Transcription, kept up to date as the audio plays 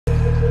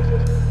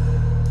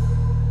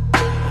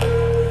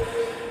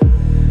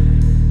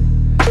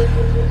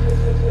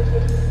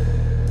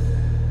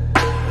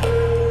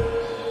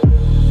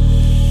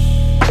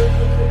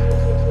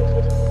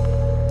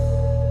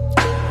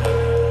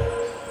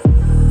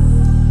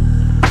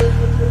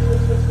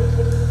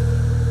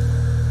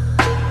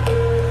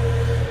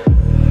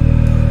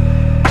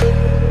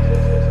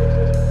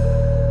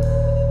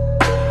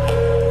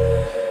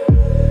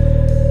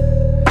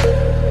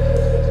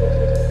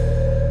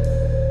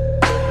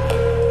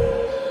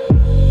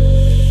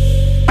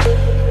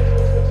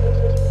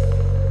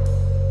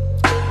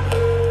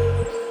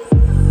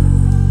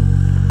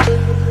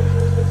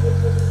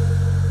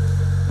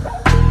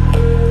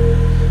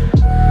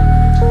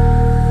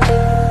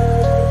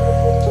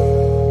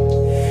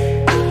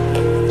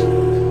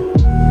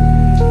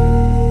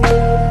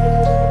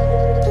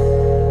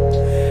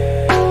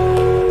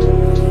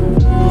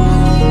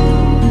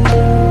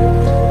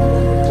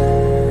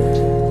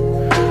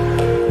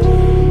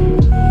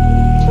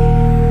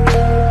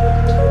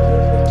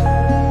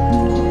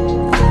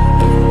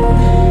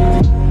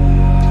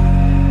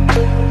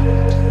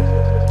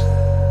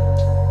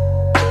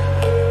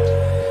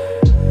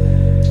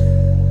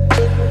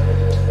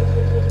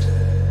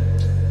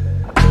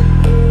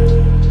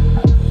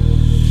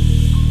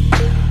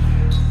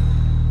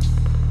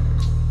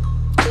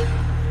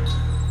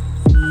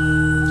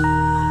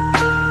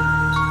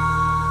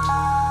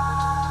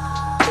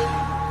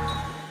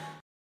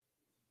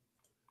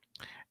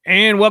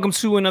And welcome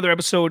to another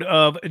episode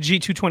of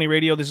G220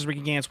 Radio. This is Ricky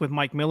Gantz with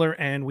Mike Miller,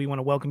 and we want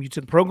to welcome you to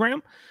the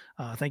program.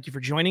 Thank you for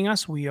joining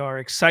us. We are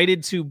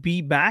excited to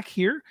be back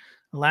here.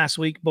 Last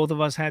week, both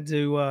of us had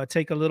to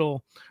take a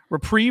little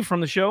reprieve from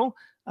the show,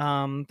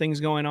 things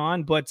going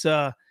on, but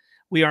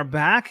we are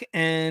back.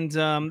 And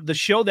the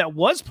show that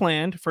was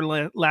planned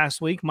for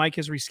last week, Mike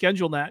has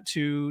rescheduled that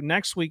to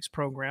next week's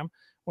program,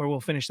 where we'll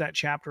finish that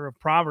chapter of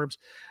Proverbs.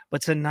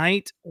 But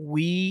tonight,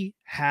 we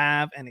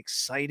have an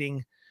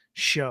exciting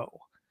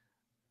show.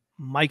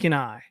 Mike and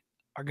I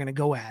are going to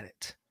go at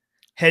it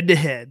head to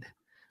head,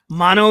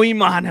 mano y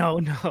mano.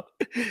 No,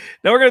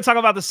 we're going to talk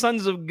about the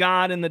sons of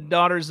God and the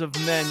daughters of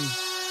men.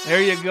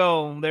 There you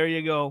go. There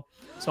you go.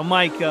 So,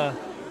 Mike,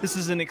 this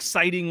is an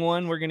exciting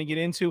one we're going to get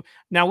into.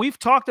 Now, we've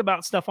talked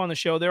about stuff on the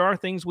show. There are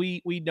things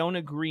we don't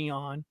agree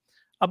on,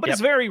 but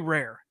It's very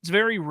rare. It's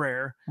very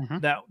rare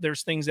that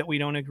there's things that we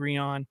don't agree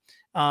on.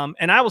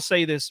 And I will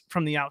say this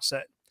from the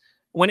outset.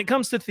 When it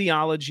comes to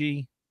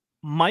theology,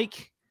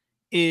 Mike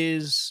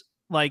is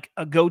like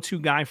a go-to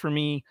guy for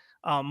me.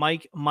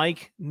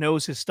 Mike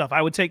knows his stuff.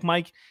 I would take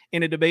Mike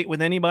in a debate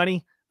with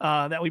anybody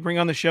that we bring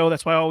on the show.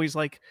 That's why I always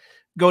like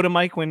go to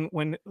Mike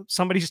when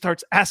somebody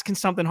starts asking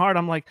something hard.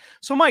 I'm like,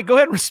 so Mike, go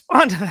ahead and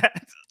respond to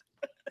that.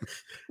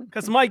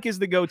 Because Mike is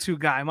the go-to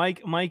guy.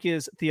 Mike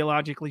is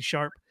theologically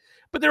sharp.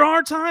 But there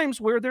are times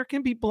where there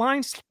can be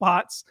blind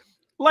spots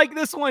like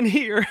this one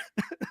here.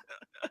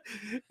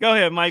 Go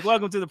ahead, Mike.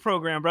 Welcome to the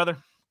program, brother.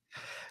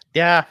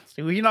 Yeah.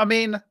 You know, I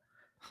mean,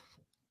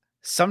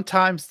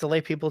 sometimes the lay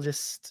people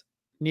just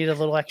need a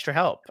little extra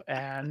help,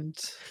 and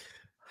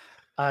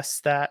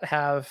us that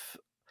have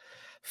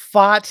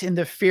fought in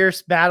the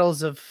fierce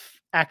battles of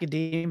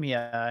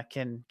academia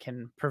can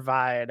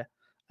provide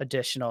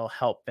additional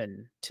help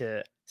and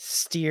to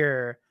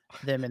steer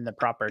them in the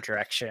proper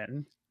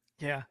direction.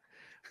 Yeah.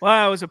 Well,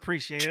 I always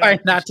appreciate it. Try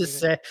not to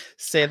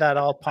say that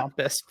all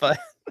pompous, but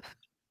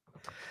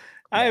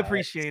I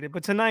appreciate it.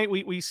 But tonight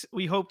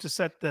we hope to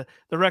set the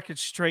record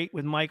straight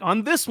with Mike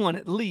on this one,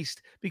 at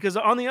least, because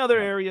on the other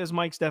areas,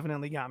 Mike's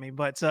definitely got me.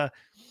 But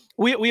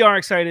we are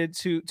excited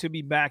to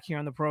be back here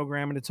on the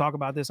program and to talk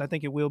about this. I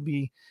think it will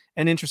be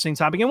an interesting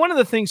topic. And one of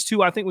the things,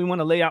 too, I think we want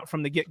to lay out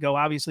from the get-go,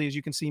 obviously, as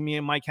you can see me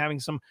and Mike having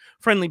some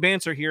friendly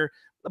banter here.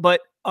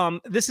 But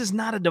this is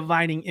not a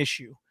dividing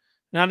issue.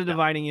 Not a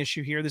dividing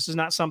issue here. This is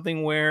not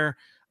something where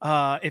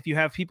if you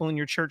have people in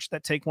your church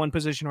that take one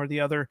position or the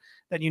other,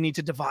 that you need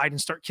to divide and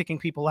start kicking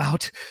people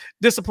out,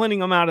 disciplining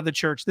them out of the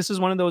church. This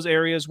is one of those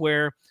areas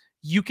where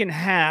you can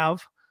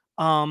have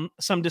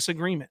some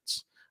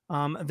disagreements.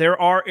 There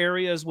are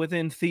areas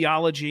within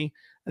theology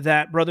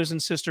that brothers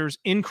and sisters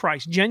in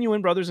Christ,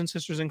 genuine brothers and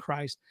sisters in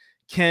Christ,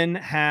 can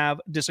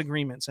have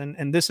disagreements.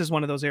 And this is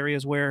one of those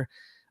areas where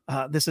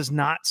this is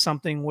not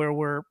something where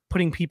we're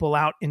putting people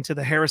out into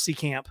the heresy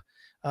camp.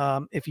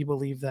 If you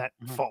believe that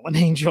fallen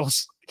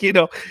angels,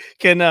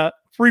 can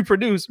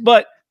reproduce,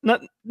 but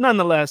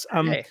nonetheless,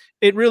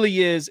 it really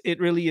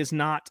is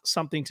not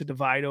something to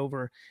divide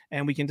over,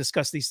 and we can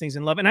discuss these things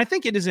in love. And I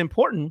think it is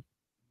important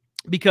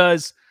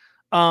because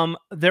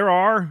there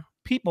are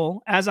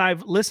people, as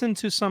I've listened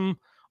to some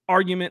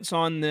arguments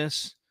on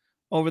this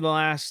over the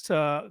last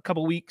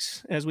couple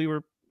weeks, as we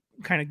were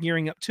kind of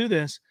gearing up to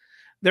this,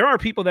 there are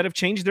people that have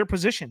changed their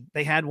position.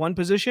 They had one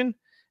position,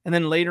 and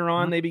then later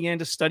on, they began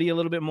to study a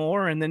little bit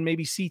more and then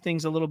maybe see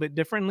things a little bit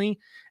differently.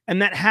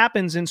 And that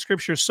happens in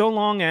Scripture so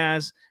long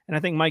as, and I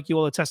think, Mike, you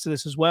will attest to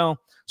this as well,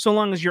 so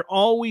long as you're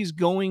always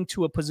going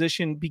to a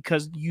position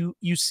because you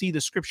see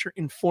the Scripture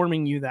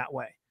informing you that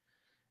way.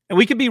 And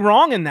we could be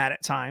wrong in that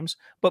at times,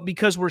 but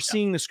because we're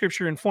seeing the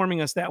Scripture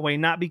informing us that way,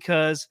 not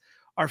because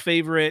our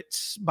favorite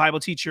Bible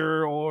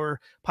teacher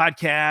or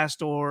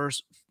podcast or,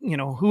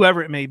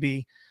 whoever it may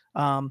be,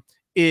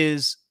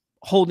 is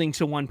holding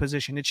to one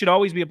position. It should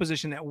always be a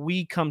position that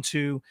we come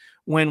to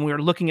when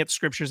we're looking at the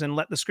Scriptures and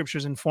let the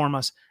Scriptures inform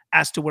us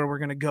as to where we're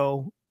going to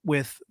go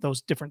with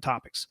those different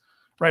topics.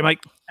 Right, Mike?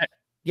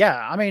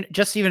 Yeah. I mean,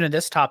 just even in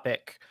this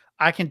topic,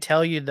 I can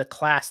tell you the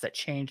class that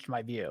changed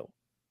my view.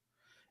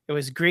 It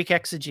was Greek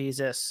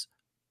exegesis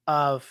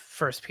of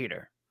 1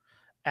 Peter.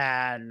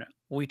 And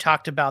we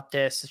talked about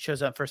this. It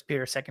shows up in 1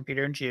 Peter, 2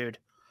 Peter, and Jude.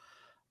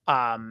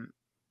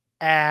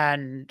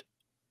 And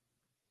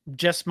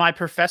just my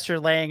professor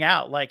laying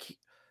out, like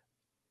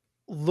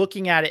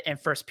looking at it in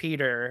 1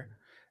 Peter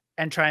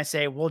and trying to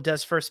say, well,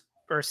 does 1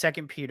 or 2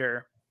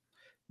 Peter,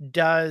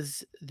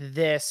 does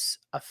this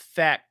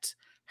affect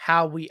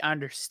how we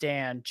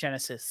understand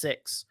Genesis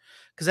 6?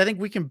 Because I think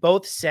we can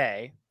both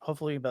say,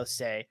 hopefully we both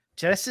say,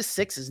 Genesis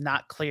 6 is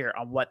not clear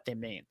on what it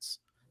means.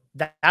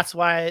 That's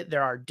why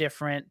there are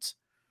different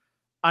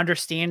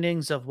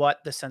understandings of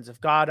what the sons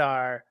of God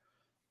are.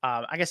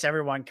 I guess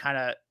everyone kind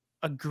of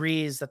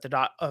agrees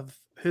that of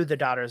who the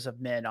daughters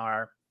of men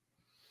are,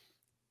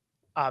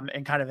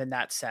 and kind of in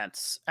that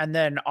sense. And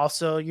then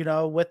also,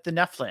 with the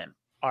Nephilim,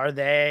 are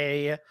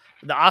they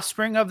the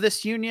offspring of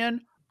this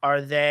union?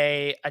 Are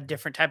they a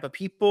different type of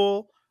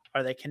people?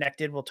 Are they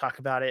connected? We'll talk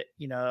about it,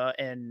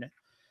 in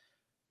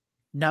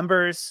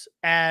Numbers.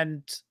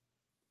 And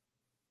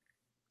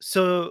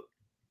so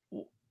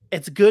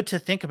it's good to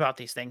think about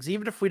these things,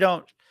 even if we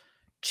don't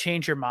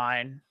change your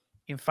mind.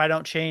 If I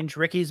don't change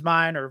Ricky's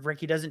mind, or if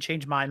Ricky doesn't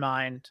change my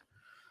mind,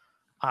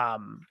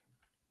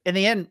 in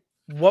the end,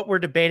 what we're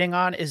debating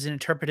on is an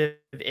interpretive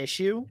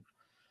issue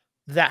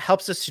that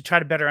helps us to try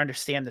to better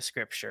understand the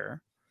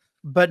scripture,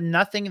 but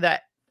nothing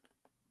that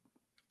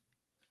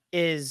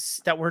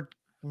we're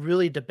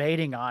really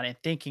debating on and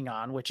thinking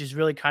on, which is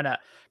really kind of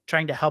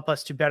trying to help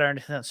us to better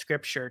understand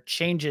scripture,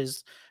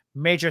 changes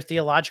major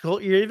theological,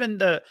 or even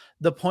the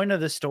point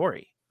of the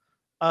story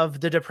of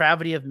the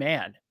depravity of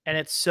man. And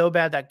it's so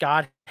bad that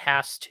God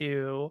has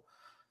to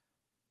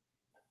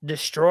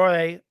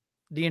destroy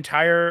the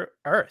entire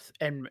earth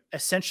and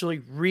essentially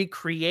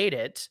recreate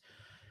it.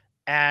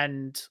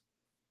 And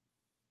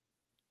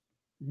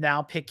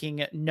now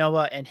picking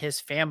Noah and his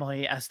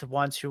family as the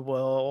ones who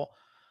will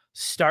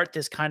start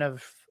this kind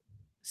of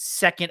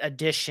second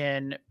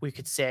edition, we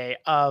could say,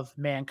 of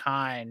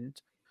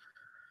mankind,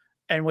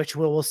 in which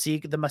we will see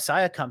the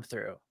Messiah come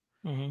through.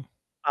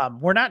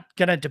 We're not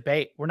going to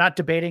debate. We're not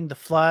debating the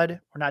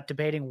flood. We're not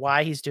debating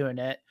why he's doing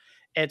it.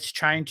 It's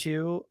trying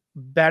to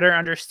better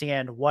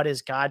understand what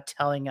is God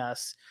telling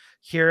us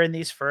here in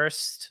these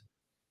first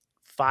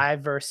 4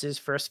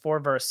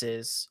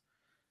 verses,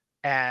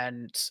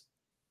 and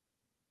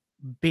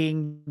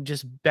being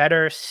just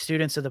better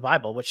students of the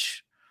Bible,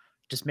 which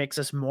just makes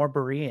us more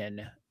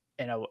Berean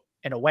in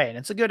a way. And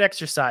it's a good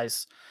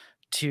exercise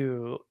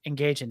to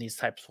engage in these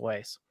types of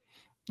ways.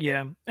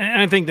 Yeah.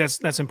 And I think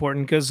that's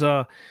important, because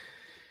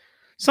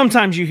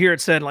sometimes you hear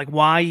it said, like,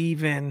 why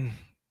even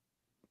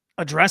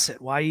address it?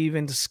 Why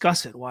even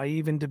discuss it? Why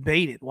even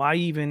debate it? Why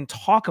even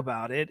talk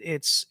about it?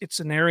 It's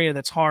an area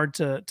that's hard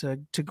to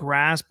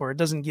grasp, or it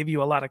doesn't give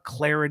you a lot of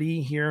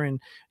clarity here in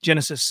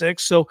Genesis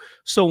 6.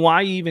 So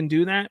why even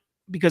do that?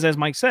 Because, as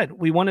Mike said,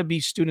 we want to be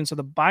students of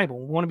the Bible.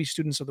 We want to be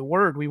students of the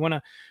Word. We want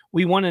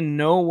to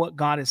know what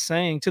God is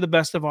saying to the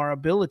best of our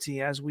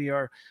ability as we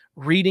are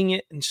reading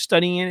it and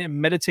studying it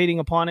and meditating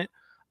upon it.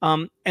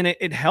 And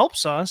it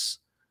helps us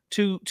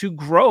to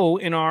grow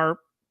in our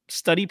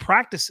study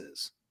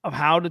practices of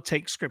how to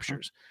take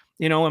scriptures.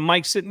 And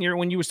Mike, sitting here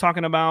when you was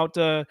talking about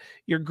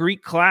your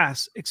Greek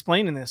class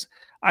explaining this,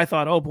 I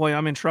thought, oh boy,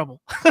 I'm in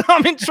trouble.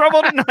 I'm in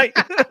trouble tonight.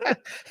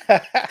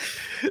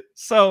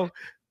 So,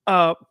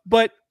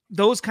 but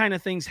those kind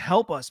of things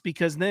help us,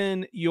 because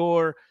then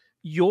you're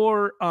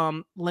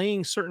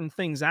laying certain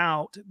things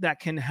out that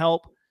can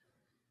help,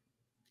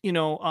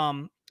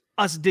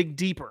 us dig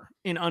deeper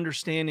in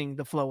understanding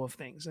the flow of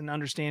things and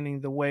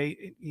understanding the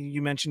way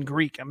you mentioned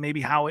Greek, and maybe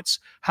how it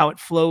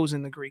flows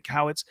in the Greek,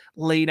 how it's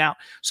laid out.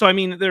 So, I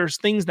mean, there's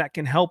things that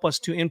can help us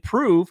to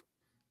improve,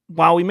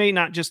 while we may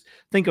not just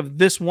think of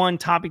this one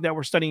topic that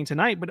we're studying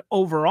tonight, but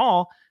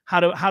overall how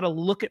to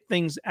look at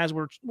things as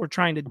we're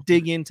trying to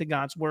dig into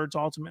God's word to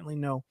ultimately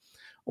know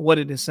what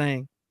it is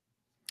saying.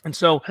 And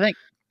so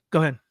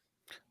go ahead.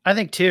 I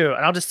think too,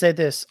 and I'll just say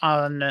this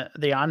on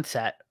the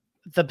onset,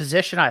 the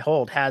position I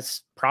hold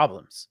has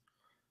problems.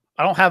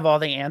 I don't have all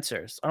the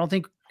answers. I don't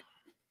think,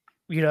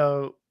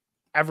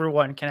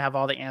 everyone can have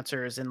all the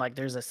answers and like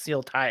there's a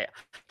sealed tie.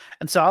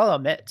 And so I'll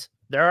admit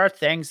there are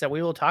things that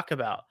we will talk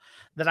about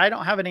that I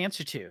don't have an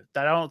answer to,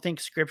 that I don't think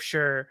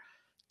scripture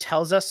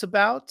tells us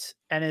about,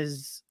 and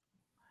is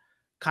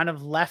kind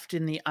of left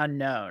in the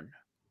unknown.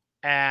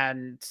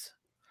 And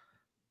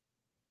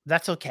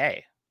that's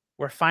okay.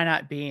 We're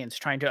finite beings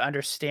trying to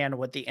understand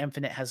what the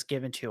infinite has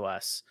given to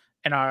us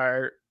in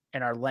our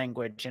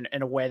language, and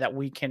in a way that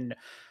we can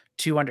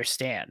to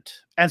understand.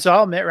 And so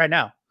I'll admit right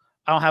now,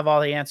 I don't have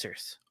all the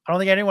answers. I don't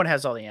think anyone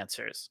has all the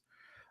answers.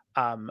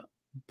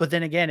 But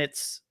then again,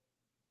 it's,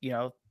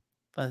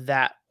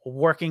 that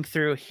working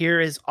through, here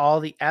is all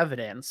the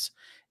evidence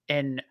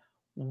and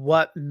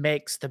what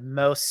makes the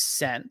most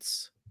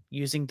sense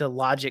using the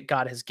logic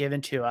God has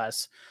given to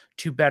us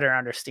to better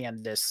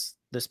understand this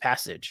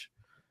passage.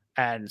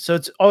 And so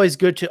it's always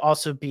good to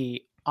also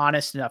be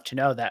honest enough to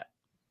know that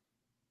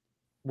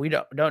we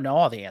don't know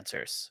all the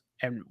answers.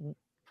 And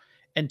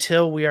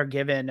until we are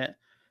given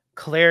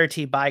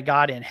clarity by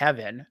God in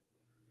heaven,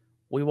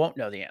 we won't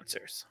know the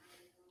answers.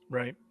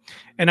 Right.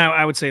 And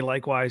I would say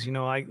likewise,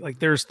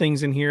 there's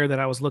things in here that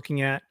I was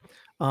looking at.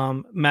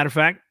 Matter of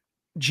fact,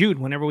 Jude,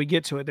 whenever we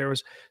get to it, there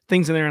was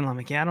things in there and I'm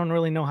like, yeah, I don't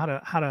really know how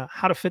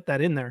to fit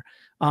that in there.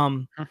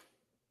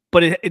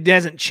 But it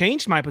hasn't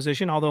changed my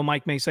position, although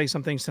Mike may say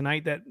some things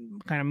tonight that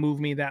kind of move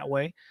me that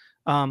way.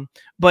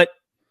 But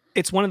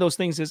it's one of those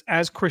things is,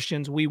 as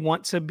Christians, we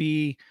want to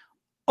be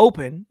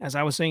open, as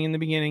I was saying in the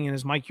beginning, and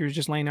as Mike, you're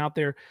just laying out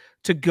there,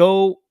 to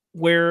go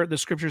where the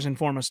scriptures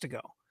inform us to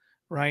go,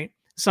 right?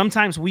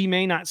 Sometimes we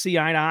may not see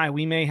eye to eye.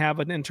 We may have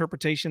an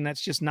interpretation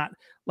that's just not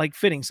like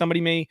fitting.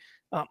 Somebody may,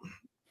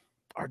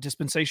 our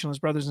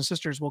dispensationalist brothers and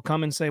sisters will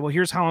come and say, well,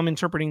 here's how I'm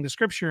interpreting the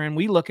scripture. And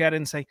we look at it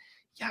and say,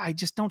 yeah, I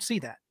just don't see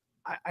that.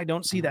 I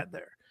don't see that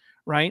there,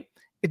 right?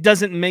 It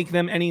doesn't make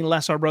them any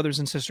less our brothers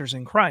and sisters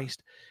in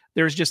Christ.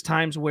 There's just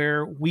times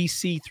where we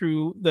see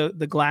through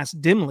the glass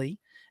dimly.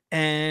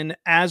 And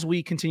as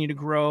we continue to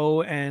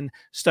grow and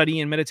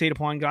study and meditate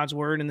upon God's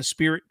word, and the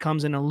Spirit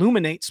comes and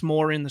illuminates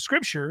more in the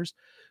scriptures,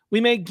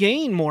 we may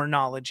gain more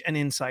knowledge and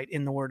insight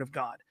in the Word of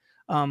God.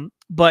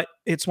 But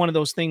it's one of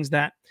those things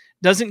that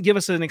doesn't give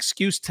us an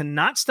excuse to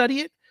not study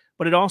it,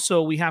 but it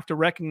also, we have to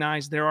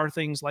recognize there are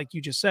things, like you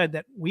just said,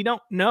 that we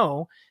don't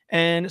know.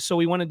 And so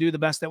we want to do the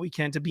best that we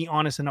can to be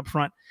honest and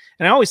upfront.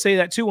 And I always say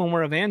that too when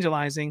we're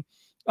evangelizing.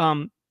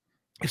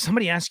 If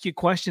somebody asks you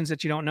questions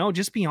that you don't know,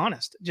 just be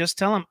honest. Just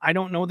tell them, I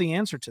don't know the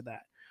answer to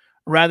that,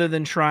 rather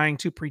than trying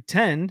to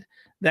pretend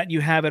that you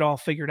have it all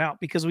figured out,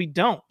 because we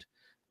don't.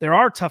 There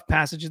are tough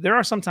passages. There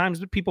are sometimes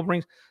that people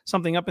bring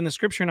something up in the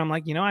scripture and I'm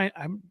like, I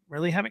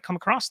really haven't come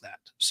across that.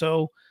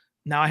 So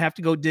now I have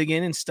to go dig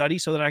in and study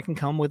so that I can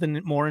come with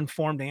a more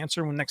informed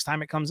answer when next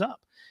time it comes up.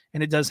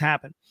 And it does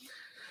happen.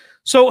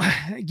 So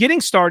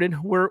getting started,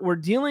 we're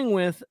dealing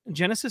with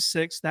Genesis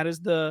 6. That is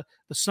the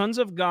sons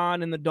of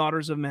God and the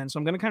daughters of men. So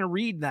I'm going to kind of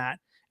read that,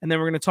 and then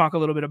we're going to talk a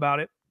little bit about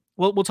it.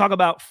 We'll talk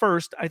about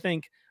first, I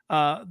think,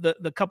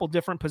 the couple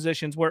different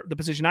positions, where the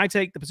position I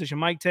take, the position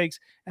Mike takes,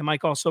 and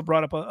Mike also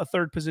brought up a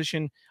third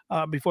position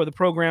before the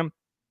program,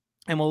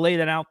 and we'll lay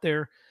that out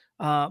there.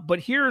 But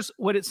here's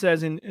what it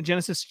says in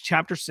Genesis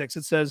chapter 6.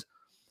 It says,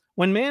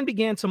 when man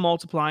began to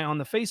multiply on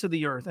the face of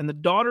the earth, and the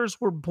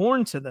daughters were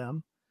born to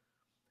them,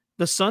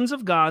 the sons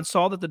of God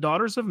saw that the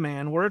daughters of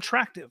man were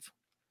attractive,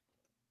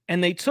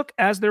 and they took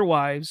as their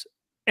wives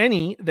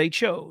any they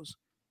chose.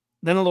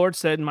 Then the Lord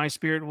said, my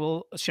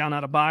spirit shall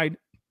not abide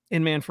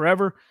in man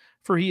forever,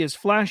 for he is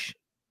flesh.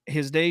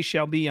 His days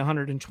shall be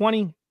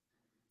 120.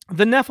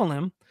 The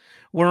Nephilim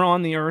were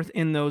on the earth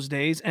in those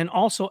days, and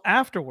also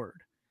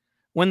afterward,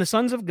 when the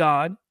sons of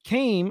God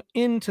came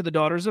into the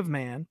daughters of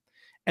man,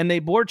 and they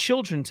bore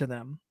children to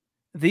them.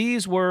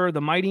 These were the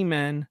mighty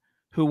men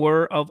who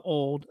were of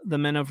old, the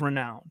men of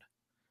renown.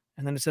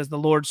 And then it says, the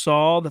Lord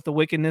saw that the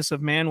wickedness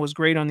of man was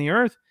great on the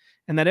earth,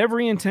 and that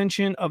every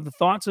intention of the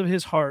thoughts of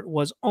his heart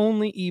was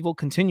only evil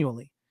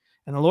continually.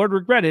 And the Lord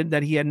regretted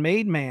that he had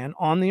made man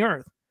on the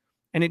earth,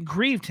 and it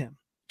grieved him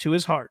to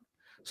his heart.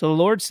 So the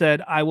Lord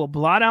said, I will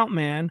blot out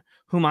man,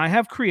 whom I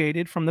have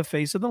created from the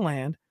face of the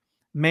land,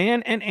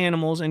 man and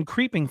animals and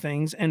creeping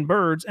things and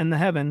birds and the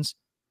heavens,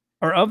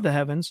 or of the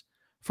heavens,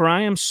 for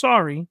I am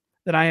sorry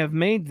that I have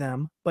made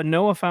them. But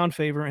Noah found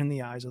favor in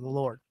the eyes of the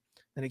Lord.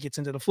 Then it gets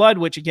into the flood,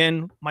 which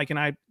again, Mike and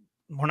I,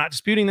 we're not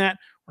disputing that.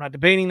 We're not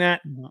debating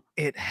that.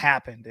 It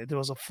happened. There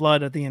was a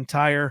flood of the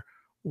entire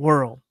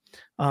world.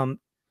 But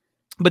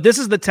this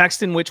is the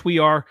text in which we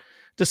are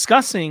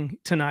discussing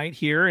tonight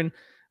here, and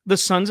the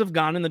sons of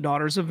God and the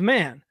daughters of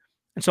man.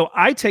 And so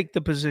I take the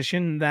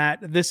position that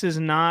this is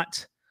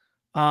not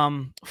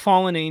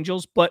fallen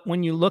angels, but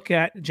when you look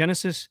at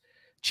Genesis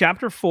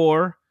chapter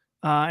 4,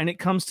 and it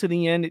comes to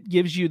the end, it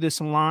gives you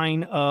this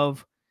line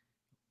of,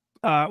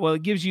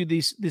 it gives you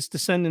this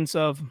descendants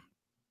of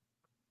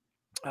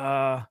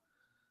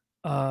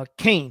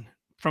Cain,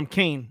 from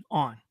Cain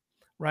on,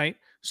 right?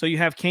 So you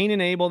have Cain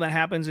and Abel, that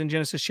happens in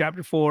Genesis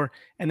chapter 4,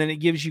 and then it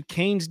gives you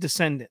Cain's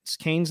descendants,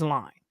 Cain's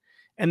line.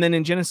 And then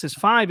in Genesis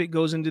 5, it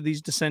goes into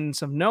these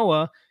descendants of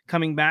Noah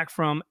coming back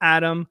from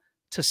Adam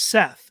to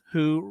Seth,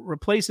 who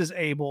replaces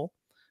Abel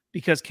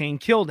because Cain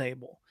killed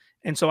Abel.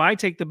 And so I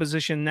take the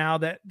position now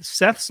that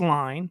Seth's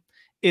line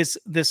is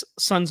this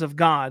sons of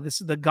God.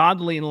 This is the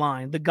godly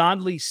line, the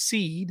godly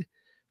seed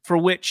for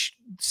which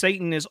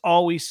Satan is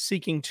always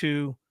seeking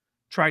to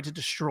try to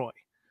destroy,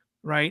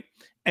 right?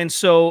 And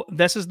so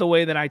this is the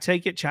way that I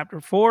take it.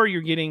 Chapter 4,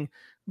 you're getting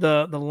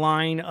the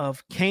line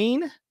of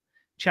Cain.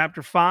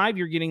 Chapter 5,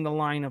 you're getting the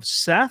line of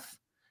Seth.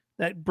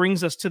 That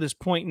brings us to this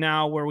point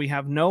now where we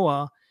have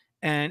Noah,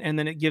 and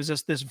then it gives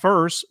us this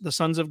verse, the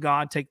sons of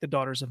God take the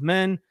daughters of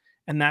men,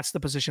 and that's the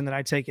position that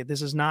I take it.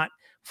 This is not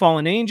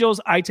fallen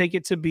angels. I take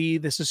it to be,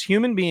 this is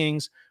human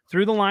beings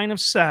through the line of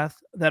Seth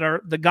that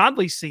are the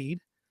godly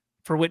seed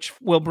for which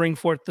will bring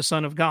forth the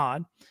Son of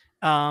God.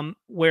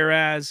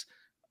 Whereas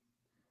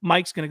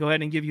Mike's going to go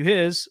ahead and give you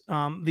his,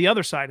 the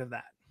other side of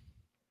that.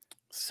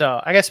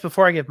 So I guess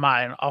before I give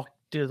mine, I'll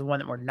do the one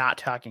that we're not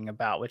talking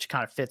about, which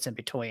kind of fits in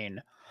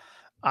between.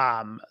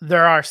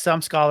 There are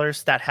some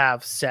scholars that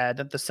have said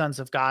that the sons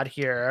of God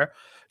here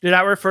do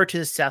not refer to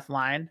the Seth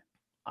line.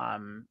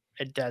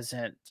 It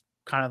doesn't,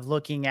 kind of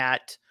looking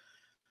at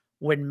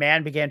when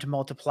man began to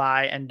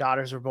multiply and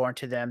daughters were born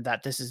to them,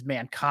 that this is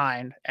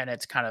mankind, and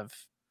it's kind of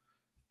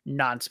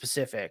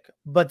non-specific.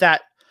 But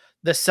that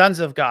the sons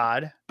of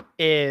God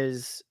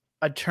is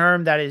a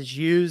term that is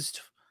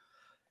used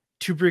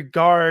to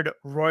regard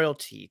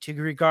royalty, to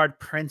regard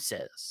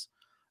princes.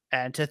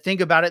 And to think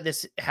about it,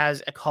 this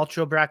has a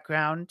cultural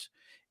background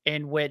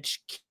in which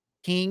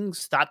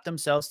kings thought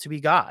themselves to be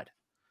God.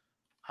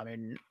 I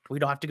mean, we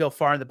don't have to go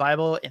far in the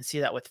Bible and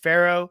see that with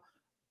Pharaoh.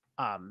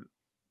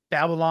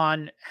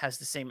 Babylon has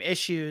the same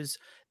issues.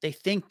 They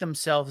think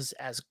themselves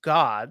as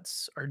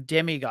gods or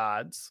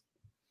demigods.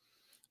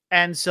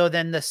 And so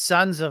then the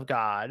sons of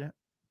God,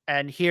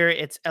 and here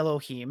it's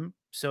Elohim,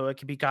 so it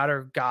could be God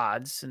or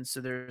gods. And so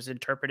there's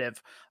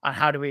interpretive on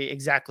how do we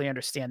exactly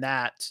understand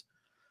that.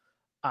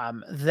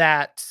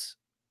 That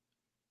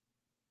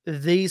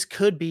these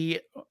could be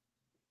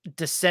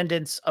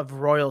descendants of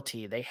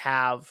royalty. They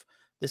have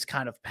this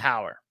kind of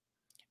power.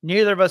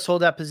 Neither of us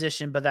hold that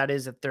position, but that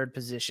is a third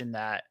position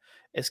that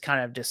is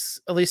kind of just,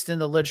 at least in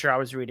the literature I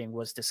was reading,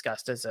 was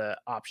discussed as an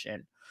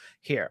option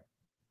here.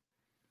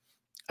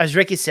 As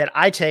Ricky said,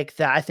 I take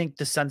that I think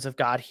the sons of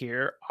God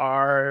here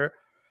are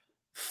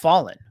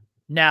fallen.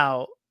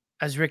 Now,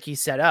 as Ricky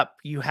set up,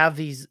 you have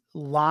these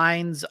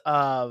lines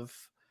of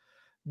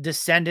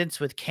descendants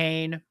with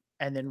Cain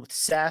and then with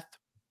Seth,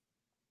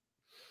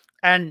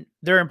 and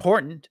they're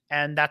important,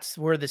 and that's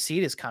where the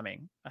seed is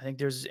coming. I think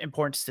there's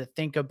importance to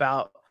think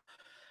about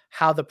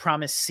how the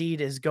promised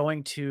seed is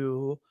going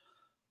to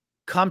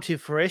come to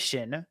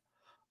fruition.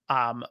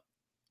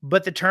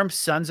 But the term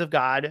sons of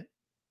God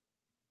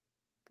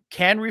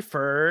can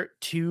refer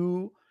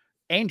to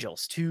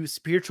angels, to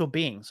spiritual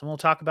beings. And we'll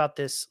talk about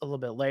this a little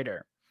bit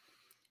later.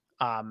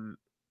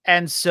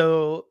 And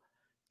so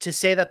to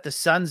say that the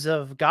sons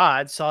of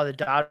God saw the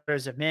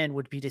daughters of men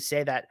would be to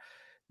say that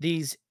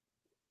these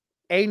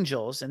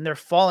angels, and they're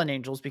fallen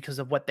angels because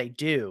of what they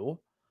do,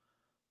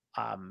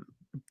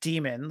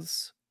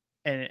 demons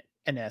in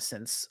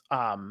essence,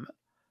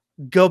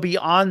 go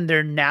beyond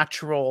their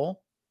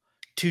natural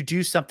to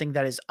do something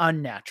that is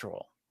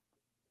unnatural.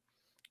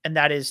 And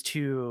that is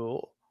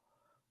to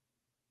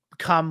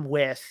come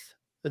with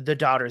the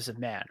daughters of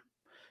man.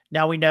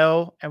 Now we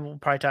know, and we'll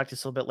probably talk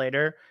this a little bit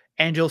later,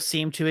 angels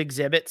seem to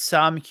exhibit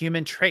some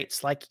human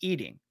traits like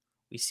eating.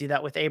 We see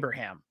that with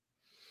Abraham.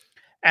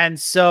 And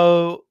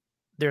so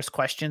there's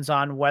questions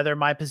on whether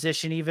my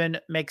position even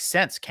makes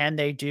sense. Can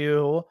they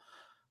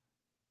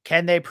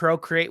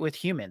procreate with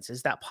humans?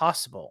 Is that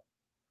possible?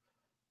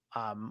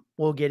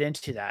 We'll get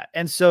into that.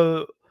 And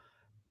so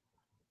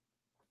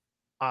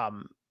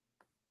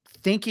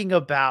thinking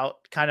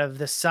about kind of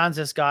the sons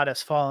as God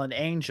as fallen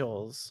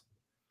angels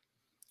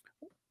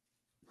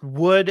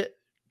would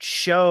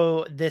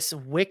show this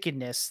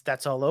wickedness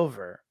that's all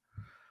over.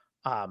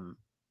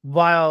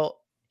 While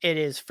it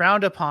is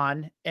frowned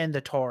upon in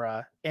the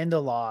Torah, in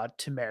the law,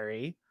 to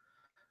marry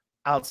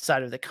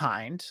outside of the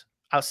kind,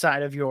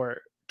 outside of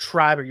your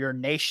tribe or your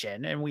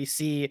nation, and we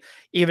see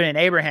even in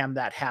Abraham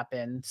that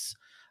happens,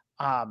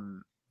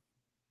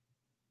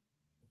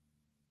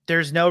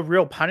 there's no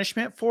real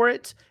punishment for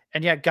it,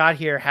 and yet God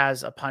here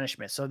has a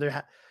punishment. So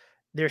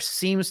there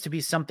seems to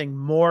be something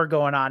more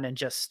going on than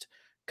just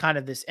kind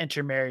of this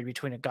intermarried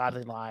between a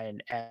godly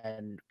line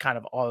and kind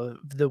of all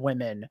of the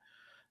women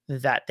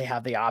that they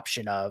have the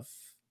option of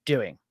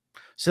doing.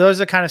 So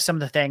those are kind of some of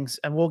the things,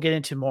 and we'll get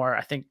into more.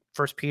 I think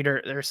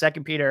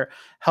Second Peter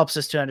helps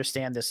us to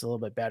understand this a little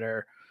bit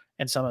better,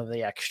 and some of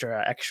the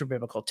extra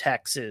biblical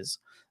texts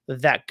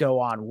that go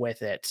on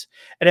with it.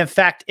 And in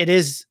fact, it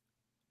is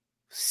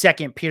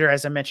Second Peter,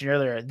 as I mentioned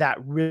earlier, that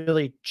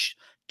really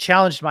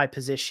challenged my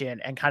position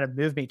and kind of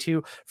moved me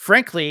to,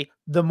 frankly,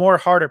 the more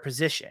harder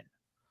position.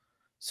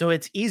 So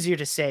it's easier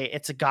to say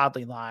it's a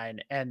godly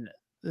line and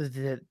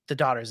the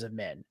daughters of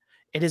men.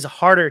 It is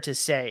harder to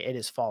say it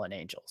is fallen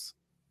angels.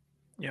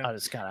 Yeah, I'll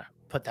just kind of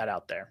put that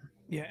out there.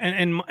 Yeah,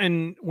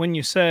 and when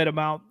you said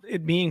about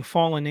it being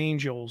fallen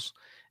angels,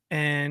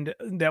 and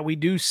that we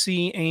do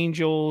see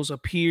angels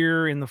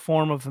appear in the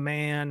form of a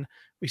man,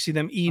 we see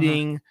them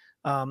eating.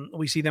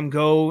 We see them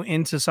go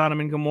into Sodom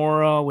and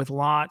Gomorrah with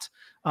Lot.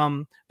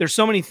 There's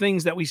so many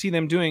things that we see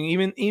them doing.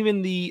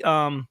 Even the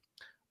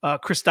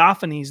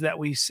Christophanies that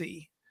we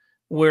see,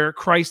 where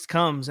Christ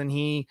comes and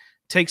he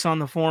takes on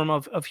the form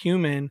of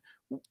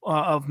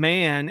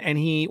man, and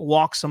he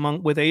walks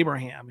with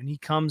Abraham, and he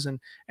comes and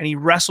he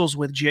wrestles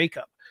with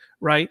Jacob,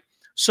 right?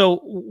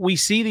 So we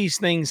see these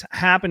things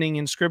happening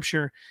in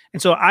Scripture,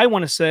 and so I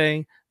want to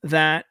say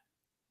that,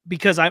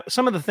 because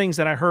some of the things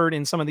that I heard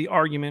in some of the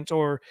arguments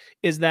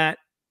is that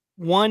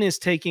one is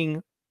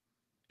taking,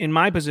 in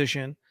my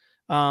position,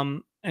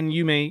 and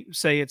you may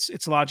say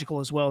it's logical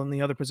as well in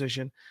the other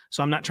position.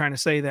 So I'm not trying to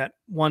say that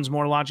one's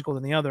more logical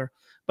than the other,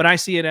 but I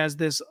see it as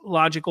this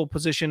logical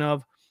position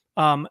of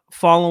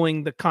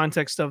following the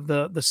context of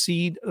the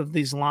seed of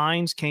these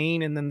lines,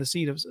 Cain, and then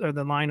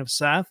the line of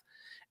Seth,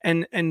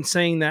 and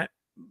saying that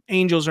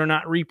angels are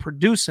not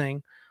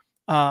reproducing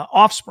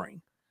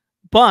offspring.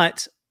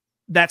 But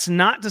that's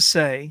not to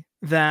say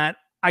that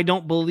I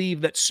don't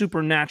believe that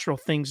supernatural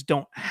things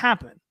don't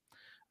happen,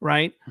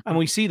 right? And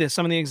we see this.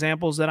 Some of the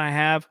examples that I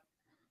have,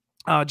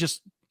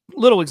 just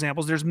little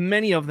examples, there's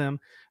many of them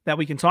that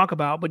we can talk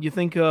about, but you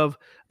think of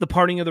the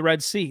parting of the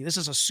Red Sea. This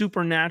is a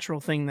supernatural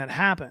thing that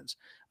happens.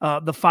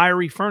 The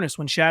fiery furnace,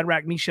 when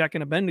Shadrach, Meshach,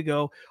 and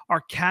Abednego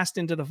are cast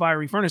into the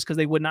fiery furnace because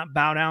they would not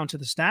bow down to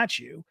the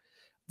statue.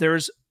 They're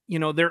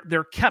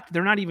kept,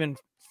 they're not even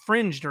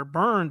fringed or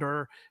burned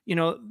or,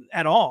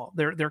 at all.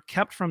 They're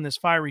kept from this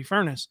fiery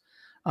furnace.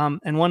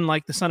 And one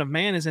like the Son of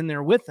Man is in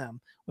there with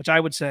them, which I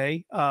would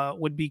say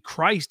would be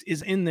Christ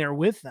is in there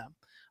with them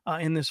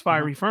in this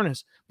fiery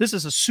furnace. This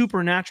is a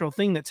supernatural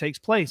thing that takes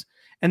place.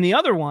 And the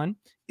other one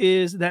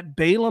is that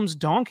Balaam's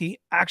donkey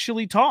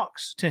actually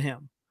talks to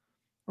him,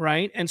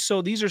 right? And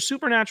so these are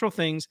supernatural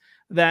things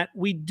that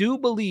I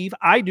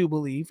do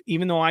believe,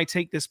 even though I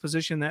take this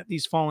position that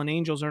these fallen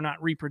angels are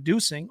not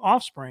reproducing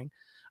offspring,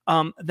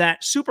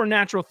 that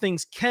supernatural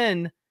things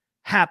can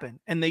happen,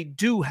 and they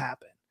do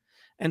happen.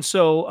 And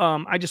so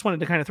I just wanted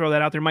to kind of throw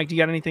that out there. Mike, do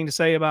you got anything to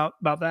say about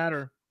that?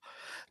 Or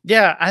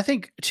Yeah, I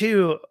think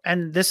too,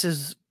 and this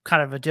is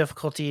kind of a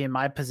difficulty in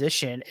my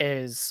position,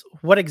 is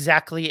what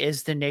exactly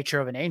is the nature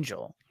of an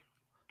angel?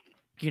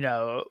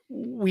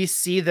 We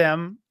see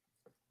them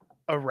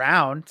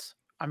around.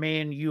 I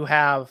mean, you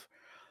have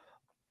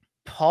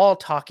Paul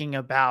talking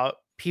about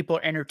people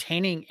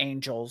entertaining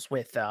angels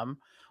with them.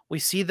 We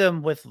see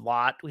them with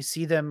Lot. We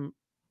see them,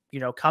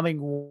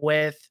 coming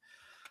with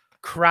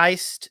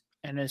Christ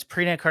and his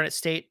pre-incarnate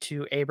state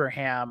to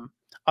Abraham.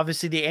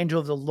 Obviously, the angel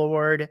of the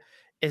Lord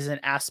is an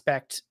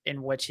aspect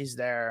in which he's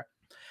there.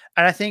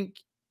 And I think,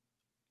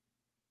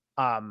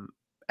 and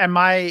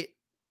my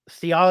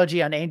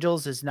theology on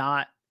angels is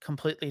not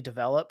completely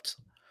developed.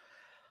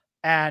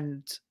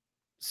 And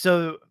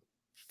so,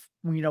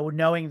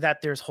 knowing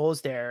that there's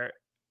holes there's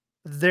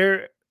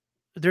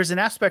an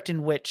aspect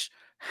in which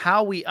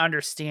how we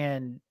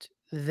understand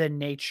the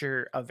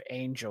nature of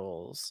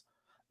angels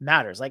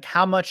matters. Like,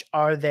 how much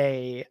are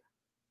they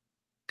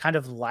kind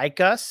of like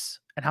us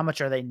and how much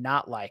are they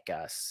not like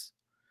us?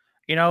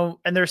 And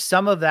there's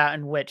some of that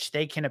in which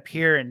they can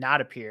appear and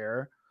not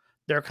appear.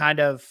 They're kind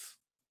of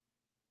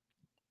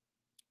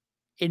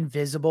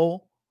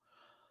invisible,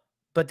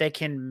 but they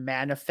can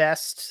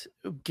manifest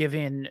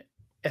given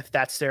if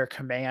that's their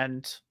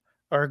command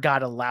or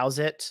God allows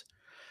it.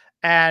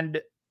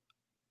 And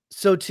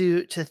so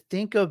to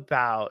think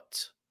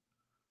about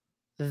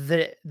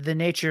the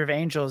nature of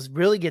angels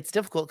really gets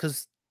difficult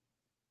because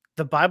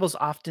the Bible's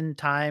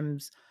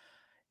oftentimes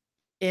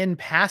in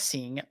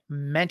passing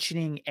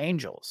mentioning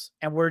angels,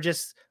 and we're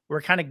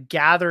kind of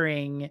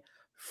gathering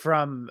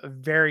from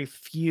very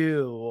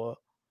few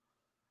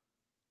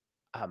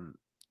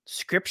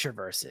scripture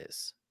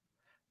verses.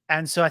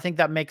 And so I think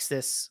that makes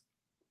this,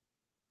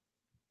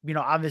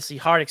 obviously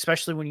hard,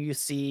 especially when you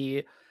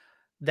see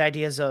the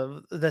ideas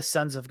of the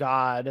sons of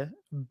God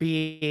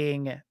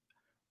being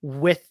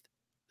with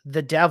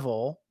the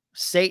devil,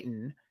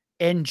 Satan,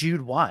 in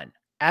Jude 1,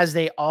 as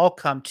they all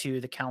come to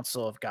the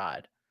counsel of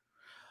God.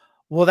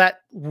 Well, that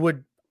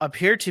would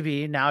appear to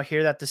be now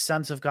here that the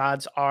sons of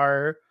Gods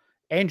are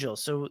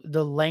angels. So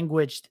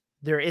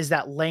there is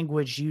that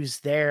language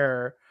used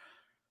there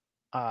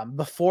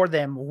before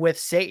them with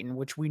Satan,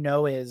 which we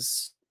know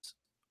is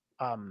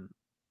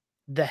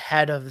the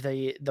head of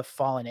the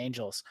fallen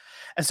angels.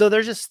 And so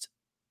they're just,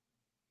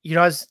 I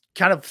was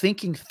kind of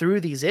thinking through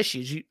these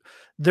issues.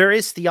 There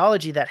is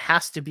theology that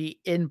has to be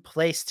in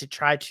place to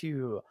try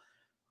to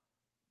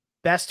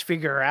best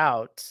figure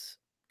out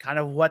kind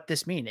of what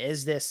this means.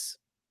 Is this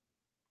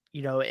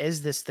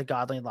the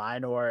godly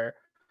line, or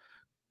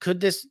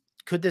could this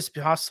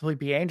possibly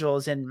be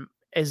angels, and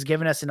is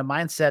giving us in a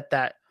mindset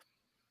that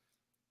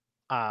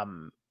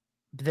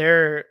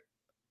they're,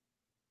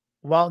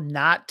 well,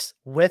 not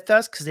with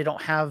us because they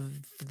don't have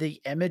the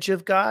image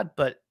of God,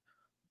 but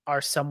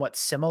are somewhat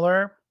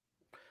similar.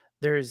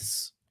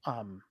 There's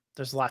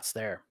lots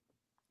there.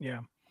 Yeah.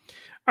 All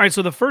right.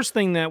 So the first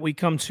thing that we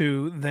come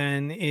to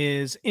then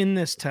is in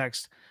this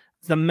text,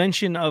 the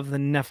mention of the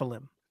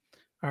Nephilim.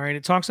 All right.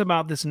 It talks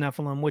about this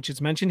Nephilim, which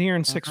is mentioned here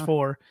in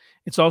 6:4.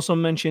 It's also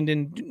mentioned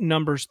in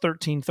Numbers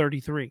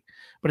 13:33.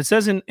 But it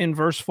says in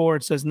verse 4,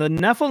 it says, the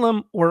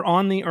Nephilim were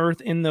on the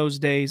earth in those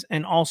days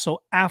and also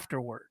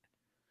afterward,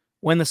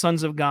 when the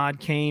sons of God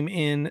came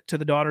in to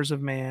the daughters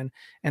of man,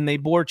 and they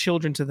bore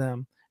children to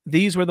them.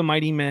 These were the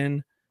mighty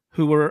men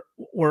who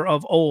were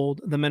of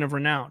old, the men of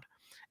renown.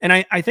 And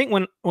I think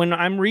when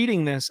I'm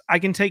reading this, I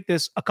can take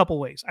this a couple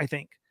ways, I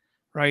think,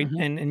 right?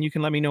 And you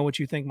can let me know what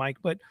you think, Mike.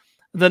 But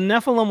the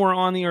Nephilim were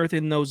on the earth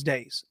in those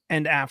days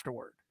and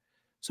afterward.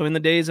 So in the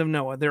days of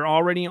Noah, they're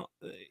already,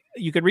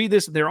 you could read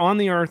this, they're on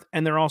the earth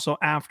and they're also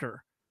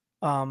after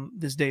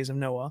these days of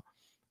Noah.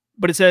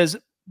 But it says,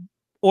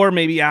 or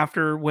maybe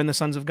after when the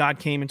sons of God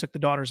came and took the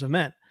daughters of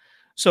men.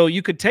 So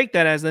you could take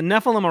that as the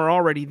Nephilim are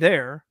already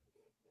there,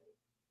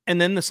 and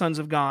then the sons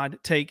of God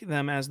take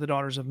them as the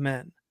daughters of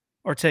men,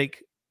 or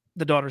take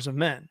the daughters of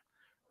men,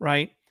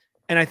 right?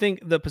 And I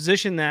think the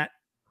position that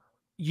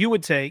you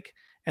would take,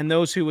 and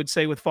those who would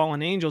say with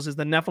fallen angels, is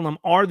the Nephilim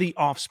are the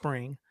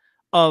offspring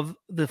of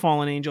the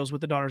fallen angels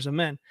with the daughters of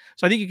men.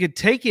 So I think you could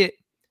take it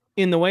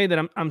in the way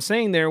that I'm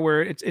saying there,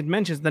 where it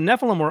mentions the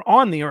Nephilim were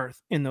on the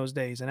earth in those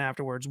days and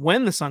afterwards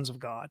when the sons of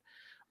God.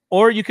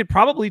 Or you could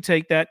probably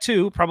take that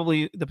too,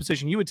 probably the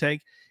position you would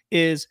take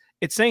is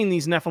it's saying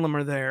these Nephilim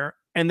are there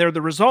and they're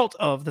the result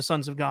of the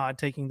sons of God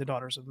taking the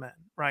daughters of men,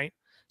 right?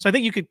 So I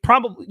think you could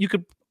probably,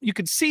 you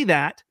could see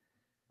that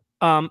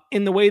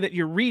in the way that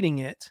you're reading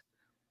it.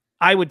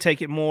 I would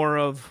take it more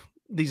of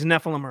these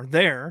Nephilim are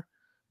there,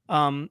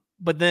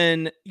 but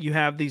then you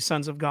have these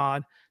sons of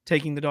God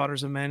taking the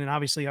daughters of men, and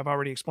obviously I've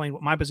already explained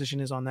what my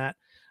position is on that.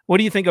 What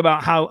do you think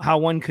about how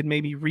one could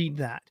maybe read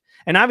that?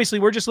 And obviously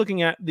we're just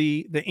looking at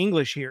the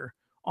English here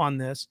on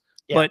this,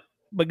 but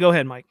go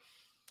ahead, Mike.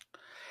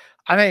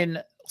 I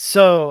mean,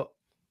 so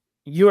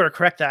you are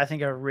correct that I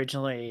think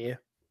originally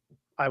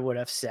I would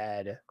have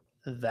said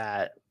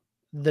that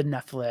the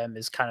Nephilim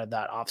is kind of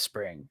that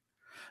offspring.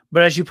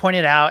 But as you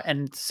pointed out,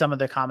 and some of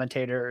the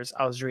commentators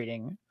I was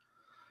reading,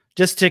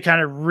 just to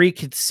kind of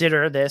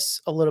reconsider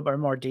this a little bit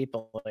more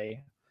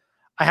deeply,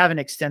 I haven't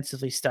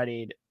extensively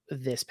studied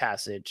this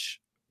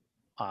passage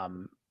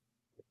kind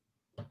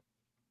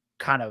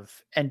of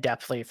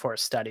in-depthly for a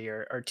study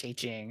or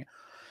teaching,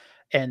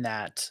 in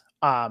that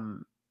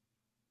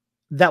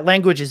that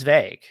language is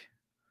vague.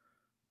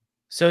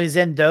 So he's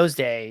in those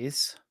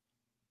days,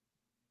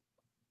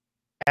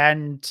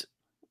 and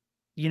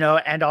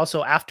and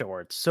also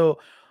afterwards. So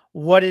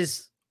what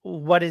is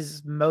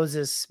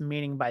Moses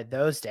meaning by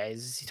those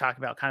days? Is he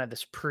talking about kind of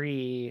this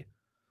pre-flood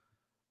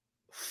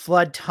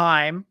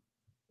time,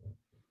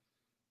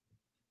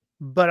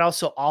 but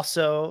also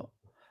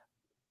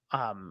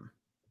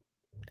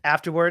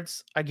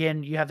afterwards?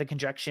 Again, you have the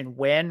conjunction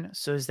when.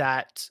 So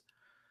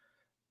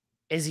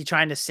is he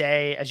trying to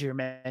say, as you were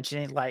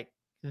mentioning, like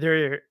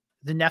the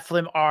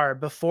Nephilim are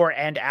before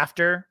and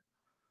after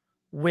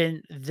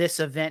when this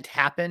event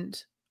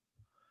happened,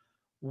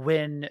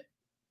 when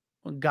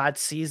God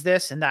sees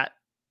this, and that,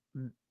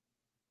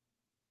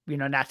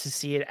 not to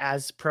see it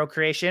as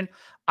procreation?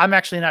 I'm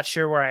actually not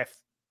sure where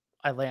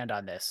I land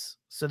on this.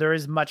 So there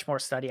is much more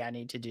study I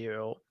need to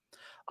do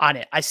on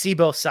it. I see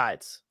both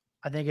sides.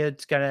 I think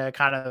it's going to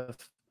kind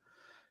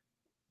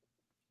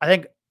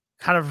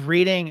of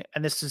reading,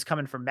 and this is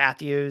coming from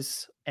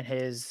Matthews and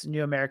his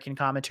New American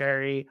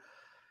Commentary.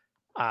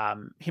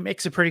 He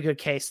makes a pretty good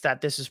case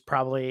that this is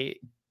probably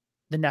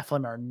the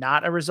Nephilim are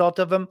not a result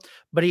of them,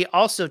 but he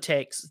also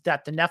takes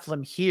that the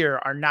Nephilim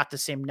here are not the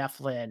same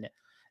Nephilim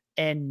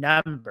in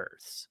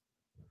Numbers.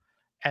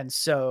 And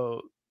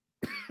so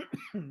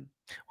well,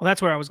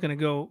 that's where I was going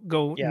to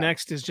go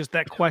next, is just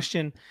that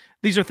question.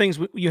 These are things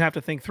you have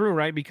to think through,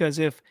 right? Because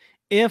if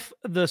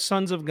the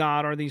sons of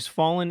God are these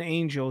fallen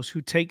angels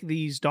who take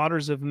these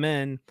daughters of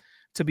men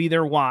to be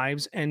their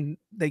wives, and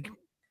they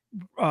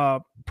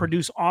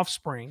produce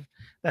offspring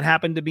that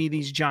happen to be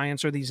these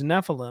giants or these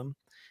Nephilim,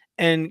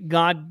 and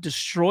God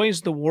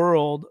destroys the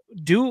world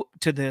due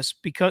to this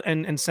because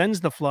and sends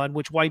the flood,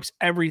 which wipes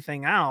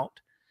everything out,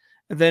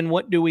 then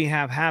what do we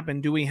have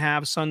happen? Do we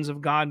have sons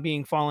of God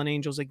being fallen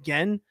angels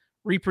again,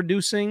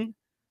 reproducing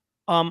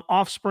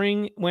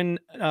offspring when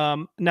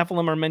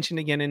Nephilim are mentioned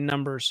again in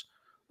Numbers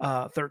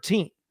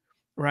 13,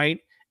 right?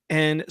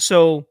 And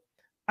so,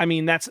 I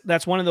mean,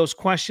 that's one of those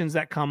questions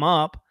that come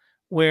up,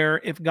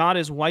 where if God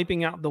is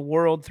wiping out the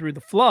world through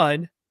the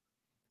flood,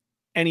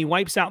 and he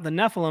wipes out the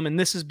Nephilim, and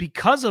this is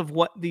because of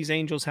what these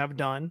angels have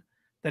done,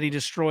 that he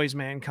destroys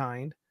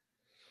mankind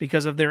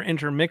because of their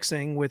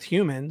intermixing with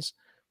humans,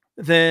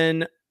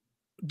 then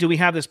do we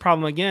have this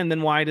problem again?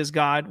 Then why does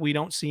God, we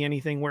don't see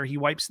anything where he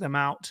wipes them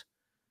out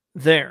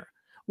there?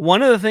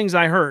 One of the things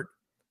I heard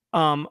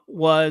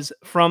was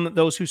from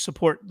those who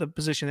support the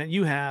position that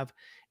you have,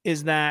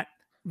 is that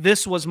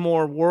this was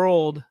more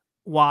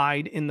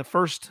worldwide in the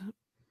first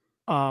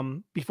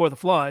before the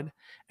flood,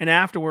 and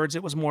afterwards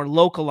it was more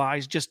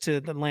localized just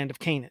to the land of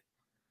Canaan,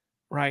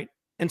 right?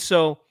 And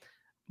so,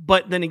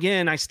 but then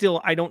again, I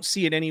don't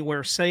see it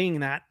anywhere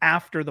saying that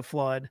after the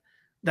flood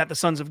that the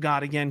sons of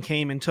God again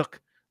came and took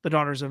the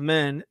daughters of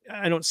men.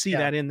 I don't see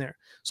that in there.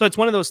 So it's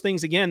one of those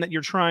things again that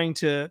you're trying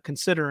to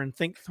consider and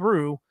think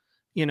through,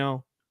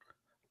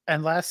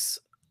 unless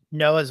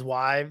Noah's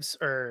wife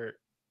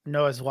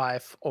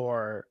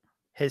or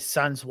his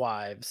son's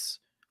wives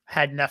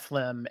had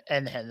Nephilim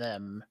in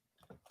them,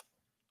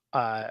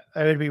 it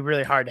would be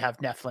really hard to have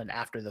Nephilim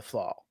after the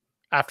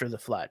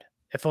flood,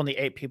 if only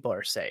 8 people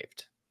are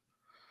saved.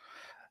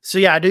 So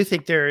yeah, I do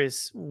think there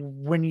is,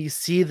 when you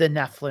see the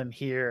Nephilim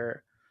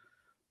here,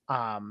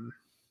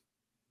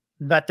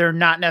 but they're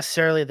not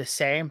necessarily the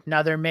same.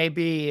 Now there may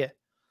be,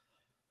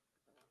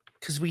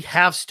 because we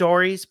have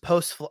stories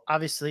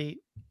obviously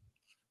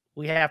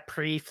we have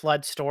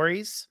pre-flood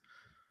stories.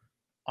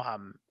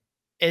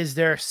 Is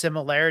there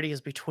similarities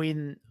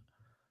between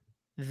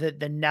the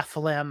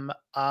Nephilim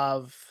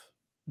of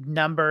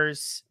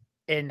Numbers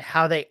in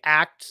how they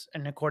act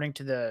and according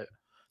to the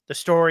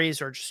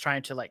stories, or just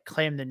trying to like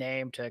claim the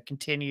name to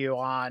continue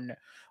on,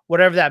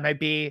 whatever that might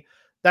be?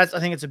 I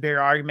think it's a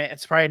bigger argument.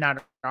 It's probably not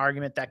an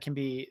argument that can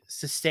be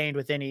sustained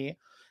with any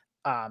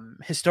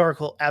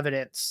historical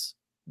evidence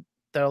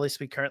that at least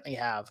we currently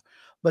have.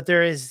 But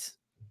there is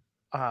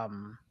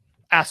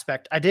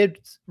aspect. I did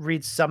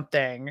read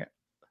something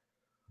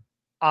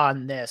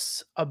on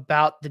this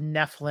about the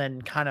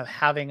Nephilim kind of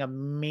having a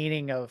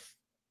meaning of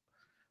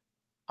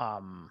a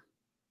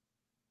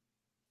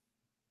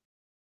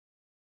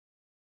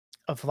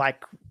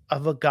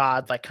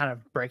god, like kind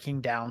of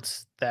breaking down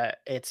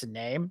its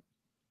name.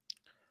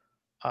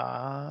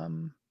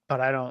 But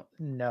I don't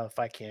know if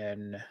I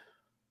can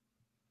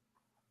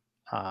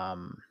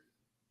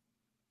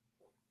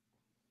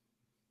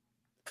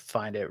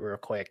find it real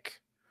quick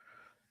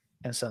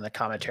in some of the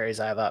commentaries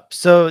I have up.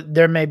 So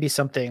there may be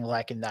something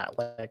like in that,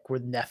 like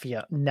with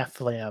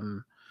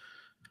Nephilim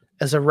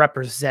as a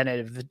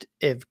representative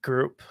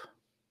group,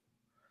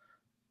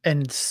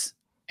 and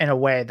in a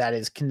way that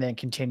is then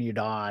continued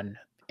on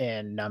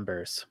in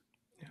Numbers.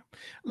 Yeah.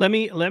 Let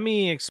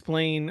me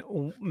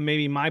explain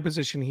maybe my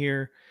position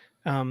here,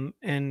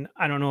 and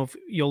I don't know if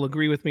you'll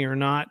agree with me or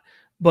not,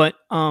 But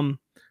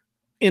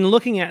in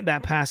looking at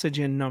that passage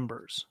in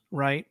Numbers,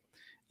 right,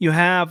 you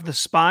have the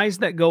spies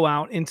that go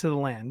out into the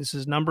land. This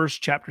is Numbers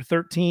chapter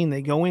 13.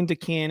 They go into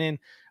Canaan,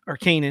 not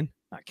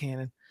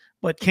Canaan,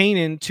 but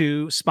Canaan,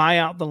 to spy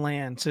out the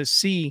land, to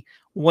see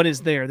what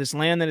is there, this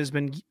land that has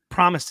been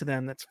promised to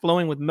them, that's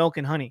flowing with milk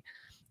and honey.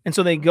 And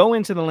so they go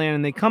into the land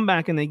and they come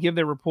back and they give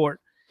their report.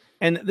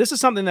 And this is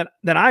something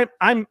that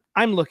I'm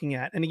looking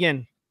at. And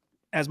again,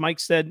 as Mike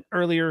said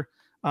earlier,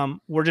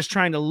 we're just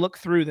trying to look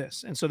through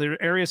this. And so there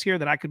are areas here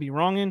that I could be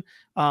wrong in,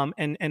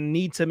 and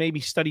need to maybe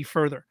study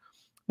further.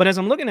 But as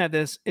I'm looking at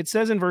this, it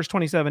says in verse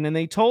 27, and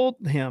they told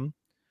him,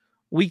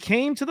 we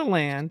came to the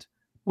land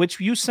which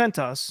you sent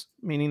us,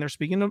 meaning they're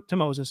speaking to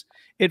Moses.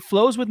 It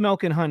flows with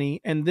milk and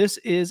honey, and this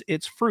is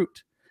its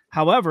fruit.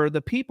 However,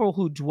 the people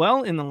who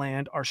dwell in the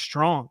land are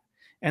strong,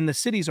 and the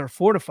cities are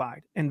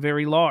fortified and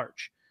very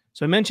large.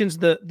 So it mentions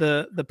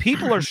the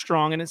people are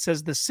strong, and it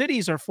says the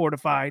cities are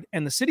fortified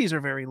and the cities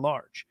are very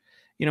large.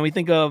 You know, we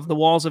think of the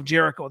walls of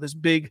Jericho, this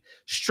big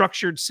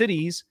structured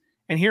cities,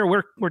 and here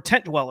we're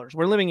tent dwellers.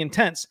 We're living in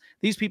tents.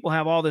 These people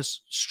have all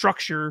this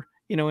structure,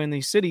 you know, in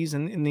these cities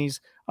and in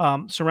these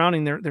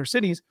surrounding their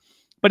cities.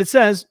 But it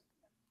says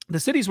the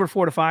cities were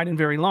fortified and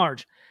very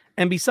large.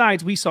 And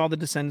besides, we saw the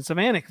descendants of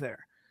Anak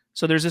there.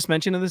 So there's this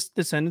mention of the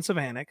descendants of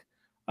Anak.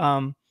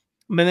 But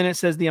then it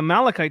says the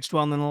Amalekites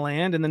dwell in the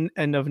land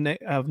and of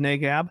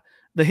Negab.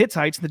 The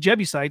Hittites, the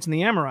Jebusites, and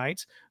the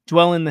Amorites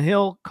dwell in the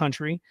hill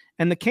country,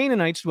 and the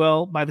Canaanites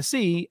dwell by the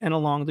sea and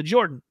along the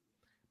Jordan.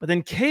 But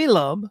then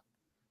Caleb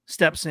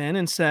steps in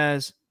and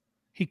says,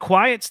 he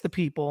quiets the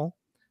people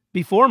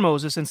before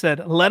Moses and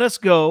said, let us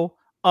go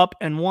up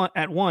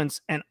at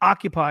once and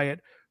occupy it,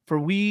 for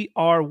we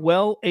are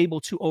well able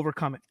to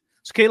overcome it.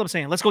 So Caleb's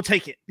saying, let's go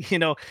take it. You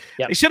know,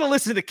 They should have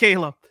listened to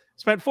Caleb.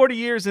 Spent 40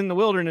 years in the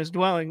wilderness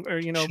dwelling, or,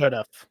 you know,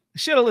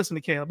 should have listened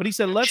to Caleb. But he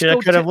said, let's go.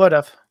 Could have, would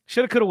have.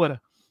 Should have, could have, would have.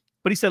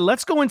 But he said,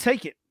 let's go and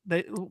take it.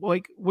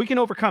 We can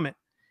overcome it.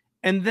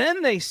 And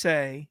then they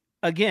say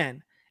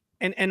again,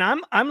 and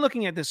I'm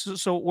looking at this.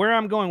 So where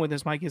I'm going with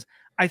this, Mike, is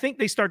I think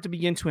they start to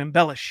begin to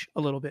embellish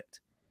a little bit,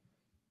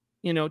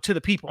 you know, to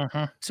the people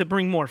to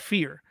bring more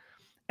fear.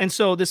 And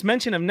so this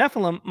mention of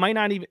Nephilim might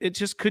not even, it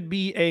just could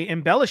be a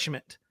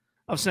embellishment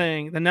of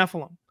saying the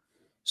Nephilim.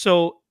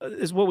 So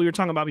is what we were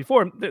talking about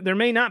before. There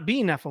may not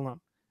be Nephilim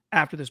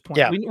after this point.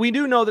 Yeah. We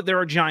do know that there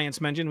are giants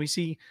mentioned. We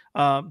see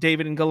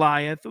David and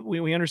Goliath.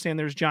 We understand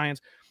there's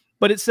giants.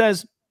 But he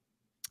says,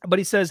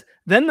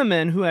 then the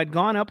men who had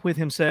gone up with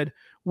him said,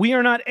 we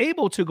are not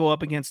able to go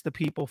up against the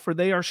people, for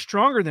they are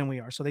stronger than we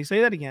are. So they say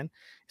that again.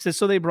 It says,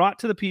 so they brought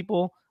to the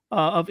people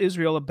of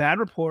Israel a bad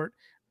report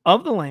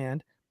of the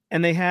land,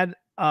 and they had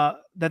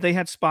that they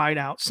had spied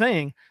out,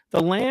 saying,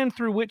 the land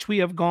through which we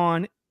have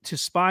gone to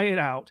spy it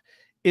out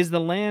is the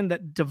land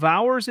that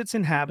devours its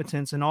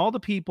inhabitants, and all the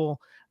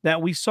people that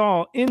we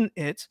saw in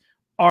it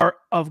are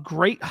of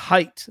great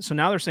height. So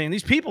now they're saying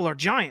these people are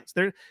giants.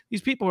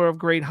 These people are of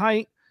great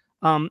height.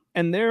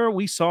 And there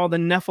we saw the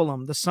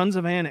Nephilim, the sons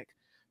of Anak,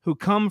 who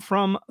come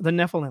from the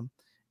Nephilim.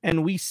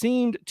 And we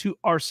seemed to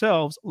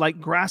ourselves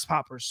like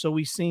grasshoppers. So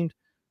we seemed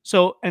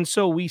to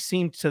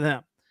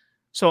them.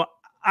 So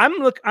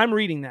I'm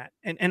reading that,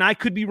 and I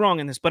could be wrong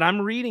in this, but I'm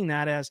reading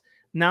that as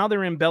now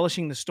they're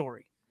embellishing the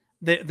story.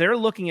 They're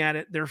looking at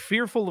it. They're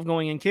fearful of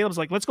going in. Caleb's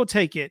like, let's go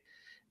take it.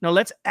 Now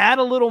let's add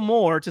a little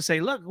more to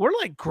say, look, we're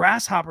like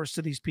grasshoppers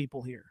to these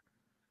people here.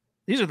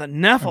 These are the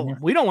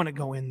Nephilim. We don't want to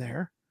go in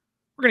there.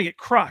 We're going to get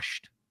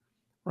crushed,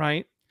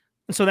 right?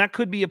 And so that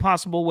could be a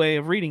possible way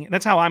of reading it.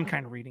 That's how I'm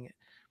kind of reading it.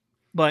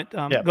 But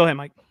go ahead,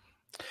 Mike.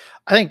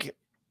 I think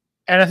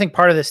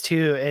part of this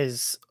too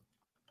is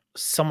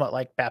somewhat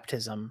like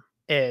baptism.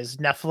 Is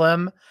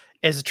Nephilim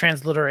is a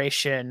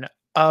transliteration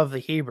of the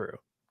Hebrew.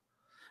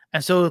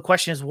 And so the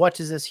question is, what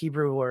does this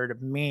Hebrew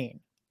word mean?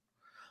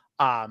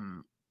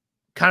 Kind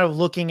of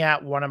looking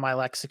at one of my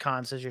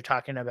lexicons as you're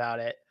talking about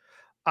it,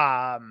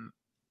 and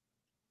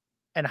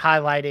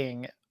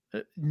highlighting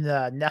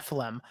the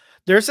Nephilim.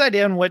 There's an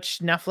idea in which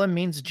Nephilim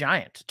means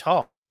giant,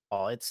 tall.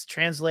 It's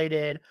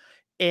translated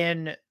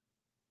in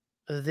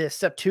the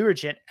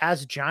Septuagint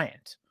as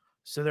giant.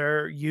 So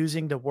they're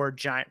using the word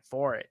giant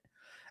for it.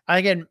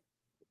 Again,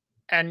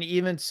 and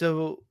even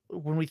so,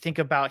 when we think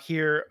about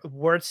here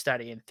word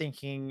study and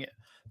thinking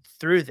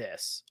through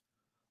this,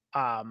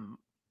 and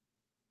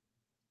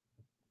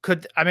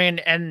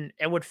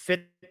it would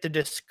fit the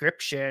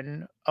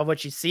description of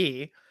what you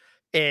see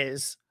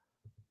is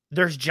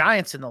there's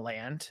giants in the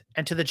land,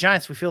 and to the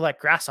giants we feel like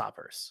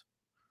grasshoppers.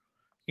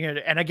 You know,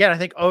 and again, I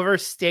think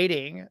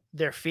overstating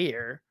their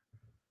fear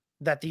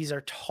that these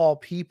are tall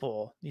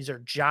people, these are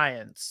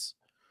giants,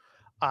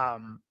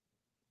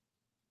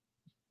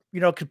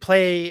 could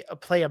play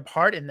a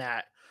part in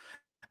that.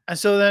 And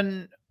so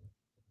then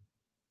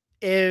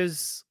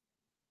is,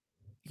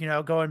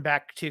 going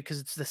back to, because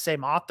it's the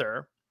same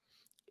author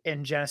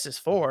in Genesis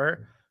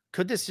 4,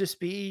 could this just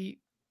be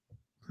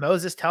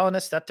Moses telling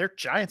us that they're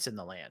giants in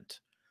the land?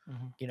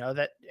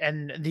 That,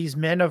 and these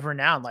men of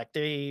renown, like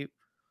they,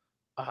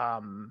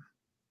 that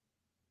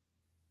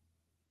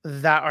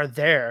are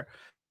there.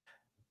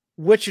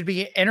 which would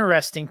be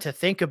interesting to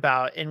think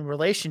about in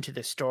relation to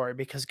this story,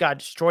 because God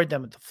destroyed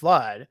them with the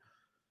flood,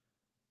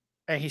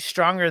 and he's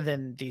stronger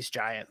than these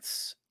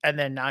giants. And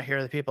then now here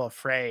are the people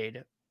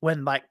afraid,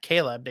 when, like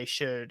Caleb, they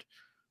should,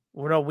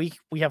 well, we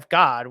have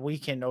God, we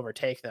can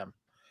overtake them.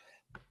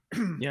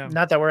 Yeah.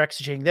 Not that we're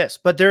exegeting this,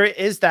 but there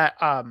is that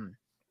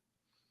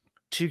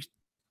to,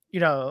 you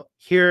know,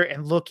 here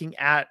and looking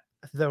at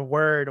the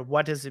word,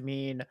 what does it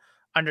mean,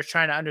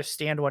 trying to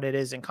understand what it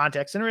is in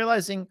context, and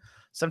realizing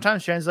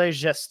sometimes translators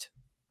just,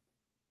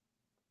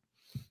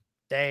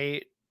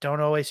 they don't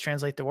always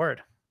translate the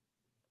word.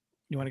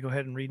 You want to go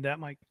ahead and read that,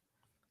 Mike?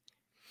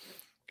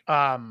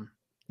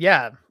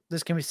 Yeah,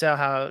 this can be said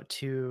how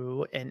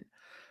to, and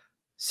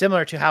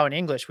similar to how in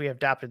English we have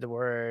adapted the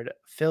word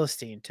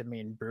Philistine to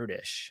mean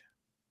brutish.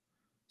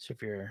 So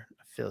if you're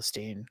a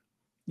Philistine.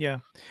 Yeah.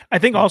 I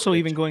think also brutish.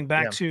 even going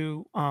back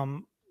to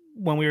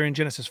when we were in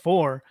Genesis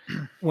 4,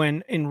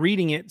 when in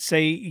reading it,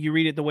 say you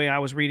read it the way I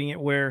was reading it,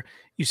 where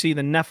you see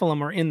the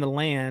Nephilim are in the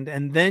land,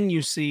 and then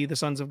you see the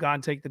sons of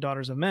God take the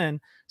daughters of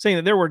men, saying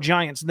that there were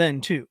giants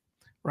then too,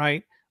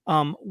 right?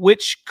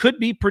 Which could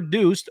be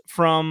produced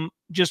from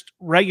just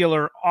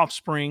regular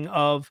offspring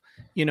of,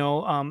 you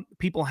know,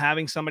 people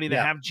having somebody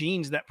that have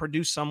genes that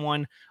produce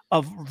someone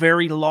of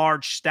very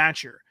large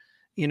stature,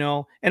 you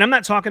know. And I'm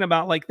not talking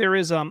about like there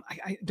is I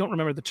don't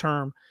remember the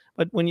term,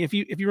 but when if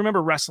you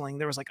remember wrestling,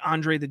 there was like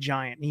Andre the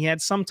Giant, and he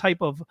had some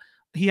type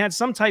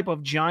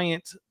of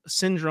giant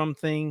syndrome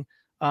thing.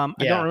 I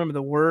don't remember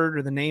the word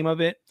or the name of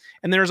it.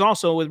 And there's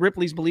also with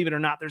Ripley's Believe It or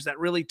Not, there's that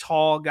really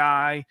tall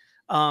guy.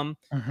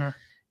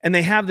 And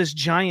they have this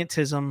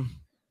giantism.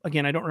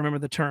 Again, I don't remember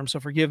the term, so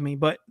forgive me,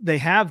 but they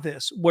have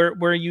this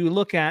where you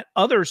look at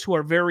others who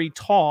are very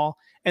tall,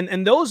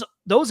 and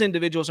those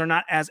individuals are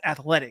not as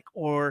athletic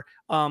or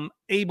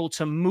able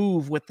to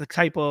move with the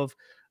type of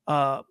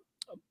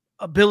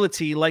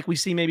ability like we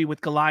see maybe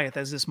with Goliath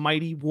as this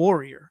mighty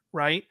warrior,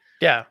 right?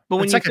 Yeah, but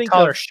when it's you like think a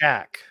taller of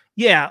Shaq.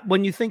 Yeah,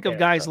 when you think of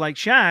guys like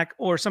Shaq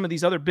or some of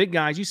these other big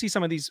guys, you see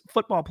some of these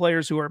football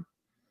players who are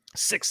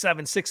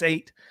 6'7",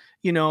 6'8",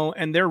 you know,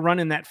 and they're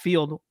running that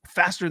field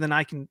faster than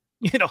I can,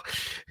 you know,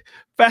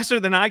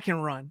 faster than I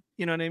can run,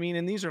 you know what I mean?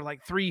 And these are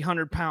like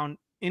 300-pound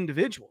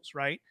individuals,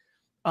 right?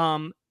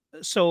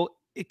 So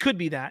it could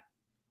be that,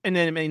 and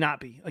then it may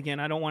not be. Again,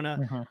 I don't want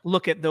to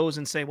look at those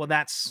and say,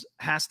 well,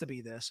 has to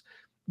be this,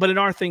 but it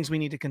are things we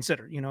need to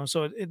consider, you know?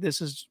 So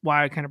this is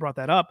why I kind of brought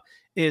that up,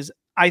 is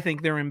I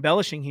think they're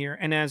embellishing here.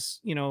 And as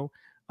you know,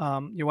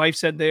 your wife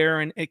said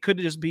there, and it could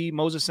just be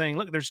Moses saying,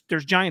 look,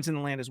 there's giants in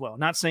the land as well.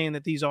 Not saying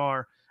that these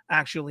are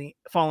actually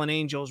fallen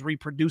angels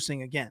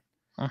reproducing again,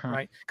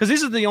 right? Because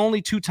this is the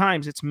only 2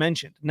 times it's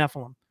mentioned,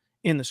 Nephilim,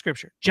 in the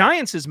scripture.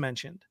 Giants is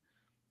mentioned,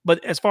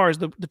 but as far as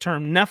the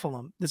term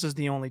Nephilim, this is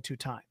the only 2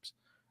 times,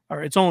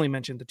 or it's only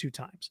mentioned the 2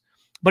 times.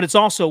 But it's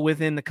also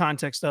within the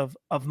context of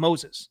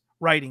Moses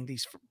writing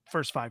these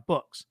first 5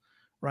 books,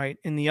 right?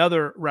 In the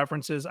other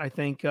references, I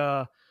think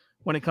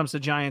when it comes to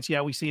giants,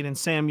 we see it in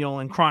Samuel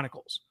and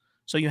Chronicles.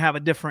 So you have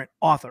a different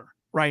author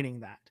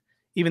writing that.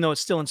 Even though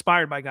it's still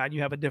inspired by God,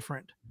 you have a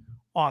different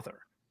author,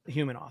 the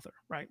human author,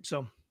 right? So,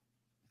 all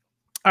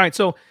right.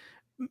 So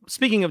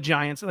speaking of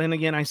giants, and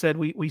again, I said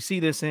we see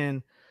this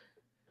in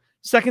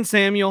 2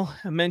 Samuel,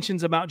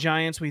 mentions about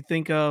giants. We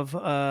think of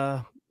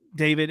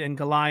David and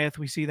Goliath.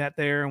 We see that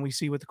there, and we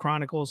see with the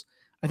Chronicles.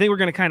 I think we're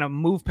going to kind of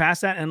move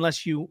past that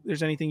unless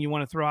there's anything you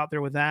want to throw out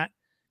there with that,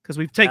 because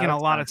we've taken a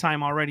lot of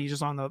time already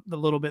just on the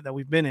little bit that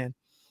we've been in.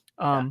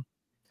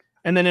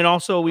 And then it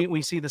also,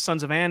 we see the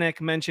sons of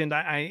Anak mentioned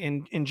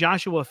in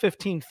Joshua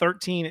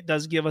 15:13. It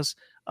does give us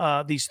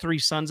these 3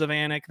 sons of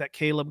Anak that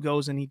Caleb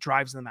goes and he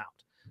drives them out.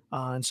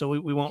 And so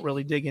we won't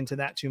really dig into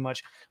that too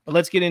much, but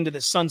let's get into the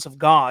sons of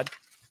God.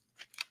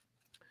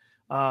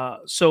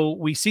 So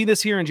we see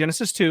this here in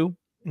Genesis 2,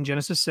 in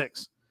Genesis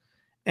 6.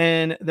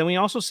 And then we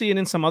also see it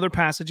in some other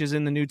passages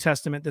in the New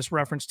Testament, this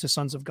reference to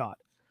sons of God,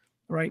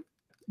 right?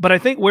 But I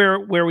think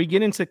where we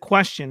get into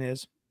question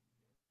is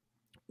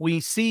we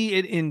see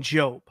it in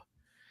Job.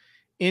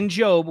 In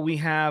Job, we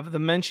have the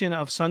mention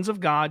of sons of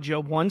God,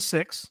 Job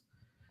 1:6,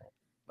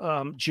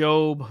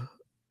 Job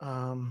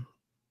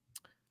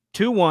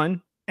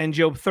 2:1, and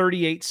Job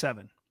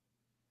 38:7.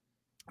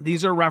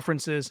 These are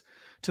references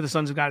to the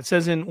sons of God. It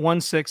says in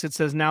 1:6, it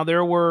says, now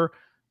there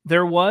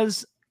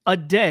was a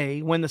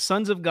day when the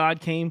sons of God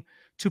came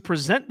to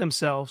present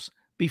themselves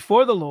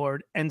before the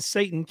Lord, and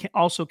Satan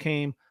also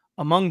came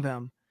among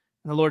them.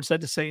 And the Lord said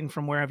to Satan,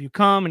 from where have you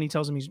come? And he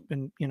tells him he's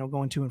been,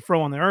 going to and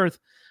fro on the earth.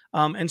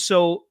 And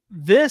so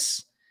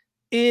this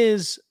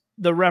is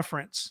the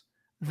reference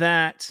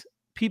that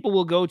people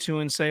will go to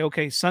and say,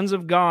 okay, sons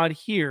of God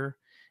here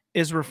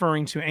is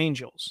referring to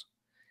angels.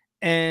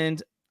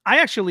 And I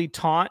actually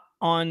taught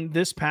on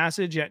this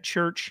passage at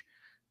church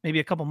maybe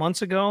a couple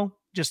months ago,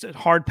 just at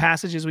hard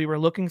passages we were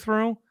looking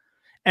through.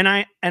 And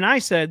I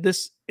said,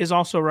 this is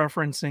also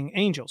referencing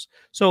angels.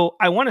 So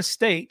I want to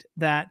state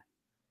that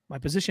my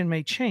position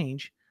may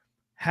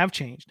have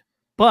changed,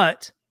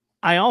 but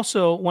I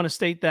also want to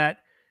state that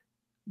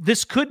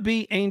this could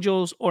be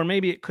angels, or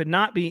maybe it could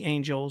not be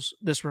angels,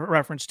 this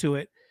reference to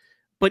it,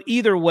 But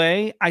either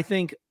way, I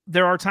think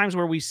there are times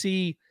where we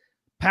see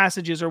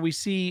passages or we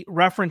see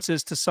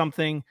references to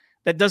something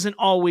that doesn't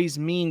always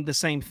mean the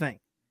same thing.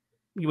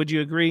 Would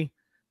you agree?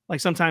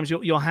 Like sometimes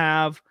you'll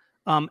have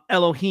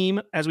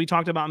Elohim, as we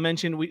talked about,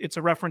 mentioned. It's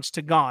a reference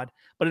to God,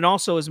 but it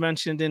also is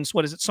mentioned in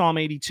Psalm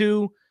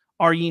 82.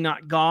 Are ye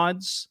not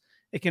gods?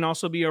 It can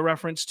also be a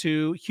reference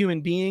to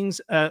human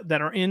beings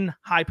that are in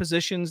high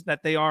positions,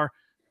 that they are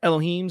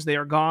Elohims, they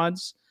are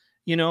gods.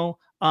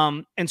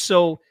 And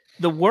so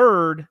the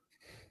word,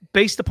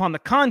 based upon the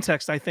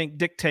context, I think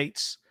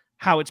dictates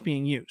how it's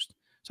being used.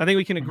 So I think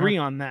we can agree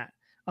on that.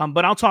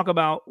 But I'll talk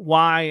about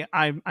why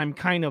I'm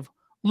kind of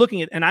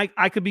looking at, and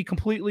I could be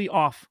completely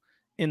off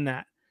in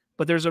that.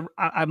 But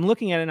I'm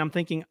looking at it and I'm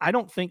thinking, I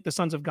don't think the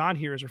sons of God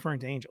here is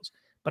referring to angels.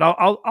 But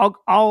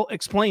I'll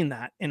explain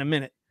that in a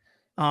minute.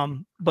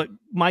 But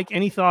Mike,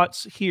 any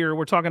thoughts here?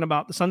 We're talking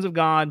about the sons of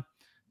God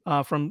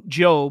from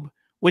Job,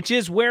 which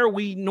is where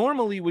we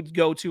normally would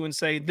go to and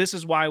say, this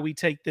is why we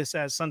take this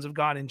as sons of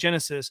God in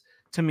Genesis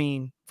to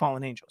mean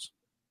fallen angels.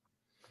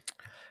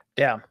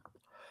 Yeah.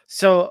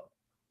 So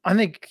I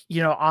think,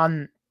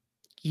 on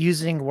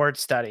using word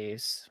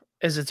studies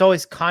is it's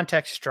always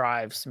context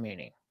drives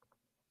meaning.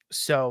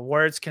 So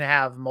words can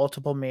have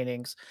multiple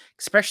meanings,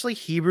 especially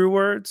Hebrew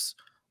words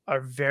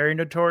are very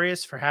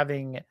notorious for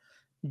having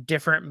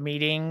different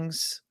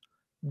meanings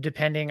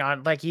depending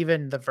on like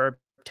even the verb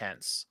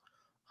tense.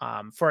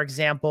 For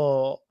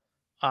example,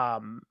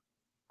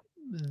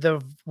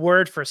 the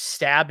word for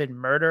stab and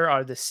murder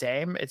are the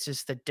same. It's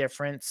just the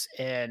difference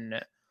in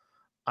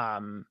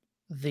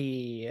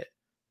the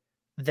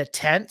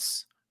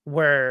tense,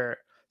 where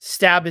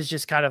stab is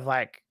just kind of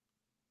like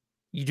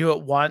you do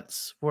it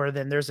once, where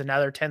then there's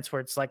another tense where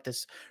it's like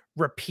this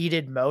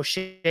repeated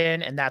motion,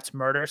 and that's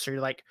murder. So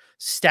you're like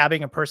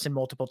stabbing a person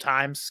multiple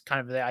times,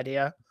 kind of the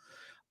idea.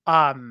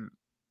 And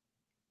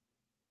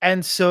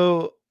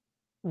so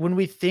when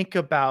we think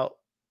about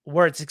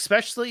words,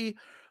 especially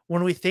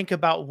when we think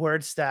about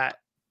words that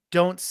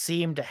don't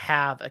seem to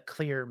have a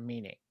clear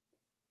meaning,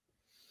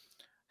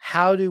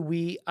 how do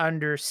we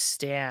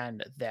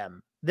understand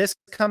them? This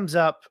comes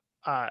up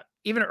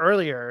even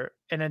earlier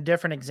in a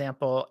different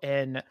example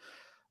in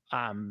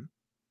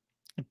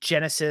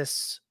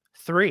Genesis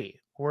 3,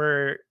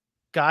 where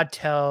God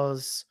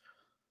tells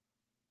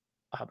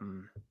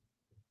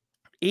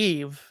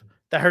Eve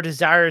that her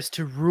desire is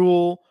to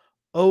rule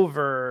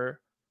over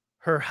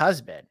her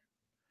husband.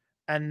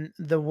 And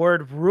the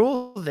word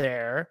rule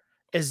there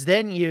is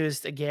then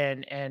used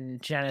again in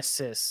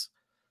Genesis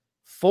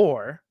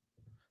 4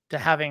 to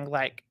having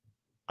like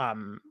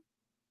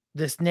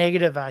this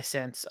negative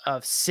sense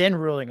of sin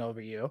ruling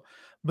over you.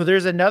 But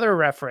there's another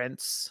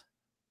reference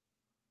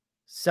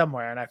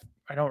somewhere, and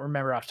I don't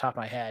remember off the top of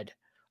my head,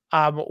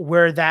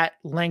 where that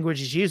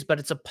language is used, but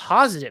it's a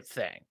positive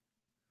thing,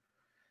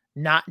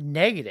 not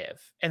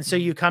negative. And so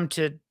you come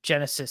to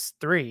Genesis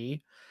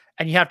 3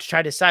 and you have to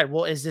try to decide,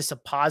 well, is this a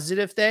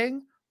positive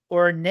thing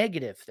or a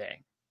negative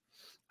thing?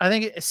 I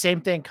think the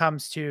same thing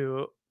comes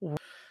to,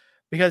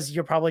 because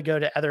you'll probably go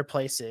to other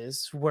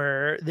places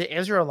where the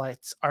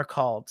Israelites are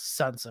called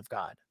sons of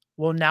God.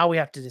 Well, now we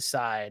have to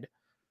decide,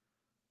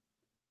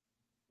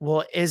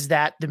 well, is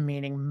that the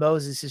meaning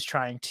Moses is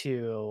trying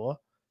to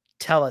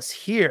tell us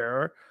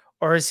here,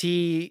 or is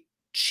he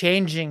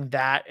changing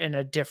that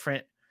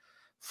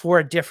for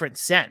a different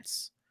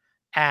sense?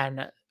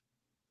 And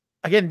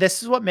again,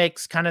 this is what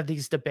makes kind of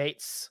these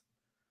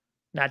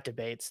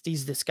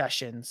these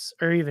discussions,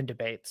 or even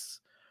debates,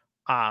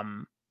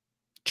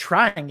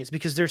 trying, is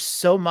because there's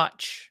so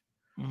much,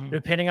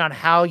 depending on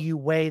how you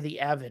weigh the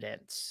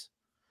evidence,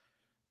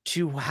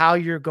 to how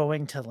you're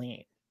going to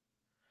lean.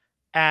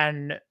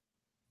 And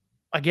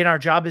again, our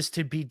job is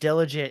to be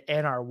diligent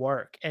in our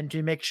work and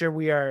to make sure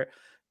we are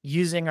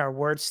using our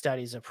word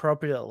studies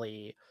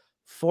appropriately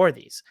for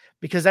these.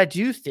 Because I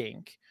do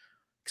think,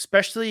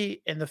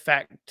 especially in the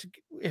fact,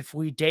 if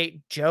we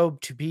date Job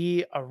to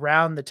be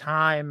around the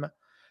time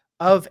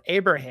of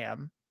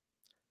Abraham,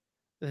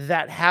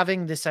 that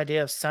having this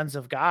idea of sons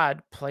of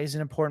God plays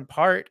an important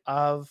part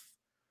of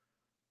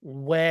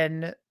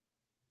when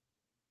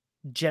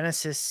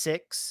Genesis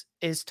 6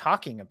 is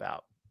talking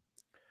about.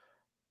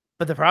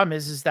 But the problem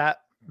is that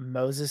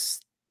Moses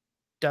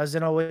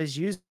doesn't always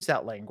use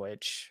that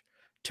language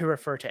to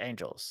refer to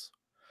angels.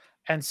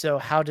 And so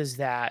how does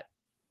that,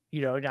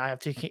 now I have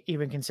to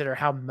even consider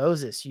how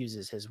Moses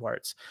uses his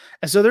words.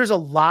 And so there's a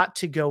lot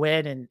to go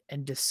in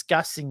and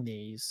discussing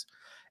these,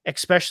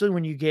 especially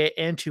when you get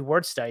into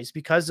word studies,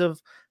 because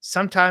of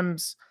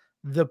sometimes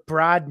the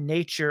broad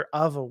nature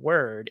of a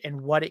word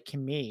and what it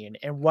can mean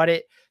and what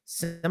it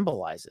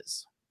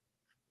symbolizes.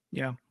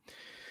 Yeah.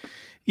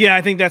 Yeah,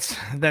 I think that's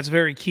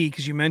very key,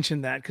 because you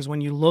mentioned that, because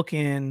when you look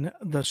in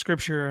the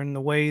scripture and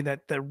the way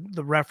that the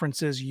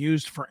references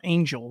used for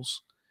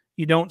angels,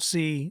 you don't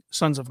see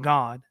sons of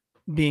God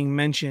being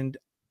mentioned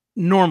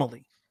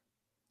normally,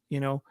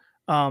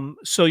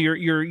 so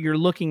you're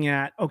looking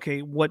at,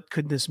 okay, what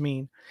could this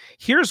mean?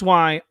 Here's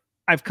why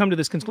I've come to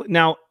this conclusion.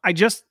 Now, I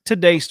just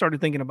today started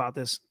thinking about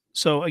this.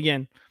 So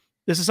again,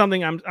 This is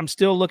something I'm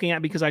still looking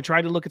at because I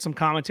tried to look at some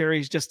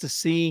commentaries just to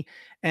see,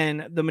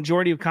 and the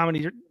majority of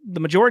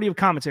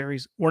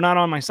commentaries were not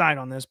on my side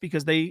on this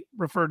because they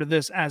refer to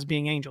this as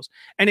being angels.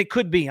 And it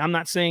could be. I'm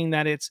not saying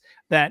that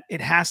it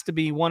has to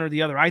be one or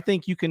the other. I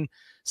think you can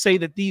say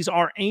that these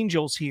are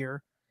angels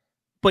here,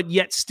 but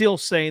yet still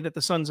say that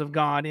the sons of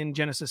God in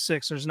Genesis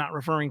 6 is not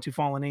referring to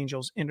fallen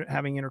angels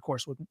having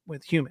intercourse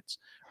with humans,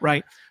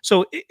 right?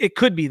 So it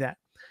could be that.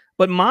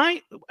 But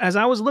as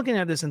I was looking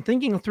at this and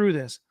thinking through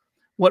this,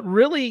 what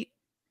really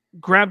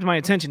grabbed my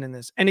attention in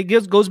this, and it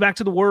goes back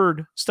to the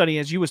word study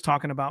as you was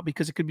talking about,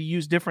 because it could be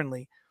used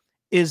differently,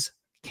 is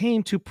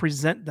came to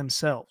present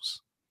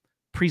themselves.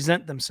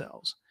 Present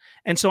themselves.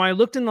 And so I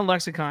looked in the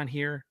lexicon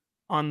here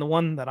on the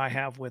one that I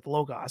have with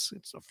Logos.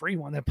 It's a free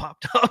one that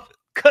popped up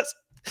because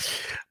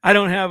I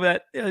don't have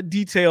that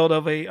detailed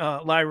of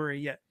a library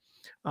yet.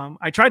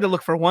 I tried to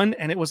look for one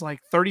and it was like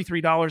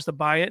 $33 to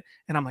buy it.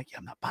 And I'm like, yeah,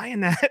 I'm not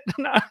buying that.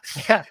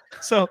 Yeah.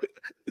 So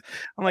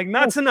I'm like,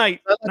 not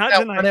tonight. Not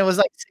tonight. And it was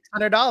like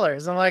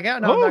 $600. I'm like, oh,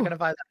 no, I'm not going to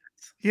buy that.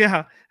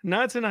 Yeah,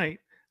 not tonight.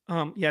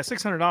 Yeah,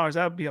 $600.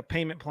 That would be a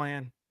payment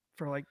plan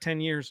for like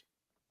 10 years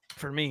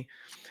for me.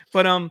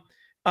 But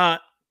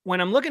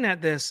when I'm looking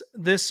at this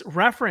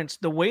reference,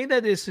 the way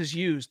that this is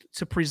used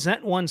to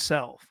present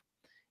oneself,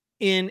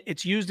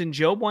 it's used in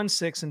Job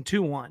 1:6 and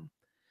 2:1.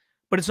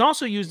 But it's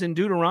also used in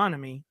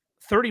Deuteronomy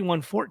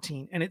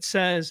 31:14. And it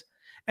says,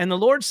 and the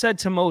Lord said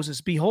to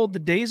Moses, behold, the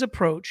days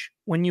approach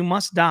when you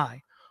must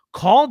die.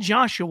 Call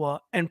Joshua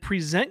and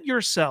present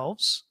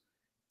yourselves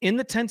in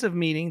the tent of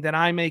meeting that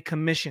I may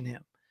commission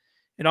him.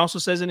 It also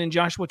says it in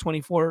Joshua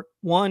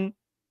 24:1.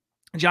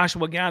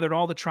 Joshua gathered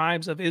all the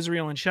tribes of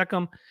Israel in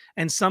Shechem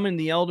and summoned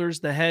the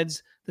elders, the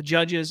heads, the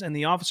judges, and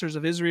the officers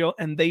of Israel,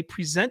 and they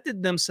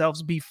presented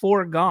themselves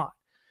before God.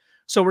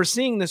 So we're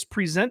seeing this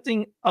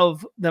presenting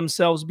of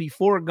themselves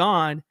before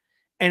God,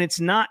 and it's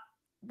not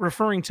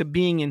referring to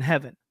being in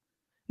heaven.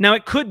 Now,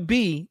 it could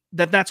be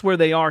that that's where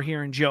they are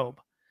here in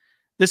Job.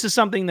 This is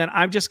something that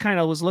I've just kind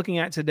of was looking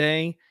at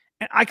today,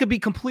 and I could be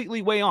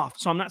completely way off.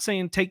 So I'm not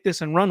saying take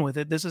this and run with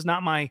it. This is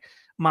not my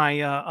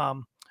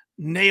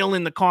nail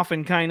in the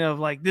coffin kind of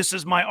like, this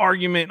is my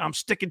argument, I'm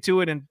sticking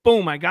to it, and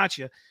boom, I got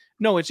you.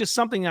 No, it's just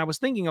something I was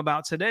thinking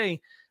about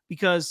today,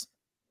 because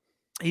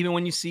even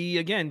when you see,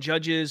 again,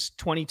 Judges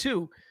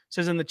 22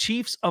 says, and the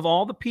chiefs of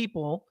all the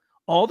people,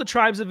 all the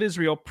tribes of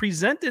Israel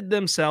presented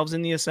themselves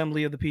in the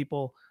assembly of the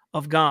people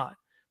of God.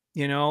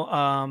 You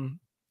know,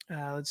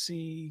 let's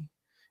see.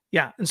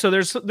 Yeah. And so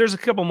there's a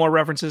couple more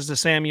references to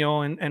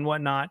Samuel and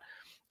whatnot.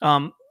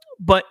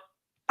 But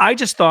I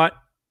just thought,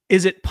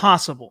 is it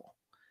possible?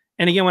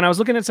 And again, when I was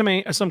looking at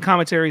some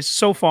commentaries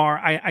so far,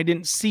 I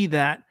didn't see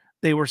that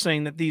they were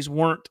saying that these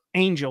weren't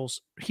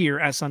angels here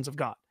as sons of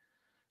God.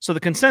 So the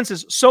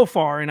consensus so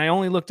far, and I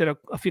only looked at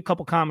a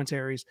couple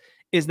commentaries,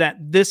 is that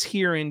this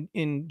here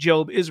in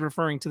Job is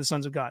referring to the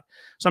sons of God.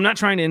 So I'm not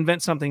trying to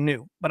invent something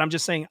new, but I'm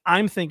just saying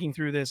I'm thinking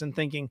through this and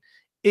thinking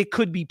it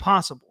could be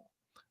possible,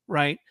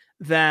 right?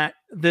 That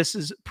this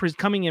is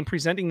coming and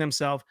presenting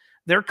themselves.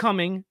 They're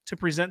coming to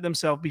present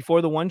themselves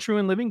before the one true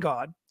and living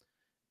God,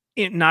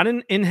 not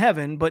in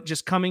heaven, but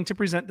just coming to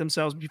present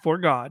themselves before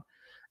God.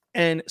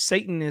 And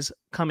Satan is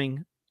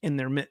coming in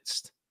their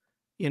midst,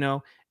 you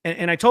know?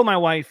 And I told my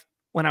wife,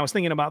 when I was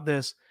thinking about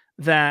this,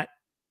 that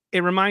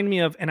it reminded me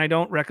of, and I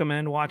don't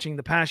recommend watching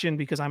The Passion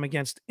because I'm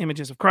against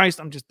images of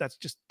Christ. That's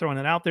just throwing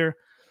it out there.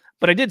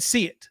 But I did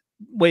see it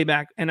way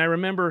back. And I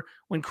remember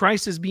when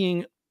Christ is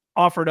being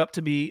offered up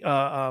to be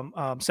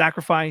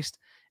sacrificed,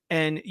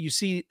 and you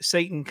see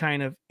Satan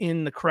kind of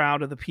in the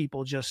crowd of the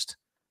people just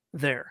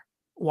there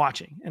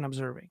watching and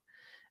observing.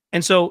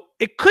 And so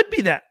it could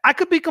be that. I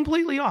could be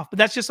completely off, but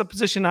that's just a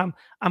position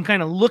I'm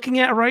kind of looking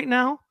at right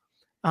now.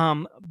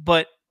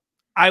 But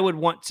I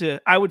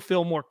would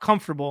feel more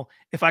comfortable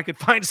if I could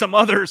find some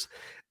others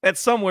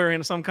that's somewhere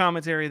in some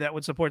commentary that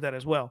would support that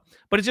as well.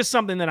 But it's just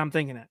something that I'm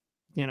thinking at,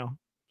 you know.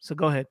 So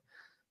go ahead.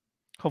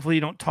 Hopefully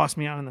you don't toss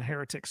me out on the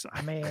heretic side.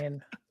 I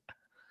mean,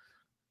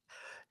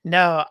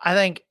 no, I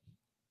think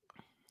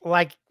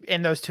like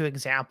in those two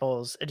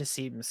examples, it just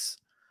seems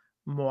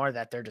more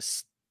that they're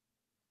just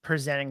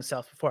presenting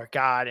self before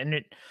God,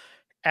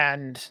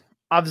 and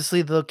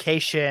obviously the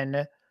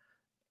location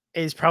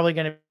is probably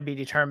going to be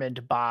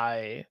determined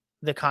by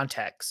the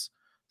context.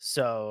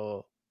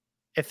 So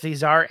if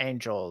these are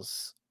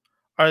angels,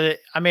 I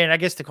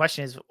guess the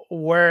question is,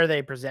 where are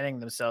they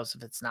presenting themselves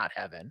if it's not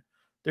heaven?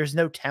 There's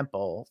no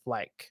temple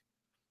like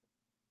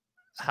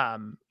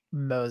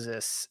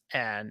Moses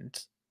and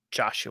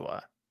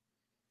Joshua.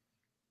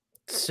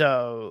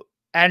 So,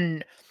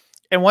 and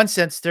in one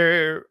sense,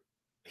 they're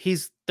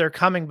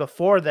coming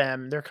before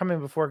them. They're coming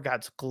before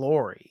God's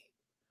glory.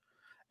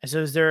 And so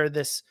is there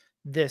this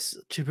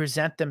to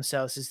present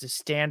themselves is to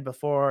stand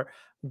before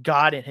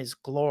God in his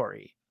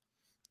glory.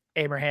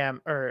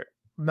 Abraham or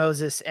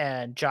Moses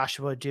and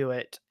Joshua do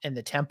it in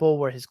the temple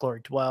where his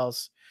glory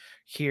dwells.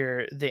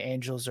 Here, the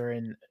angels are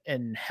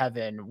in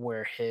heaven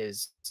where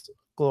his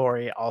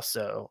glory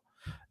also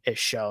is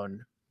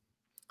shown.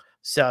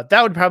 So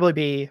that would probably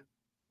be,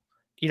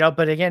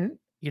 but again,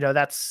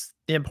 that's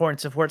the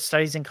importance of word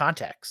studies in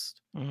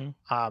context.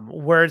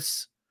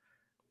 Words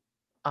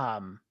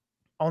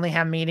only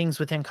have meanings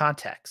within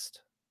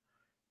context.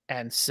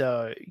 And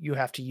so you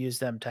have to use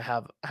them to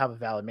have a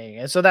valid meaning.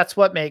 And so that's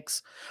what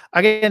makes,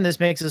 again,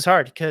 this makes this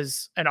hard,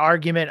 because an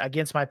argument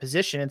against my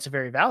position, it's a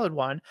very valid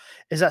one,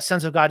 is that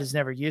sons of God is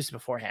never used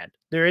beforehand.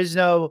 There is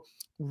no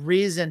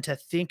reason to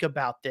think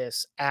about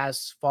this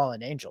as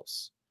fallen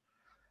angels.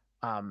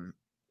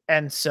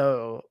 And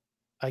so,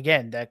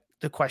 again,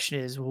 the question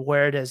is,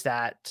 where does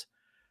that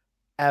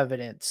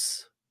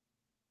evidence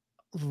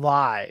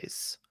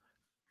lies?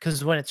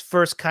 Because when it's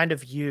first kind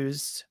of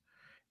used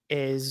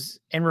is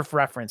in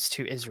reference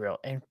to Israel,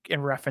 and in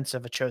reference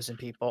of a chosen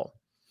people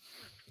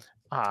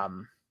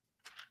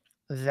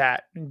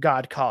that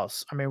God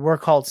calls. I mean, we're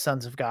called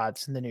sons of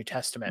gods in the New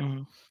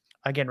Testament,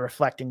 again,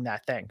 reflecting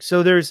that thing.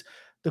 So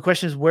the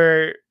question is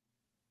where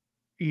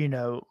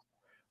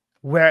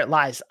it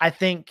lies. I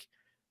think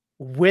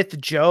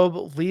with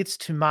Job leads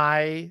to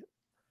my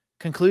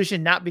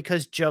conclusion, not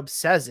because Job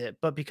says it,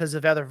 but because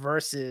of other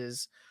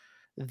verses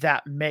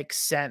that make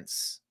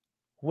sense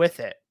with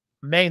it.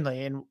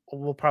 Mainly, and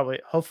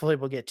hopefully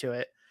we'll get to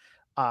it,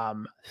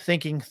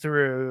 thinking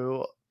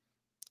through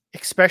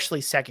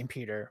especially 2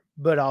 Peter,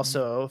 but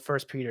also 1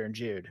 Peter and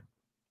Jude.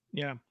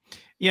 Yeah.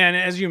 And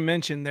as you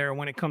mentioned there,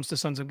 when it comes to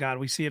sons of God,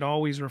 we see it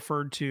always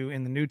referred to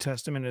in the New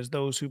Testament as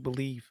those who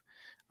believe.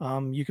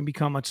 You can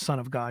become a son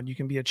of God. You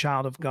can be a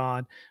child of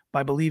God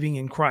by believing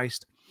in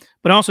Christ.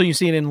 But also you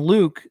see it in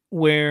Luke,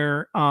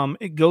 where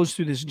it goes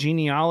through this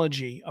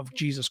genealogy of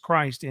Jesus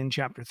Christ in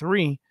chapter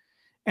 3.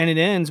 And it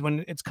ends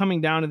when it's coming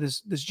down to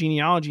this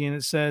genealogy, and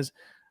it says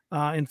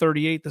in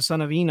 38, the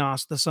son of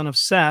Enos, the son of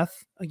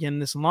Seth, again,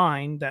 this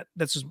line,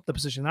 that's the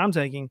position that I'm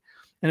taking,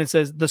 and it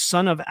says the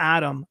son of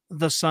Adam,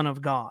 the son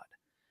of God.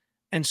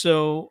 And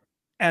so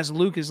as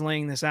Luke is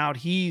laying this out,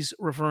 he's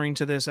referring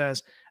to this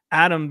as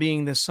Adam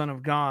being the son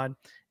of God.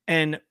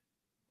 And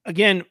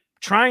again,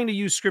 trying to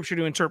use Scripture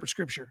to interpret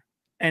Scripture,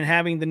 and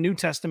having the New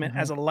Testament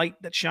as a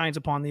light that shines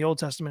upon the Old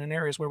Testament in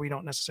areas where we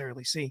don't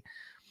necessarily see.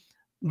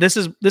 This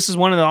is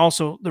one of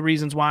also the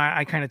reasons why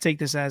I kind of take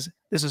this as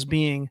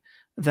being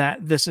that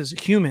this is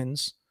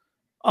humans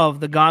of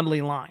the godly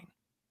line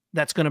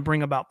that's going to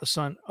bring about the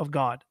Son of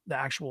God, the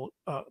actual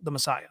the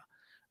Messiah,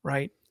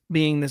 right?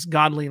 Being this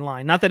godly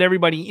line. Not that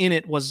everybody in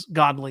it was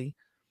godly,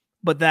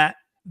 but that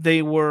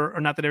they were, or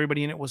not that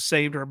everybody in it was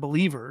saved or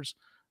believers,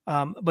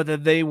 but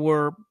that they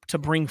were to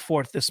bring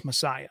forth this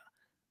Messiah,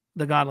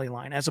 the godly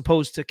line, as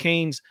opposed to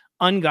Cain's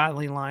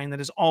ungodly line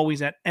that is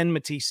always at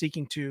enmity,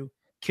 seeking to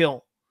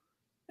kill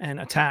and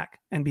attack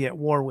and be at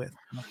war with.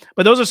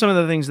 But those are some of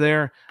the things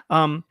there.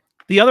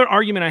 The other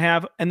argument I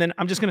have, and then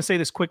I'm just going to say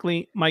this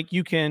quickly, Mike,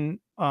 you can,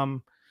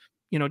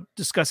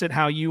 discuss it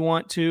how you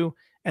want to,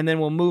 and then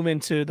we'll move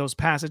into those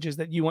passages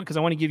that you want, because I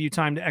want to give you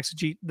time to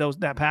exegete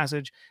that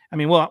passage. I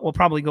mean, we'll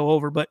probably go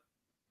over, but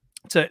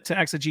to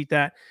exegete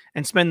that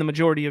and spend the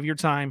majority of your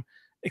time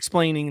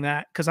explaining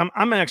that, because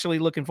I'm actually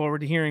looking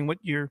forward to hearing what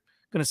you're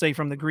going to say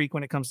from the Greek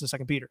when it comes to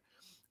 2 Peter.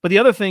 But the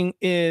other thing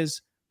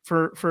is,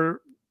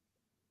 for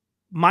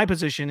my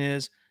position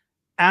is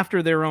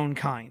after their own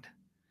kind,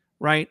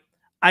 right?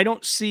 I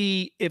don't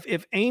see,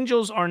 if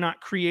angels are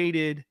not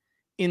created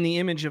in the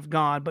image of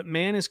God, but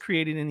man is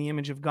created in the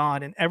image of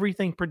God, and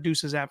everything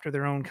produces after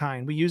their own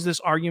kind. We use this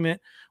argument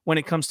when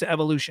it comes to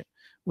evolution.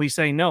 We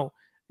say, no,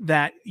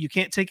 that you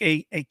can't take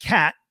a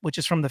cat, which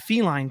is from the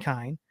feline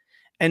kind,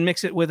 and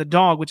mix it with a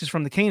dog, which is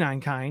from the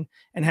canine kind,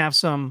 and have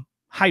some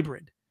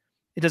hybrid.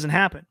 It doesn't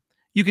happen.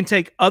 You can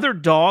take other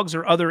dogs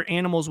or other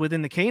animals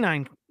within the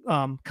canine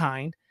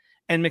kind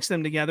and mix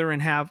them together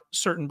and have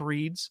certain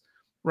breeds,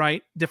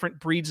 right? Different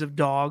breeds of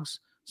dogs,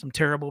 some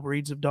terrible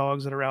breeds of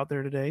dogs that are out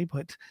there today,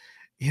 but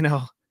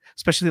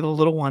especially the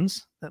little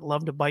ones that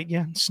love to bite you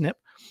and snip.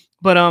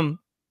 But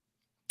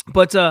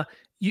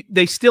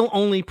they still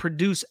only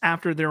produce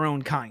after their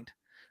own kind,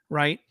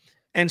 right?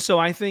 And so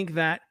I think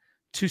that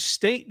to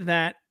state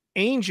that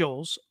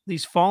angels,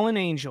 these fallen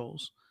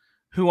angels,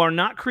 who are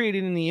not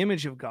created in the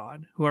image of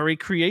God, who are a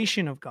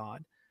creation of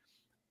God,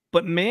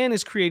 but man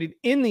is created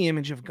in the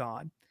image of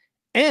God,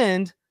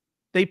 and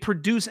they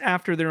produce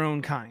after their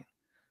own kind.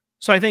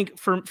 So I think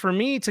for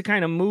me to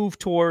kind of move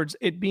towards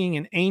it being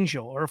an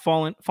angel or a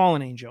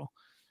fallen angel,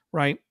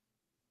 right?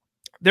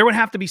 There would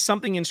have to be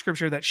something in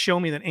Scripture that show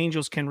me that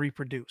angels can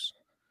reproduce.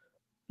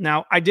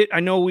 Now, I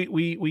know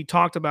we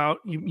talked about,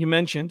 you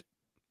mentioned,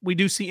 we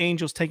do see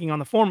angels taking on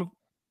the form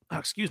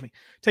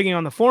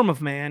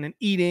of man and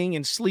eating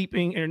and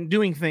sleeping and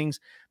doing things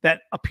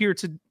that appear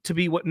to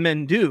be what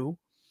men do.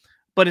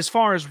 But as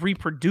far as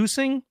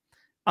reproducing,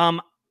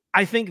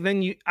 I think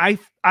then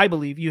I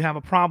believe you have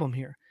a problem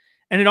here.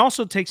 And it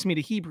also takes me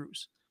to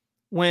Hebrews.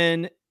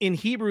 When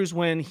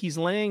he's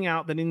laying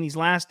out that in these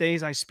last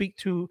days I speak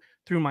through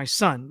my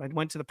son. I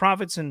went to the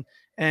prophets and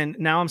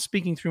now I'm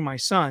speaking through my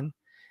son.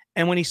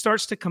 And when he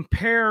starts to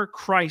compare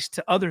Christ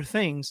to other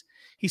things,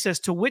 he says,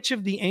 to which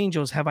of the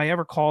angels have I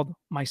ever called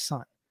my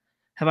son?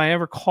 Have I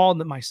ever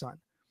called my son?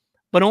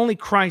 But only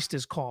Christ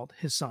is called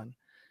his son.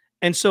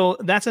 And so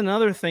that's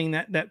another thing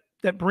that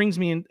that brings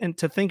me in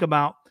to think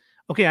about,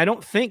 okay, I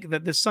don't think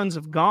that the sons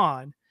of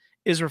God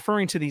is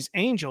referring to these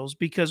angels,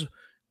 because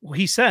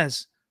he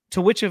says,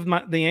 to which of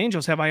the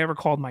angels have I ever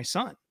called my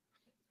son?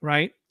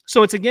 Right.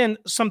 So it's, again,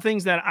 some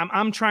things that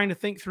I'm trying to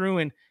think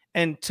through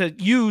and to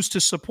use to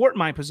support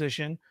my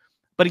position.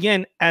 But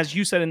again, as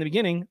you said in the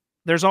beginning,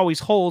 there's always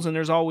holes and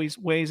there's always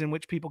ways in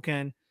which people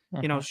can,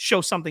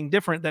 show something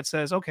different that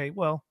says, okay,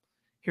 well,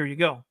 here you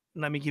go.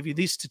 Let me give you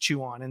these to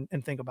chew on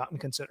and think about and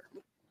consider.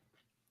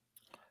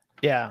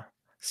 Yeah.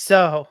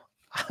 So,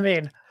 I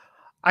mean,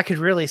 I could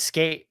really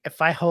skate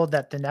if I hold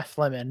that the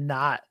Nephilim are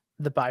not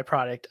the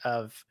byproduct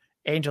of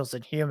angels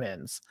and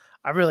humans.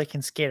 I really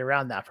can skate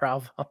around that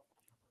problem.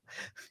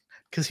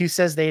 Because who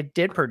says they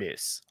did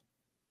produce?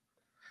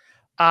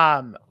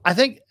 I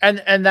think,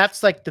 and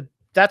that's like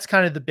that's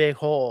kind of the big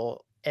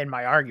hole in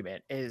my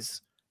argument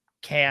is,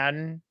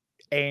 can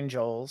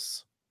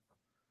angels,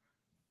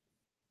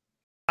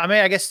 I mean,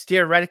 I guess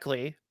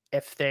theoretically,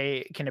 if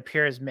they can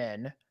appear as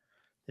men,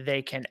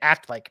 they can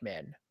act like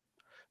men.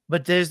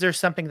 But is there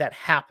something that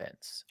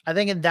happens? I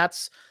think, and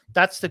that's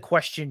the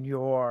question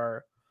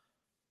you're,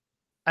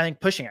 I think,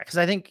 pushing at. Because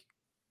I think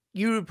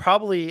you would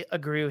probably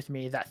agree with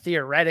me that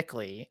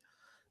theoretically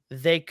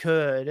they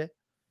could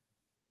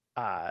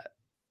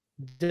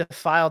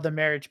defile the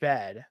marriage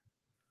bed,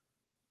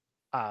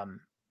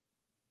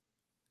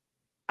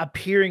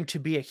 appearing to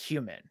be a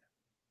human.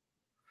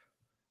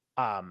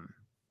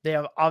 They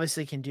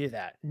obviously can do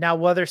that. Now,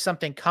 whether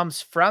something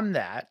comes from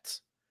that,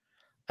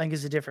 I think,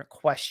 is a different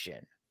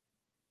question.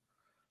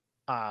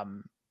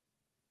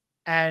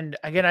 And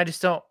again, I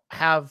just don't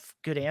have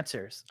good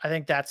answers. I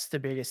think that's the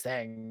biggest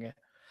thing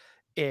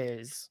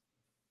is,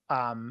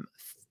 the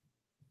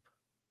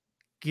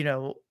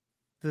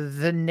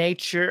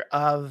nature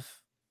of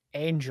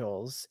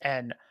angels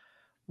and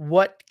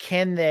what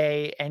can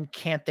they and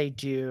can't they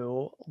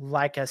do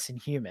like us in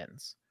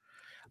humans.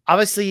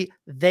 Obviously,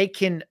 they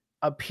can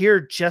appear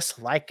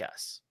just like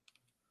us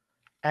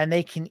and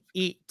they can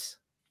eat.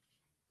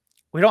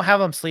 We don't have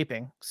them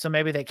sleeping, so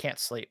maybe they can't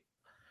sleep.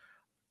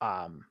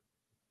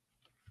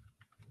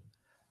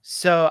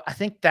 So I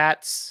think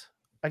that's,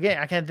 again,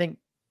 I kind of think,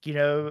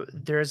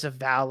 there's a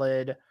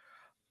valid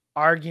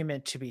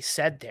argument to be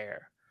said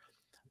there.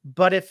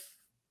 But if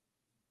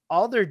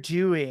all they're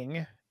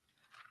doing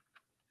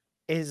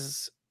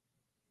is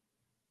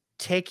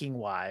taking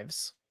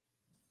wives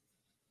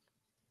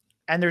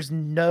and there's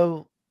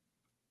no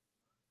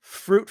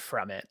fruit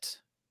from it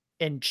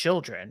in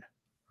children,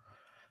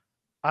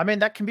 I mean,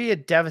 that can be a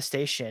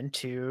devastation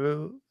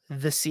to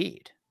the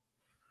seed,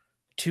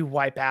 to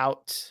wipe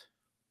out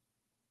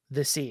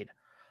the seed.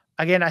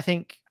 Again, I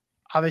think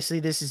obviously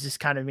this is just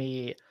kind of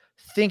me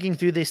thinking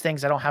through these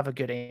things. I don't have a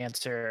good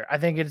answer. I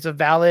think it's a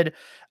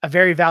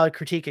very valid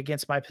critique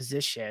against my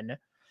position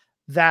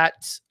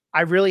that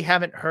I really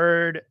haven't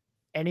heard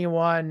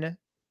anyone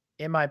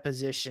in my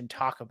position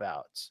talk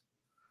about.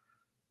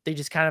 They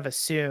just kind of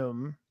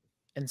assume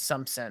in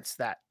some sense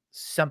that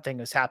something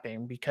is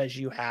happening because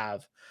you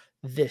have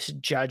this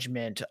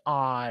judgment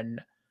on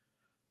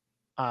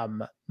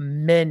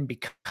men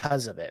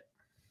because of it.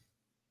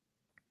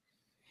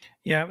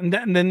 Yeah, and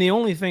then the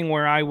only thing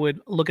where I would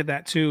look at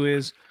that too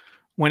is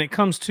when it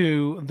comes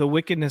to the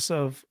wickedness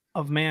of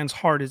man's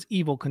heart is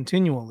evil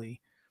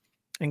continually,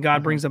 and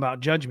God brings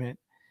about judgment.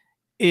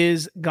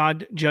 Is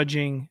God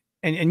judging?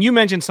 And you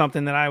mentioned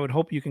something that I would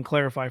hope you can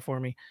clarify for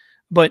me.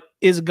 But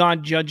is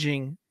God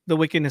judging the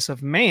wickedness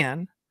of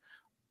man,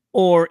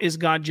 or is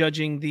God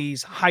judging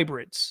these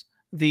hybrids?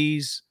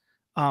 These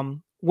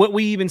what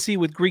we even see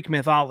with Greek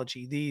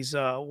mythology, these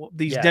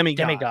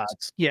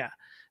demigods. Yeah,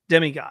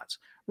 demigods.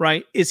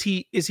 Right? Is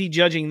he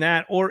judging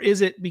that, or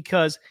is it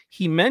because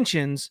he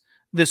mentions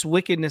this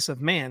wickedness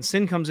of man?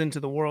 Sin comes into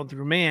the world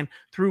through man.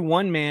 Through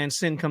one man,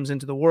 sin comes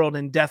into the world,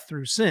 and death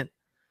through sin.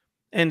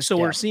 And so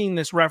we're seeing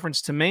this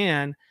reference to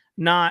man,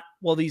 not,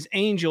 well, these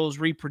angels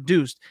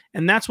reproduced.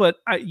 And that's what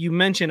you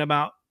mentioned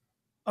about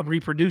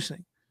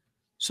reproducing.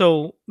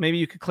 So maybe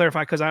you could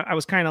clarify, because I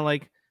was kind of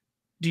like,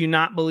 do you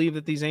not believe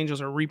that these angels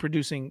are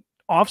reproducing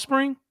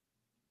offspring,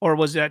 or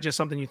was that just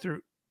something you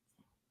threw?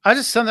 I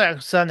just something I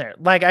was on there.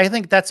 Like, I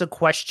think that's a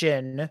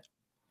question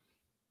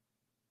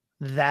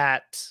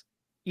that,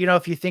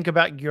 if you think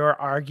about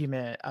your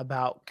argument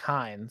about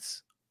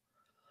kinds,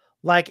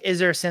 like, is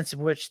there a sense in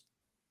which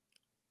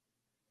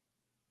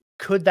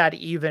could that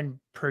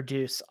even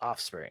produce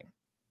offspring?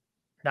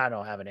 I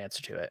don't have an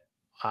answer to it.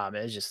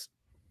 It's just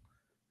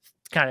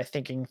kind of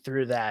thinking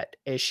through that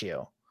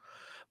issue.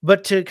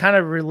 But to kind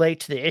of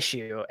relate to the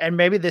issue, and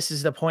maybe this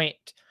is the point,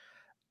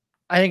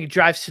 I think it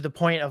drives to the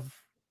point of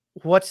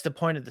what's the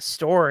point of the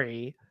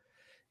story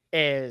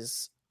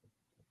is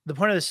the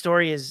point of the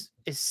story is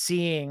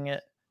seeing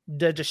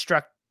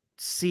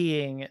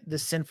seeing the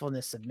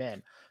sinfulness of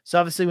men. So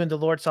obviously when the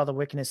Lord saw the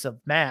wickedness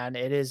of man,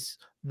 it is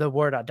the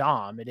word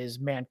Adam, it is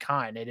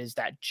mankind. It is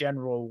that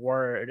general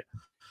word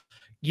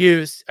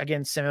used,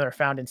 again, similar,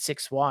 found in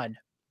 6:1,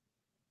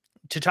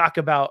 to talk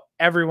about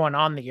everyone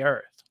on the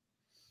earth.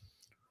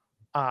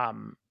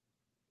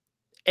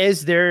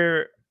 Is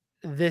there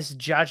this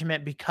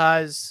judgment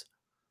because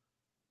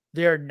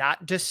they're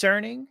not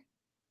discerning.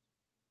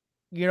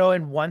 You know,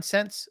 in one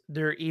sense,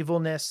 their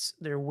evilness,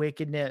 their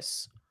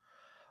wickedness,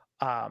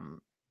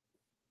 um,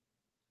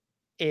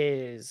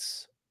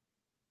 is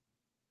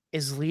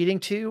leading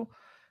to.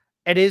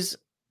 It is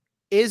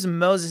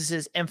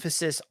Moses's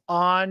emphasis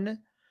on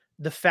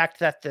the fact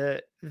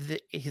that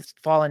his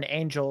fallen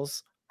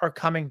angels are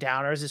coming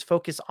down, or is his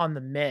focus on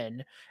the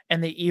men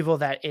and the evil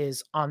that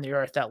is on the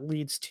earth that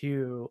leads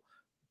to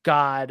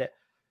God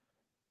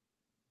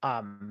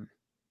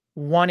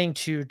wanting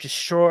to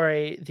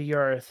destroy the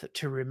earth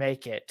to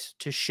remake it,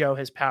 to show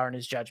his power and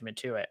his judgment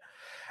to it.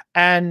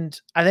 And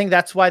I think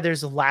that's why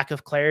there's a lack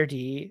of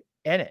clarity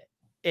in it,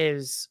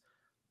 is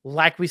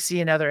like we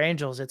see in other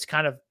angels, it's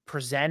kind of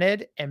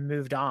presented and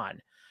moved on.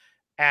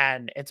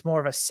 And it's more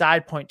of a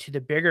side point to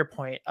the bigger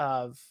point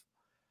of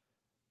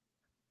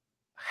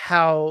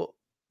how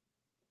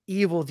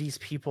evil these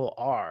people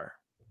are.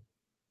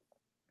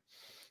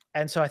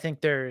 And so I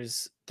think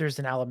there's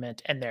an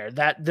element in there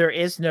that there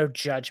is no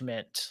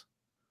judgment,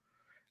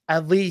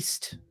 at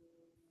least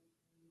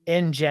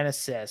in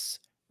Genesis,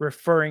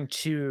 referring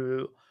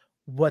to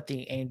what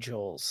the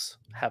angels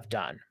have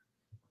done.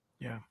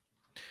 Yeah.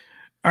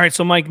 All right.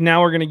 So, Mike,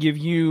 now we're going to give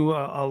you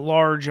a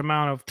large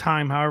amount of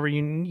time, however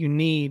you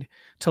need,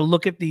 to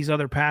look at these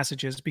other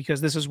passages,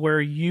 because this is where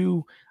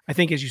you, I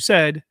think, as you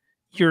said,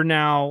 you're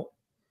now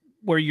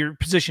where your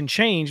position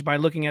changed by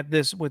looking at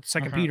this with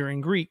 2nd Peter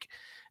in Greek.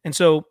 And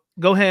so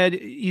go ahead.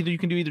 Either you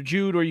can do either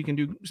Jude or you can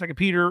do 2nd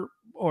Peter,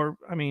 or,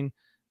 I mean,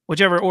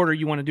 whichever order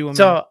you want to do them.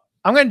 So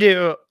I'm going to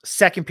do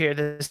 2nd Peter.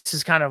 This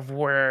is kind of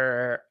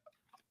where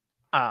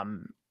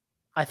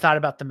I thought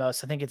about the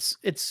most. I think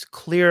it's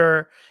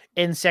clearer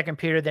in 2nd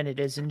Peter than it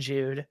is in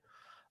Jude,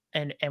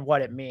 and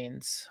what it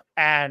means.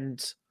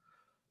 And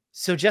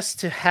so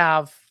just to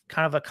have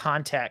kind of a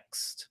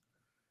context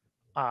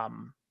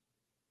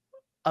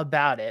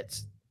about it,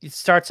 it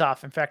starts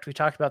off, in fact, we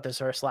talked about this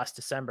verse last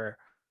December,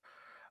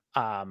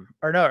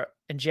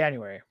 in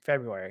January,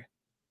 February.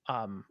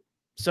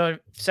 So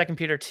 2nd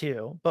Peter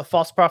 2, but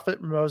false prophet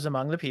rose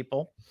among the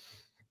people,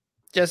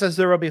 just as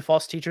there will be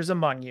false teachers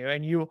among you,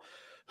 and you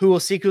who will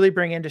secretly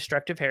bring in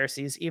destructive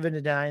heresies, even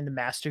denying the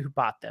master who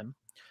bought them,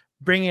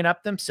 bringing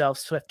up themselves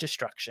swift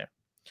destruction.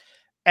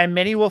 And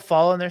many will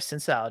fall in their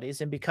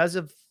sensualities, and because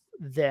of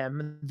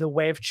them, the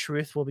way of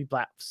truth will be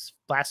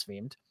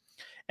blasphemed.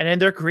 And in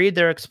their greed,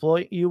 they'll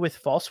exploit you with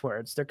false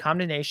words. Their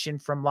condemnation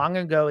from long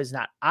ago is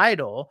not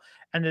idle,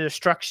 and their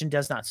destruction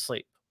does not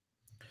sleep.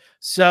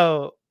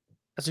 So,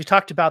 as we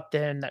talked about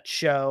then that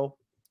show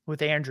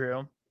with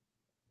Andrew,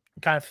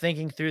 kind of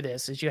thinking through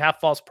this, is you have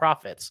false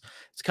prophets.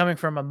 It's coming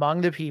from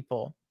among the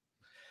people.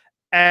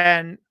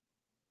 And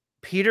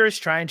Peter is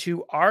trying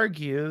to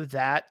argue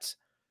that,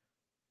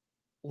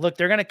 look,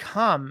 they're going to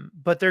come,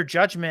 but their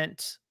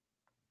judgment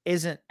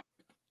isn't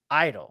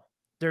idle.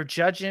 Their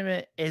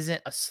judgment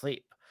isn't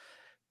asleep.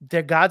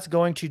 That God's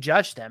going to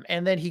judge them.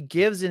 And then he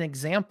gives an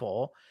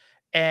example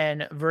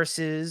in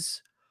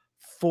verses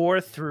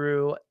 4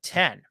 through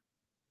 10.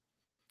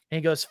 And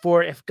he goes,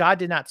 "For if God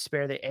did not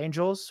spare the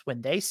angels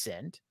when they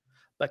sinned,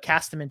 but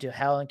cast them into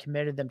hell and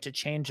committed them to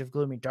chains of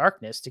gloomy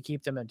darkness to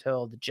keep them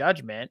until the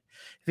judgment,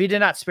 if he did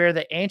not spare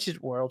the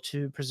ancient world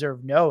to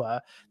preserve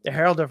Noah, the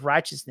herald of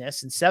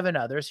righteousness, and 7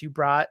 others who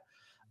brought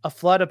a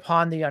flood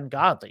upon the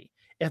ungodly,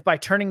 if by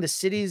turning the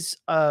cities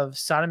of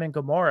Sodom and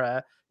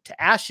Gomorrah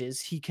to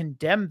ashes, he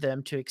condemned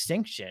them to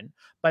extinction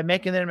by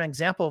making them an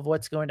example of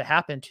what's going to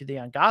happen to the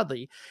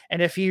ungodly,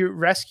 and if he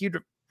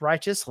rescued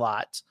righteous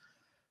Lot,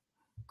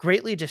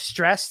 greatly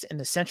distressed in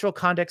the sensual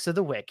conducts of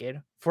the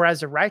wicked, for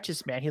as a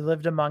righteous man he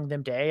lived among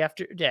them day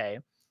after day,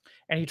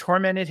 and he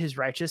tormented his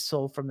righteous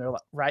soul from their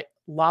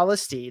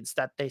lawless deeds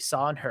that they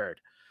saw and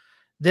heard.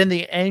 Then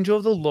the angel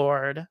of the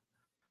Lord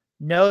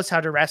knows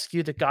how to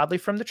rescue the godly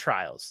from the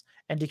trials,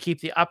 and to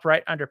keep the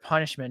upright under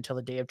punishment until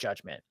the day of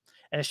judgment,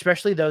 and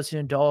especially those who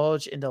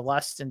indulge in the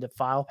lust and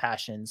defile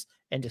passions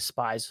and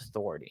despise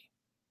authority."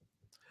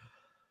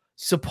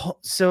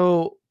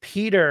 So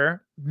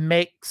Peter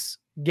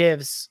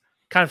gives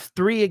kind of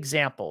 3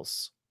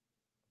 examples,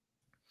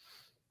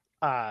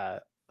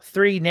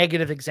 3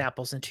 negative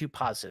examples and 2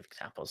 positive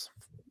examples.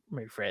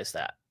 Let me rephrase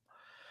that.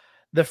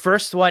 The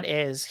first one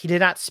is, he did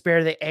not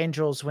spare the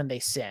angels when they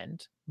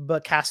sinned,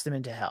 but cast them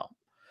into hell.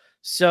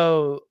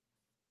 So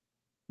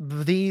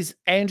these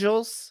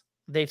angels,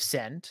 they've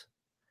sinned,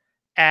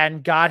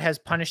 and God has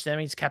punished them.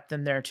 He's kept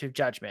them there to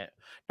judgment.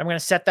 I'm going to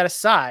set that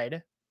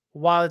aside.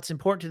 While it's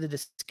important to the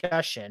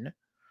discussion,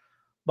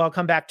 but I'll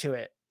come back to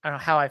it. I don't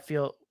know how I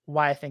feel,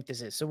 why I think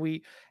this is. So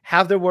we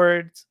have the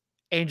words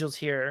angels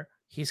here.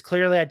 He's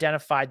clearly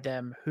identified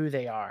them, who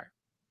they are.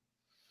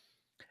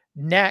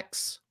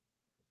 Next,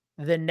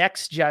 the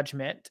next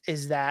judgment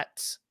is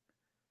that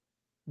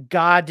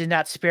God did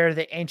not spare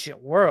the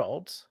ancient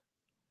world,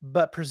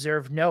 but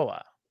preserved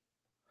Noah.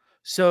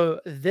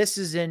 So this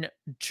is in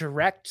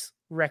direct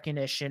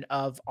recognition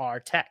of our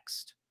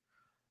text.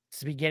 It's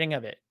the beginning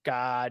of it.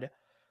 God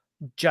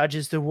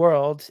judges the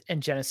world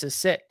in Genesis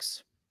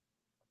 6.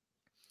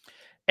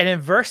 And in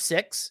verse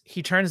 6,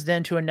 he turns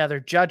then to another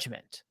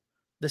judgment,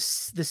 the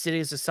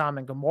cities of Sodom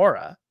and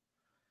Gomorrah.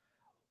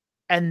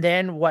 And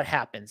then what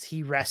happens?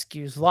 He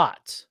rescues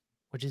Lot,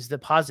 which is the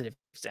positive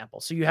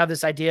example. So you have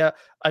this idea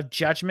of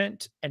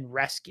judgment and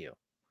rescue.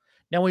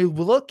 Now we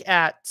look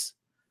at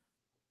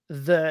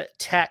the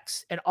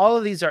text, and all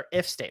of these are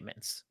if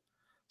statements.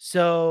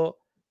 So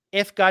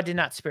if God did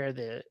not spare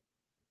the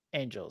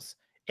angels,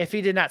 if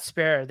he did not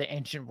spare the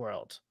ancient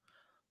world,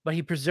 but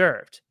he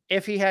preserved,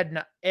 if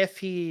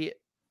he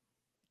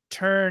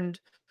turning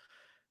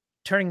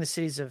the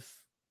cities of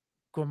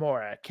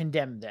Gomorrah,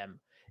 condemned them,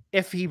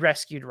 if he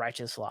rescued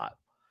righteous Lot.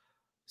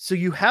 So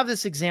you have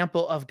this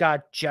example of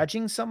God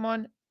judging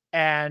someone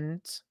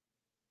and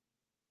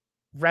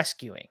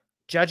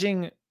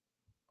judging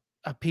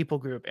a people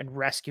group and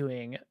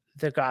rescuing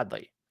the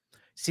godly.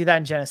 See that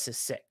in Genesis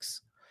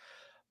 6.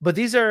 But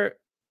these are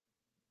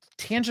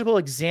tangible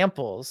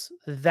examples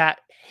that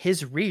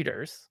his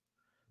readers,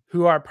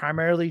 who are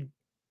primarily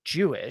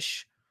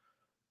Jewish,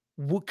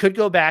 could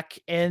go back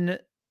in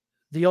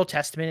the Old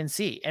Testament and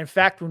see. In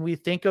fact, when we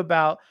think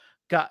about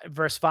God,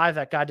 verse 5,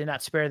 that God did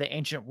not spare the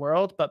ancient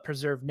world, but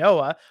preserved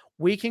Noah,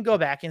 we can go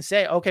back and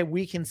say, okay,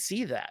 we can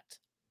see that.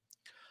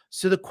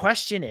 So the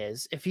question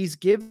is, if he's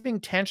giving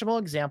tangible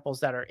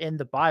examples that are in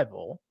the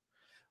Bible,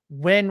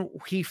 when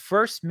he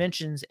first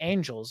mentions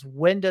angels,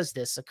 when does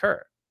this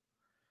occur?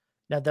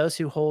 Now, those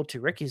who hold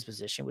to Ricky's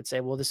position would say,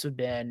 well, this would have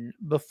been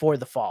before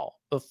the fall,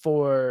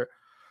 before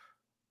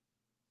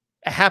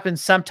it happened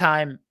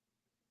sometime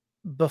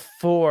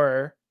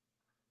before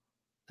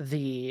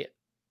the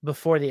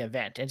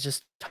event. It's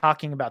just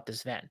talking about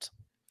this event.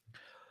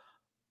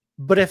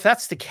 But if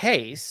that's the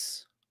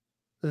case,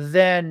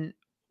 then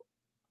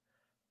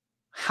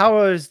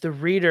how is the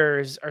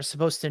readers are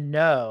supposed to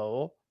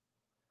know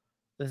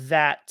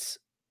that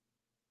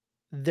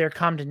their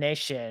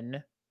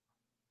condemnation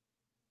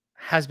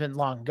has been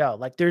long ago?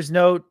 Like, there's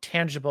no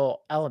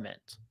tangible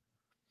element.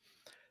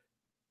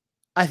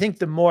 I think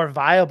the more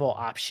viable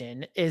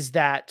option is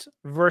that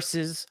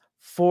verses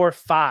 4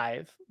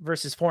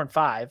 and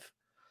 5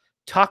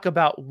 talk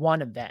about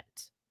one event,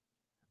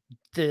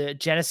 the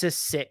Genesis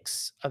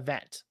 6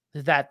 event,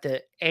 that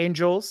the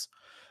angels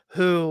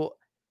who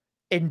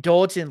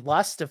indulge in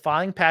lust,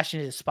 defiling passion,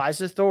 and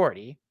despise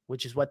authority,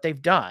 which is what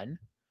they've done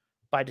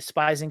by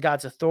despising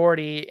God's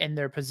authority and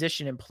their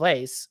position in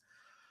place,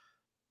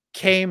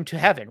 came to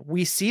heaven.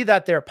 We see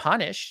that they're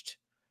punished,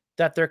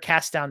 that they're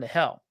cast down to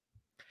hell.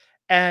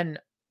 And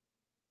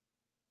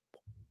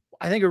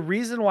I think a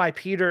reason why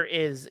Peter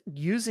is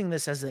using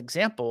this as an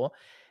example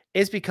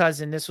is because,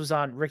 and this was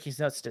on Ricky's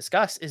notes to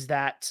discuss, is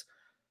that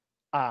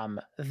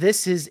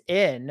this is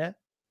in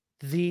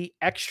the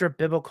extra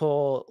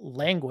biblical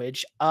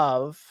language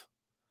of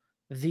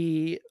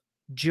the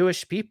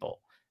Jewish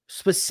people,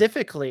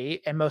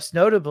 specifically and most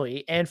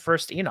notably in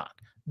First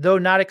Enoch, though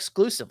not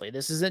exclusively.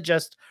 This isn't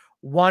just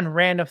one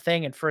random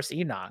thing in First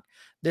Enoch.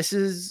 This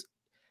is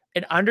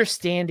an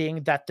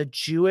understanding that the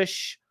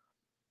Jewish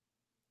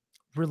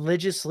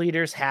religious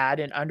leaders had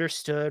and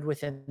understood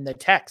within the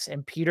text,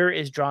 and Peter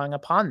is drawing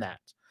upon that.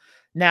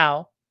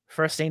 Now,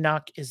 First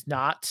Enoch is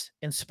not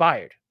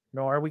inspired,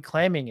 nor are we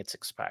claiming it's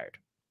expired.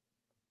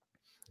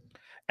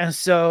 And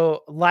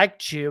so, like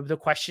Jube, the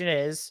question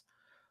is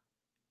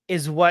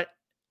what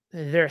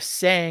they're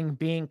saying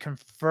being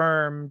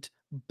confirmed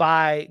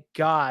by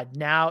God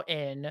now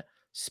in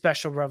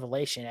special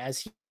revelation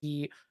as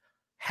he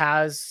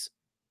has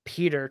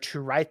Peter to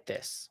write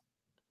this?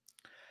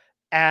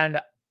 And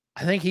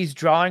I think he's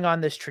drawing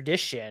on this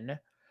tradition,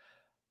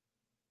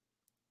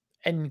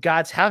 and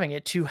God's having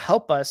it to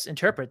help us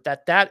interpret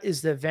that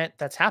is the event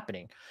that's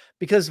happening.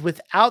 Because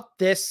without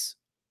this,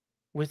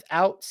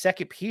 without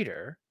 2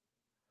 Peter,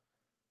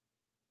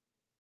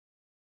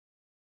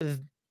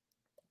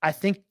 I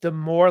think the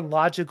more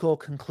logical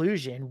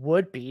conclusion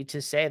would be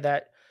to say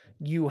that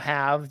you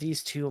have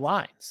these two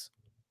lines.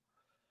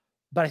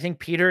 But I think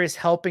Peter is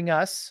helping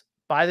us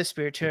by the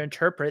Spirit to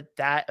interpret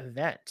that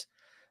event,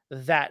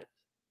 that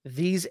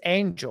these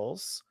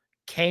angels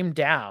came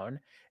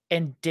down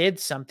and did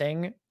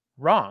something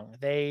wrong.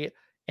 They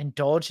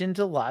indulged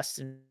into lust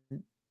and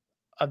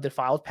of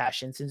defiled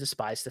passions and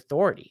despised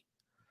authority.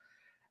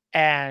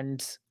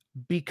 And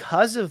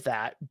because of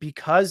that,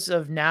 because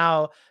of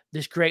now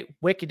this great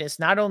wickedness,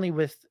 not only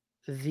with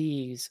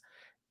these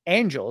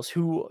angels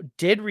who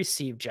did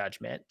receive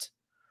judgment,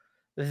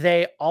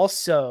 they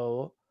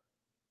also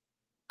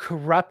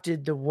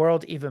corrupted the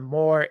world even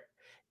more,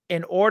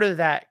 in order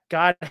that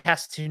God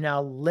has to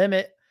now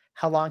limit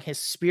how long his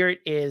Spirit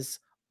is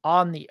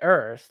on the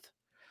earth,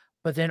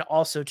 but then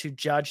also to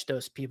judge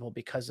those people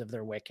because of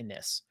their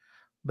wickedness.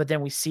 But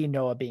then we see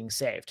Noah being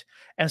saved.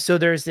 And so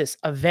there's this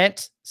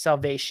event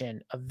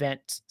salvation. I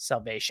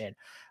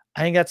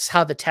think that's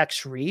how the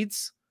text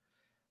reads,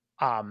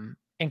 in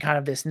kind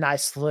of this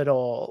nice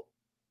little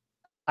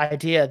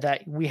idea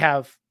that we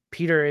have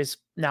Peter is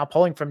now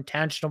pulling from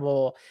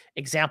tangible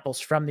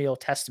examples from the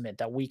Old Testament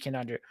that we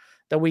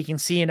can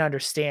see and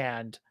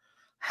understand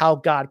how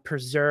God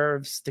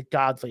preserves the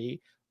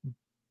godly,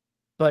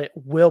 but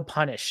will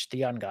punish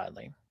the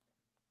ungodly.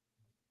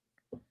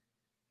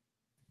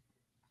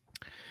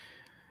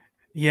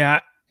 Yeah,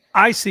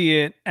 I see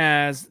it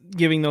as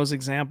giving those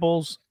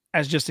examples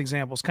as just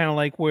examples, kind of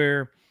like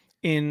where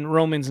in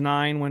Romans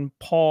 9, when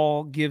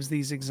Paul gives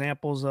these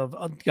examples of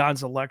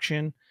God's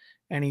election,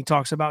 and he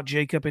talks about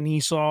Jacob and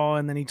Esau,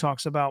 and then he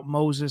talks about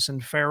Moses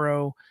and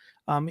Pharaoh,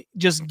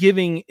 just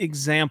giving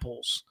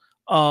examples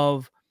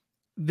of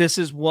this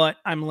is what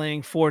I'm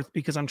laying forth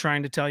because I'm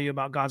trying to tell you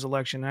about God's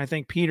election. And I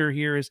think Peter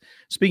here is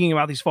speaking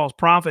about these false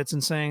prophets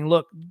and saying,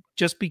 look,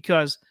 just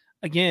because,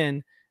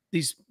 again,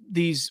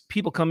 these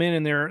people come in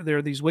and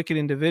they're these wicked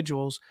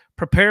individuals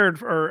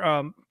prepared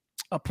or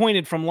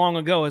appointed from long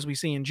ago, as we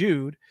see in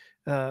Jude,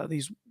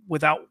 these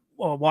without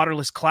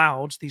waterless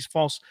clouds, these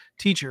false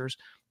teachers,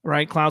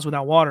 right? Clouds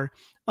without water.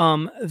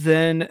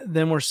 Then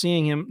we're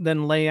seeing him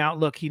then lay out,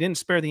 look, he didn't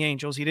spare the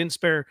angels. He didn't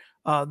spare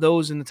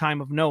those in the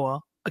time of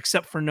Noah,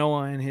 except for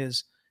Noah and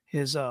his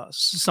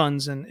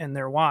sons and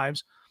their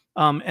wives.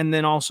 And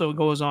then also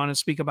goes on and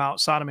speak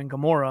about Sodom and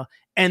Gomorrah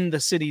and the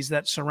cities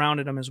that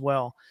surrounded them as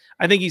well.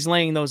 I think he's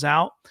laying those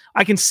out.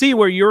 I can see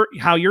where you're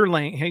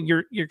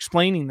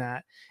explaining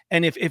that.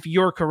 And if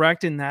you're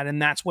correct in that,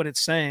 and that's what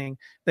it's saying,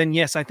 then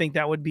yes, I think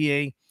that would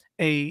be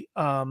a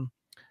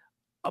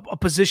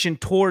position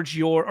towards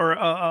your, or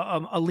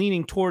a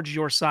leaning towards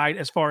your side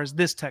as far as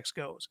this text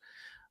goes.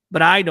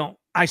 But I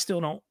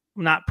still don't,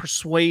 not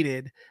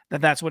persuaded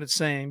that that's what it's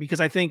saying, because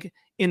I think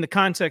in the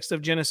context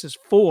of Genesis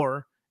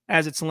 4,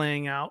 as it's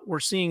laying out, we're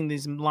seeing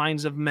these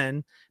lines of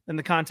men. In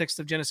the context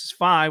of Genesis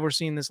 5, we're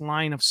seeing this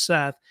line of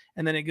Seth,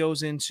 and then it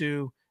goes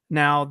into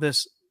now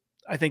this.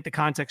 I think the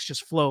context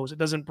just flows. It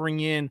doesn't bring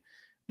in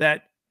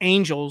that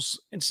angels.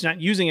 It's not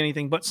using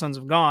anything but sons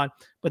of God,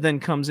 but then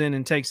comes in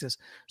and takes this.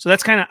 So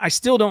that's kind of, I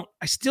still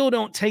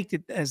don't take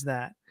it as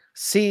that.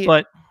 See,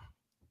 but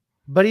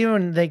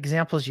even the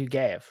examples you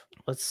gave,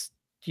 let's,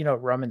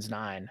 Romans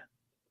 9,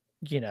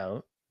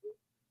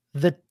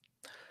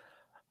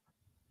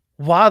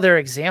 while they're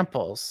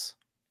examples,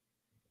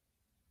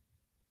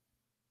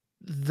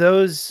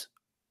 those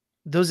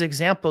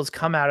examples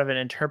come out of an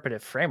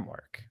interpretive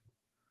framework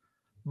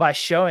by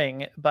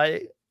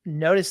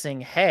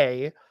noticing,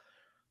 hey,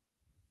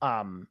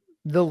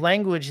 the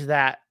language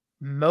that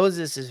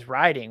Moses is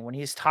writing when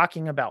he's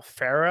talking about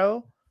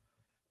Pharaoh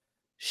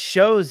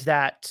shows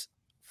that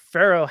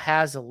Pharaoh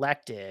has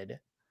elected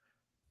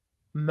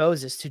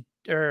Moses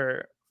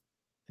or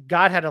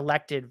God had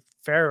elected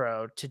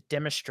Pharaoh to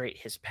demonstrate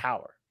his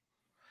power.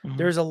 Mm-hmm.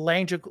 There's a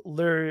language,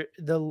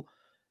 the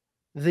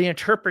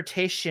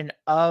interpretation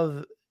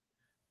of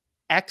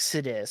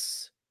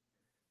Exodus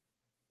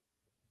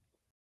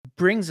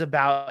brings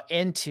about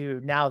into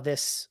now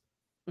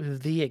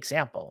the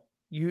example.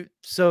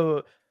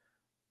 So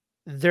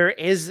there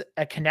is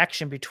a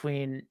connection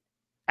between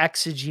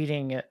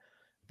exegeting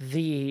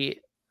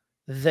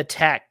the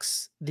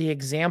text, the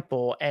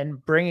example,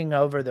 and bringing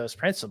over those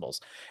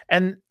principles.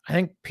 And I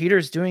think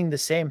Peter's doing the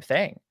same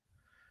thing.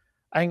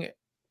 I think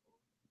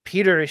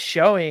Peter is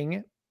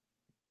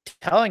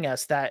telling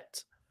us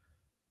that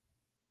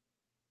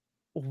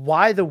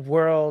why the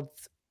world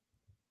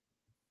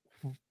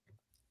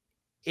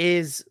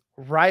is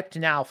ripe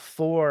now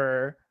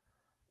for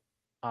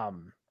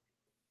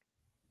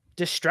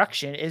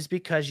destruction is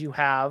because you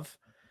have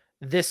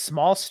this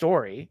small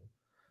story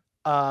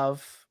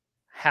of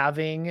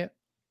having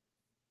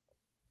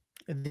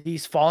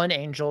these fallen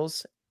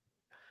angels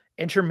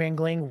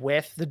intermingling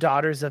with the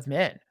daughters of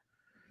men.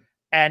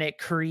 And it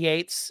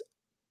creates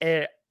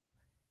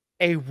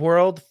a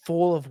world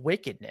full of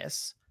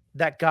wickedness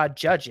that God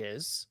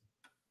judges,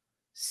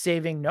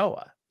 saving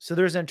Noah. So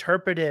there's an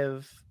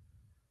interpretive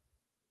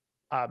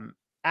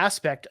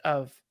aspect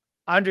of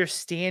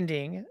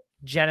understanding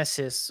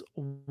Genesis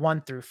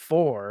 1 through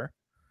 4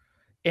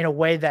 in a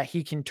way that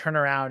he can turn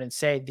around and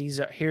say,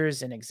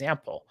 here's an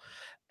example.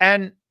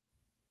 And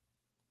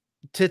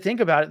to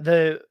think about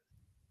it,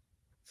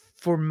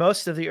 for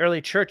most of the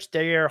early church,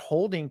 they are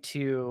holding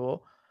to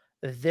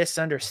this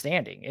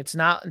understanding. It's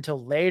not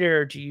until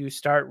later do you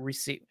start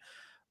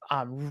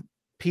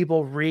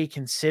people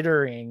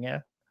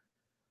reconsidering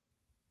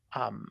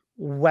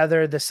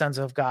whether the sons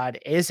of God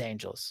is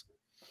angels.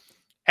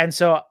 And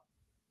so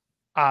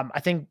I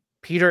think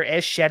Peter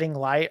is shedding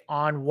light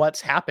on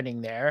what's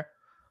happening there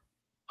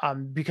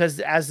because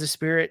as the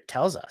Spirit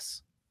tells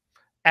us,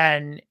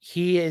 and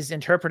he is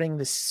interpreting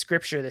the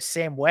scripture the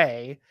same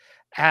way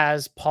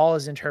as Paul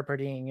is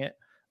interpreting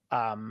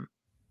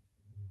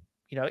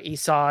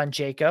Esau and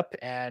Jacob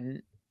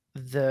and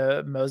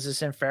the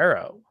Moses and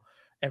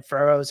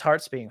Pharaoh's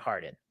heart's being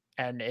hardened.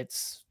 And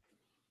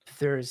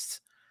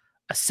there's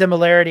a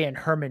similarity in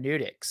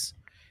hermeneutics,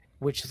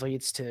 which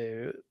leads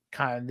to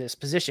kind of this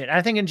position. And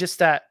I think in just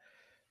that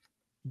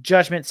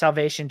judgment,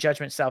 salvation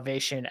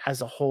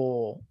as a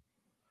whole,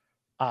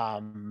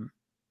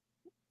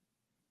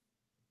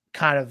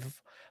 kind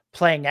of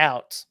playing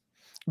out,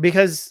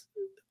 because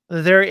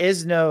there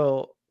is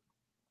no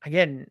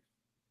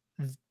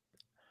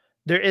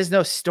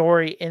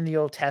story in the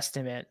Old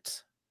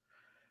Testament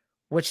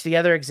which the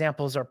other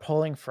examples are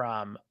pulling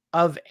from,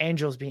 of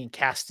angels being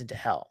cast into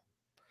hell.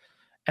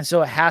 And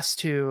so it has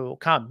to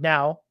come.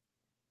 Now,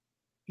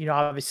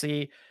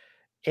 obviously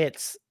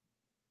it's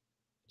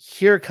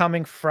here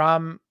coming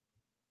from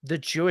the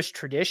Jewish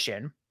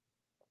tradition,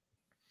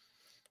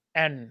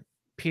 and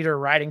Peter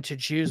writing to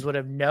Jews would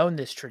have known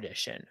this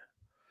tradition.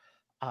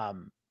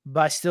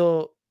 But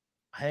still,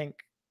 I think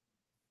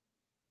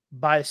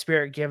by the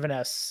Spirit giving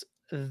us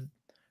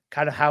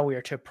kind of how we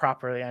are to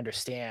properly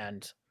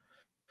understand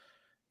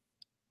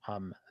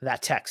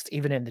that text,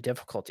 even in the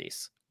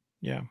difficulties.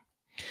 Yeah.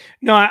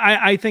 No,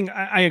 I think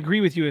I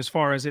agree with you as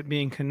far as it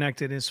being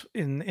connected is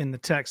in the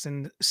text,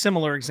 and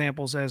similar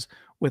examples as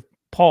with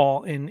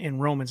Paul in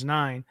Romans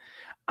 9.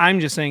 I'm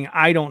just saying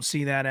I don't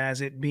see that as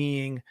it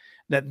being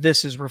that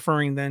this is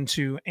referring then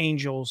to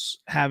angels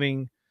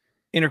having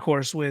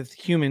intercourse with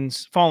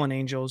humans, fallen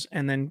angels,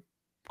 and then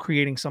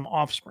creating some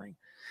offspring.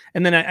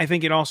 And then I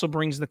think it also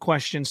brings the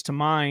questions to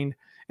mind.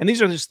 And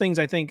these are just things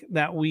I think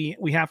that we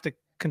have to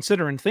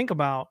consider and think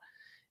about.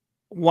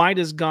 Why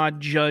does God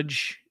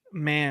judge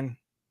man?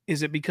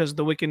 Is it because of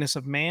the wickedness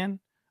of man,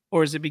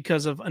 or is it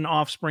because of an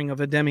offspring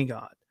of a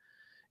demigod?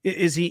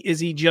 Is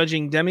he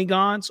judging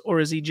demigods,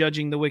 or is he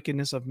judging the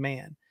wickedness of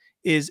man?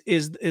 Is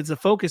the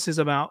focus is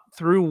about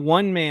through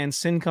one man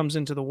sin comes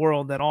into the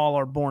world, that all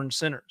are born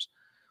sinners,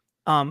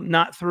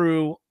 not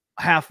through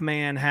half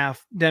man,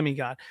 half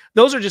demigod.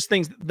 Those are just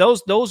things.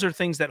 Those are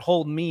things that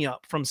hold me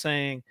up from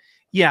saying,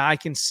 yeah, I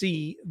can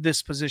see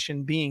this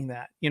position being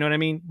that. You know what I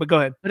mean? But go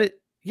ahead. But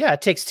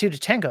it takes two to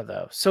tango,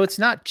 though. So it's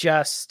not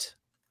just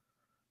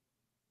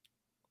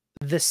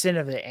the sin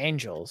of the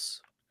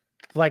angels.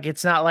 Like,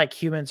 it's not like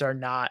humans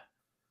are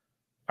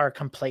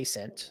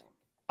complacent.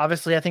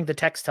 Obviously, I think the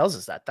text tells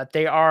us that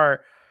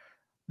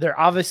they're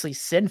obviously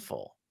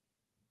sinful.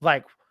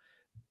 Like,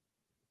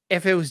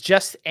 if it was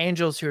just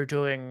angels who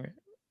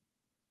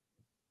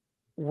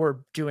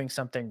were doing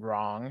something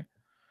wrong,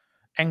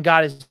 and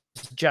God is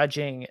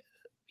judging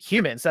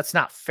humans, that's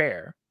not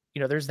fair.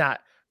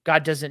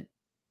 God doesn't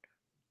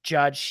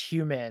judge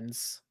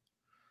humans.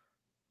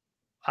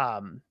 Try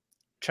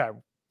to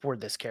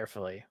word this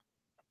carefully.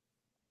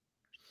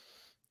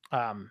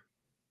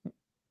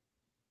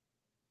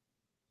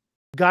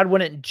 God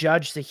wouldn't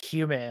judge the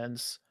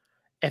humans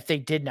if they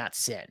did not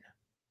sin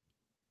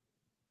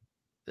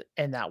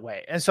in that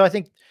way. And so I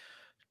think,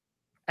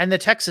 and the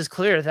text is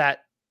clear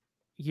that,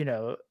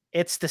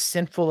 it's the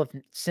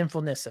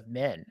sinfulness of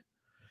men.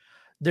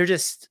 So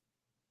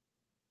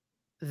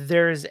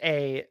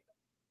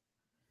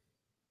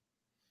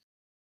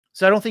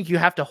I don't think you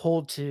have to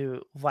hold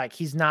to, like,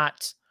 he's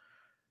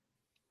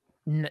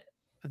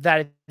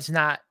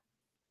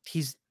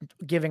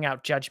giving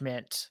out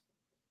judgment.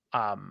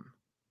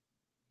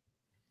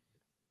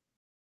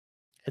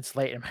 It's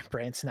late and my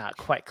brain's not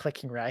quite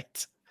clicking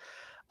right.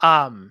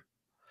 I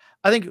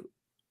think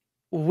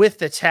with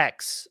the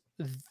text,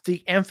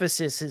 the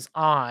emphasis is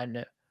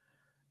on,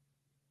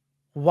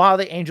 while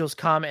the angels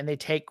come and they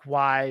take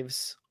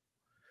wives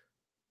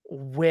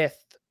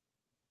with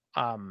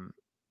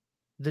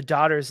the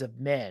daughters of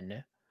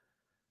men,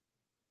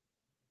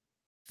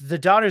 the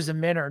daughters of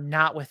men are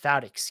not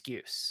without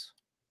excuse.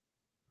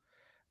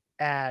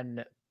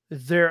 And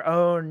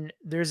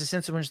there's a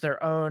sense in which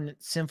their own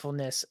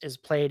sinfulness is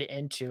played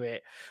into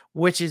it,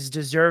 which is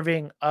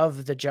deserving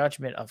of the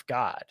judgment of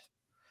God.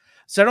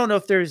 So I don't know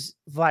if there's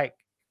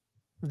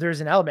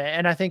an element.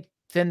 And I think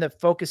then the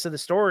focus of the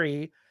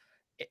story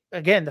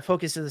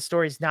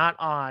is not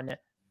on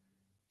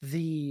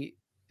the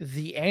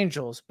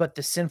angels, but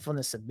the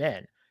sinfulness of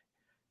men.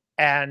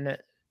 And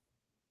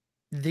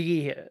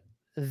the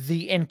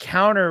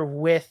encounter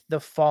with the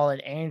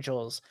fallen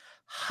angels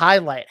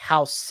highlight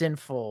how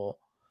sinful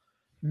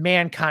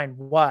mankind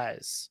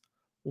was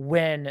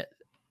when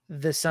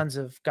the sons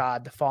of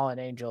God, the fallen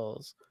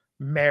angels,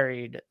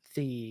 married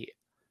the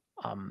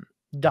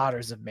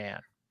daughters of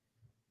man.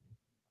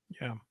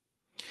 Yeah.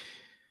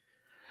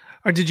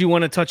 Or did you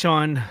want to touch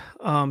on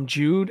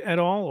Jude at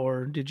all,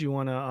 or did you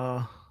want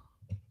to?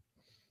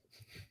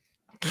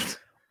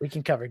 We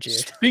can cover Jude.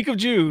 Speak of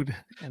Jude,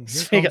 and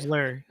here comes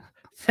Larry.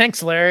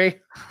 Thanks, Larry.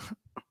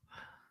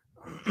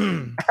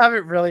 I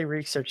haven't really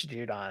researched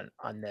Jude on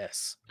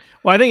this.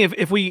 Well, I think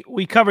if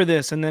we cover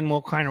this, and then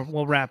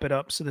we'll wrap it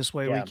up, so this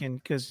way we can,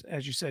 because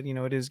as you said,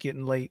 it is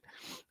getting late,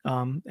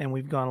 and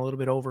we've gone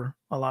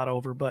a lot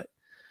over, but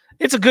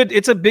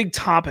it's a big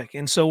topic,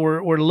 and so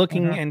we're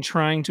looking and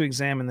trying to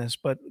examine this.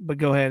 But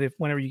go ahead,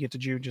 whenever you get to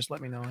Jude, just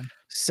let me know.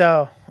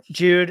 So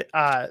Jude,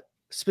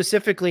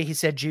 specifically, he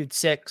said Jude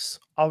 6.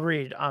 I'll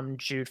read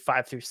Jude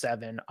 5 through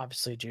 7.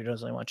 Obviously, Jude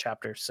is only one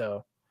chapter,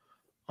 so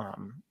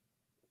you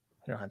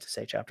don't have to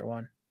say chapter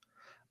 1.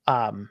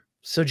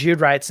 So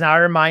Jude writes, "Now I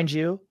remind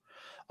you,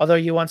 although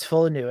you once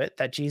fully knew it,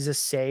 that Jesus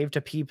saved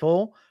a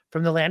people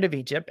from the land of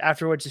Egypt,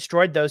 afterwards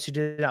destroyed those who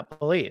did not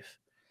believe,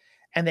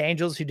 and the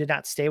angels who did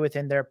not stay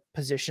within their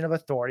position of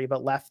authority,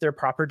 but left their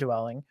proper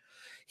dwelling.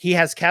 He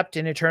has kept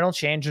in eternal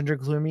change under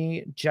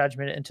gloomy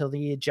judgment until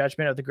the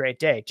judgment of the great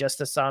day,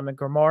 just as Sodom and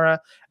Gomorrah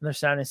and their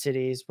surrounding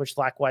cities, which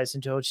likewise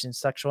indulged in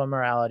sexual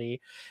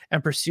immorality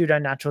and pursued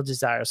unnatural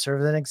desires,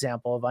 serve as an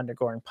example of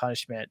undergoing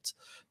punishment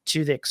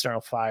to the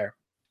external fire.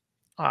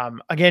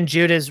 Again,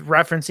 Jude is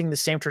referencing the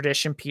same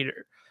tradition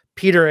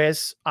Peter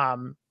is.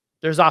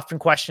 There's often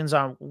questions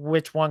on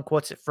which one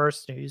quotes it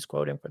first and who's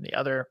quoting from the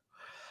other.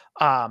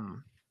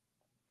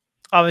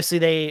 Obviously,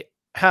 they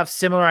have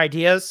similar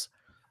ideas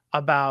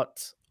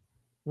about,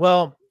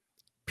 well,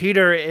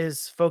 Peter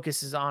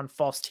focuses on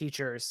false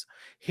teachers.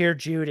 Here,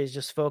 Jude is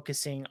just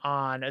focusing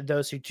on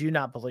those who do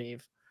not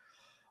believe,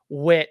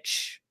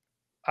 which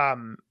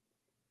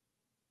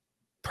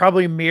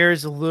probably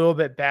mirrors a little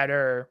bit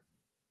better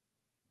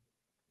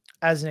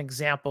as an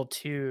example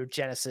to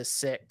Genesis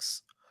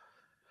 6.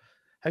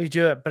 How you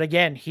do it. But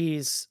again,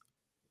 he's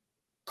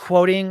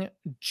quoting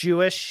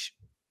Jewish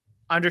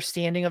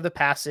understanding of the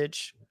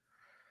passage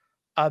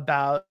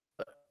about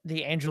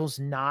the angels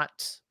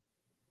not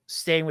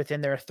staying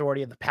within their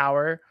authority of the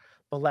power,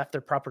 but left their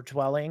proper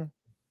dwelling.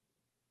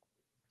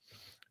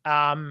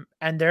 And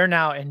they're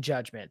now in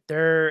judgment.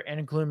 They're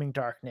in glooming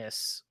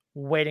darkness,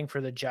 waiting for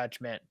the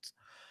judgment.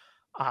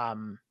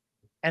 And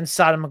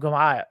Sodom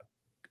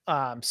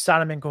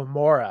and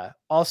Gomorrah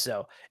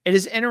also. It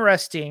is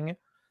interesting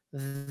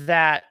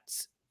that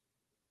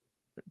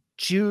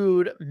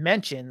Jude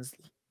mentions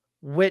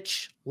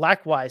which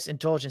likewise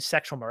indulge in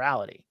sexual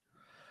morality.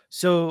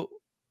 So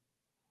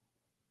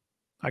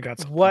I got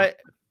something. What?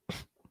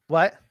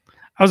 I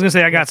was gonna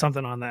say I got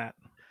something on that.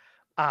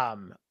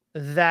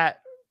 That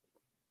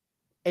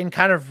in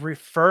kind of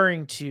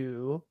referring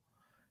to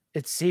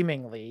it,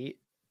 seemingly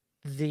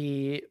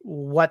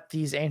what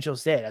these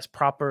angels did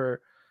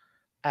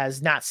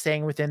as not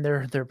staying within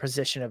their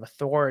position of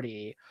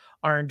authority,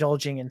 are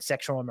indulging in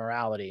sexual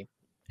immorality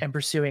and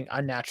pursuing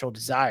unnatural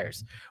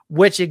desires,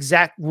 which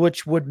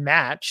would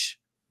match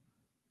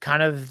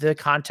kind of the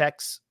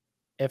context,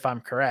 if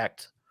I'm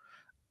correct,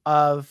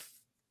 of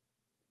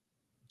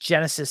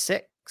Genesis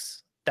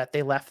 6, that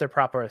they left their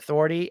proper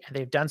authority and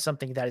they've done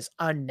something that is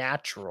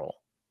unnatural,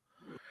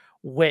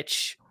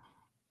 which,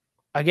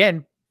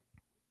 again,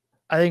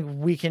 I think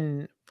we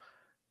can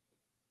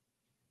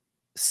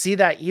see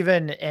that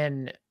even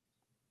in,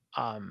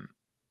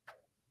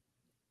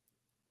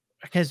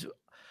 because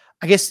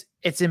I guess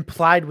it's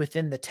implied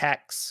within the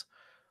text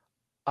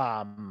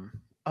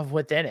of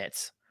within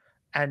it.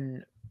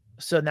 And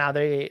so now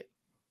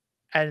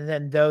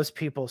then those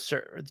people,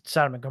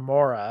 Sodom and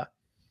Gomorrah,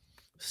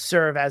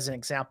 serve as an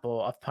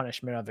example of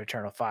punishment of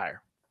eternal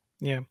fire.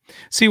 Yeah.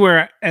 See,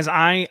 whereas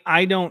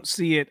I don't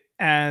see it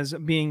as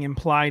being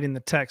implied in the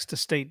text to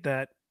state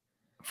that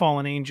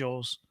fallen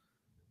angels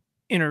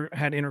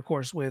had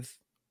intercourse with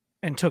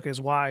and took as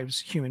wives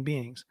human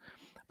beings,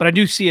 but I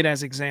do see it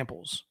as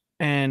examples.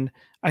 And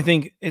I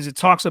think as it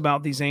talks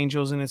about these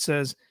angels, and it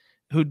says,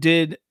 who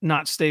did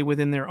not stay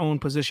within their own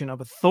position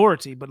of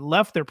authority, but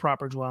left their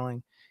proper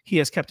dwelling, he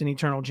has kept in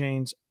eternal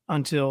chains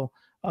until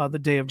the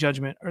day of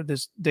judgment, or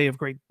this day of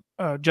great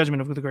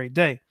judgment of the great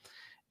day.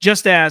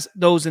 Just as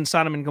those in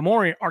Sodom and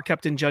Gomorrah are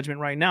kept in judgment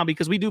right now,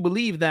 because we do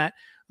believe that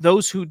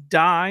those who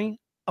die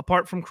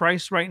apart from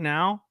Christ right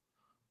now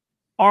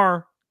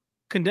are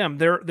condemned.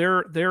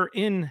 They're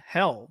in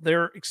hell.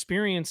 They're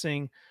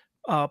experiencing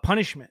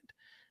punishment,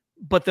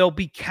 but they'll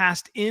be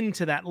cast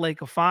into that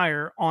lake of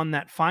fire on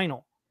that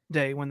final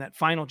day when that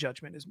final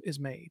judgment is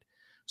made.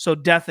 So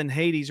death and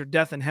Hades, or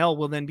death and hell,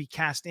 will then be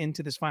cast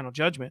into this final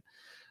judgment.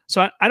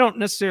 So I don't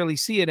necessarily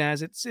see it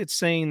as it's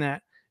saying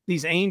that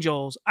these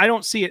angels, I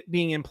don't see it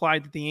being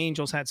implied that the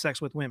angels had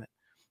sex with women.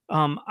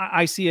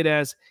 I see it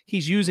as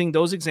he's using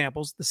those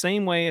examples the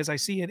same way as I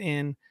see it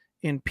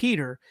in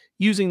Peter,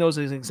 using those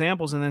as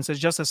examples, and then says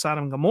just as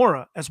Sodom and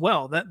Gomorrah as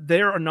well, that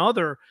they're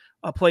another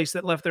place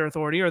that left their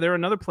authority, or they're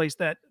another place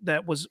that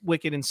was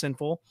wicked and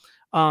sinful,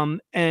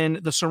 and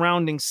the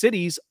surrounding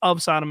cities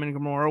of Sodom and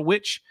Gomorrah,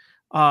 which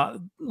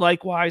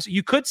likewise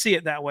you could see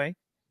it that way.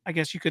 I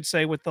guess you could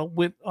say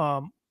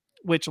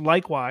which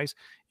likewise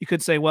you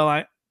could say, well,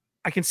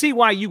 I can see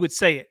why you would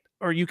say it,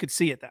 or you could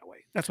see it that way.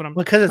 That's what I'm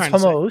because it's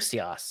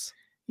homoousios.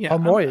 Yeah,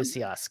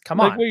 homoousios. Come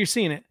like on, where you're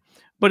seeing it,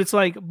 but it's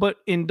like, but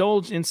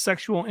indulge in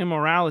sexual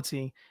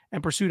immorality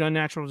and pursued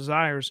unnatural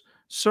desires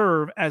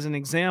serve as an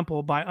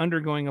example by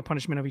undergoing a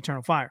punishment of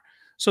eternal fire.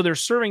 So they're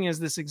serving as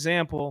this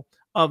example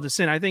of the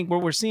sin. I think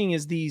what we're seeing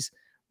is these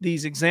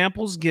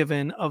examples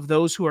given of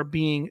those who are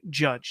being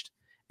judged,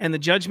 and the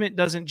judgment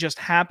doesn't just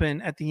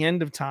happen at the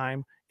end of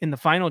time in the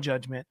final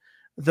judgment.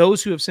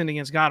 Those who have sinned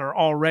against God are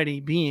already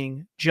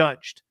being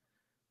judged,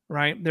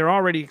 right? They're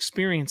already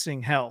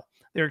experiencing hell.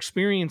 They're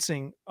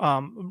experiencing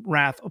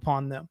wrath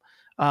upon them.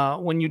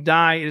 When you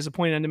die, it is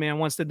appointed unto man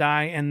once to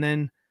die, and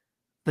then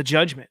the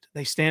judgment.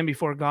 They stand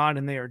before God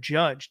and they are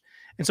judged.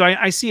 And so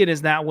I see it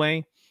as that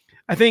way.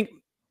 I think,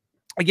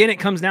 again, it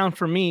comes down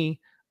for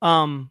me,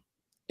 in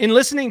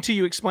listening to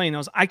you explain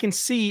those, I can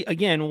see,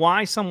 again,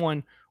 why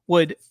someone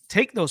would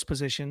take those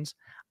positions.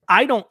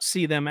 I don't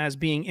see them as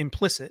being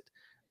implicit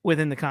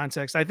within the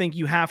context. I think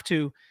you have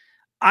to,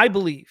 I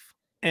believe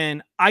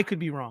and I could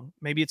be wrong.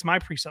 Maybe it's my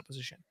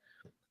presupposition.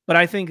 But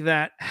I think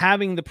that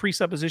having the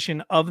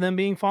presupposition of them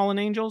being fallen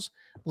angels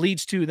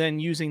leads to then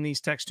using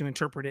these texts to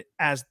interpret it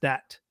as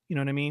that. You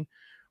know what I mean?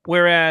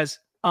 Whereas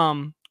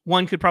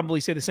one could probably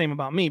say the same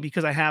about me,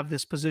 because I have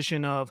this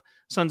position of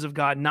sons of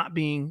God not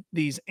being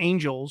these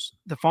angels,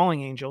 the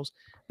falling angels,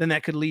 then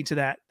that could lead to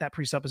that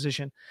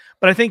presupposition.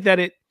 But I think that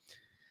it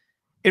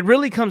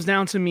really comes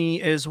down to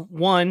me is,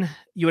 one,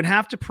 you would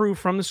have to prove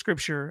from the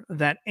scripture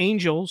that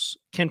angels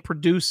can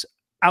produce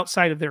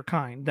outside of their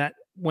kind, that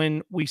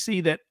when we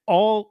see that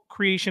all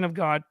creation of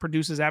God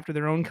produces after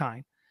their own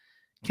kind,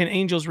 can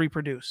angels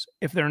reproduce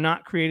if they're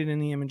not created in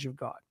the image of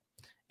God?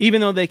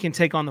 Even though they can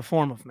take on the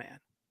form of man,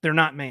 they're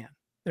not man,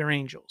 they're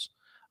angels.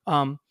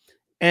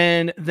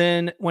 And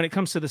then when it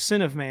comes to the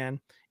sin of man,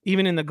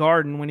 even in the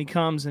garden, when he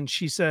comes and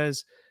she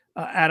says,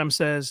 Adam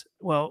says,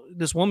 well,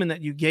 this woman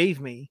that you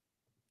gave me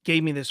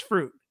this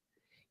fruit.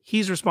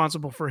 He's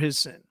responsible for his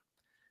sin.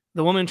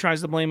 The woman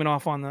tries to blame it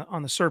off on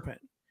the serpent.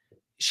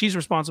 She's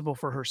responsible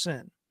for her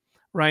sin,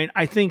 right?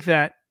 I think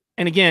that,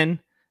 and again,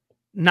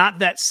 not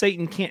that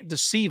Satan can't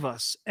deceive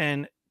us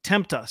and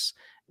tempt us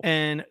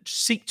and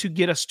seek to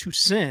get us to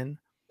sin,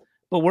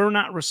 but we're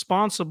not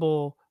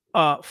responsible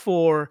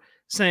for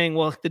saying,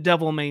 well, the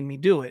devil made me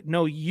do it.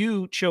 No,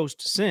 you chose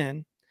to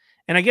sin.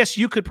 And I guess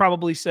you could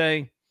probably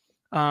say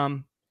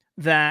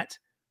that,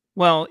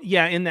 well,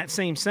 yeah, in that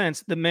same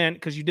sense, the man,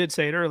 because you did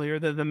say it earlier,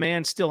 that the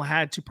man still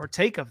had to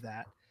partake of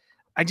that.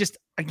 I just,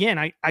 again,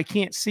 I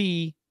can't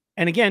see,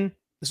 and again,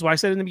 this is why I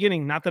said in the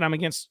beginning, not that I'm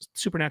against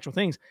supernatural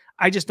things.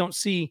 I just don't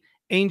see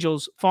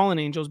angels, fallen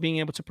angels, being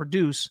able to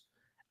produce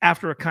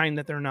after a kind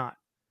that they're not,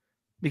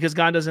 because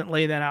God doesn't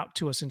lay that out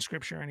to us in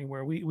scripture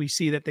anywhere. We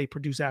see that they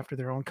produce after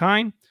their own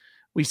kind.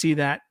 We see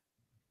that,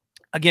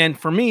 again,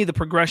 for me, the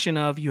progression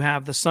of, you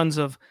have the sons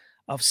of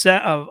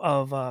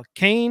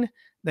Cain,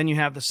 then you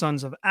have the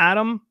sons of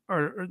Adam,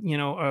 or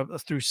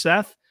through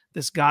Seth,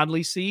 this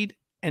godly seed.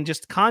 And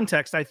just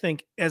context, I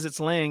think, as it's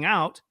laying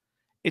out,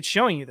 it's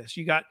showing you this.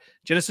 You got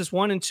Genesis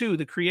 1 and 2,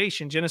 the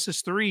creation.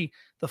 Genesis 3,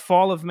 the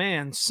fall of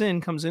man. Sin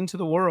comes into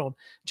the world.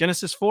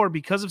 Genesis 4,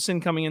 because of sin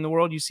coming in the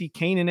world, you see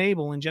Cain and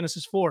Abel in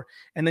Genesis 4.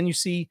 And then you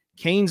see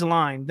Cain's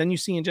line. Then you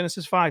see in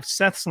Genesis 5,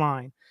 Seth's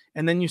line.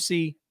 And then you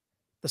see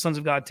the sons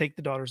of God take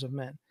the daughters of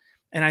men.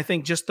 And I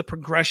think just the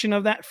progression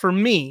of that, for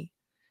me,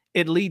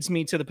 it leads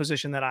me to the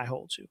position that I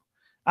hold to.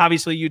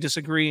 Obviously, you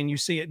disagree and you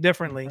see it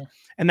differently. Mm-hmm.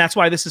 And that's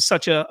why this is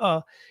such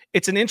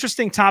it's an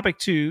interesting topic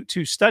to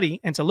study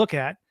and to look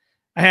at.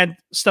 I had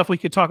stuff we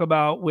could talk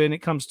about when it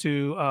comes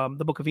to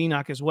the book of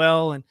Enoch as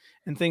well, and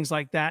things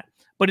like that.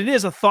 But it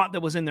is a thought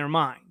that was in their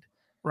mind,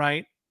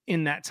 right,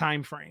 in that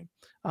time frame.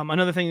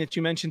 Another thing that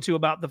you mentioned too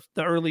about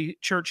the early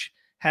church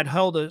had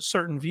held a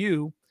certain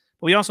view,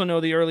 but we also know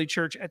the early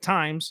church at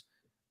times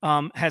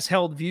has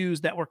held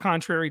views that were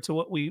contrary to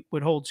what we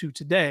would hold to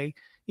today,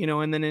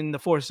 and then in the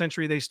 4th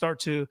century, they start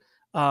to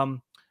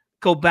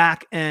go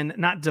back and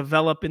not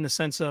develop in the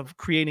sense of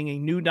creating a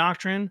new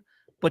doctrine,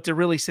 but to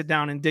really sit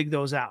down and dig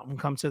those out and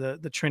come to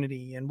the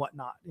Trinity and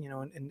whatnot,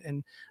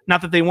 and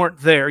not that they weren't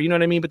there, you know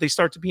what I mean? But they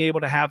start to be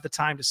able to have the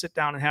time to sit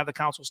down and have the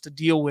councils to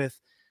deal with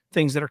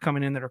things that are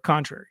coming in that are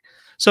contrary.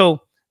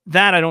 So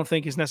that I don't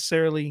think is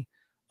necessarily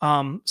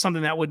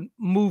something that would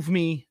move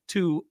me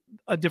to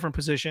a different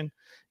position.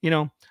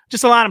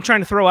 Just a lot I'm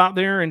trying to throw out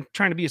there and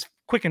trying to be as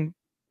quick and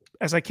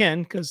as I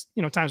can, because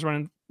time's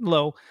running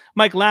low.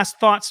 Mike, last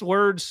thoughts,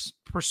 words,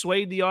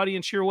 persuade the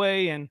audience your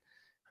way, and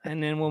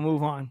then we'll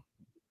move on.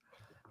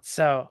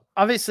 So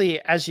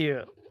obviously,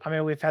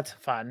 we've had some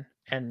fun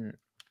and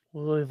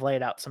we've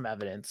laid out some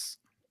evidence.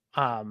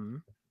 I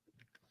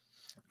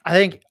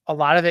think a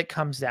lot of it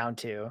comes down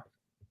to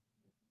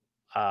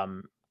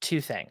two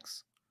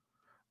things: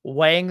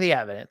 weighing the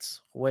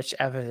evidence, which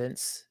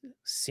evidence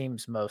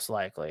seems most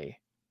likely,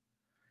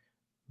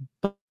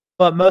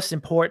 but most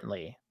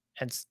importantly,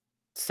 and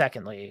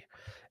secondly,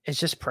 it's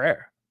just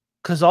prayer.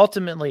 Because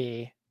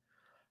ultimately,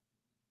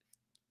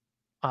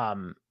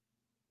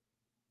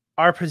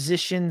 our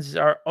positions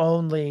are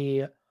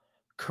only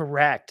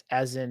correct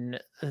as in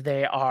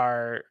they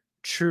are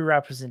true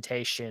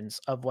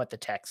representations of what the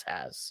text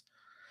has.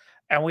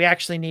 And we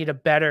actually need a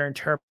better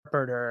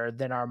interpreter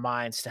than our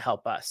minds to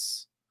help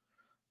us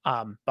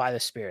by the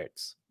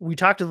spirits. We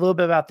talked a little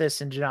bit about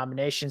this in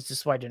denominations. This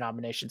is why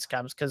denominations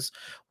comes, because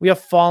we have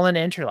fallen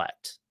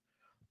intellect.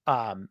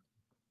 God's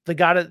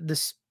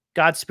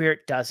spirit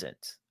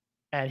doesn't,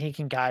 and he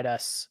can guide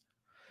us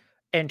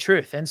in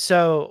truth. And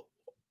so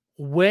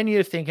when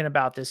you're thinking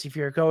about this, if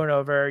you're going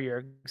over,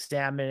 you're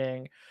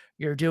examining,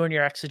 you're doing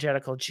your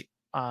exegetical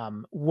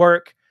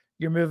work,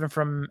 you're moving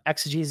from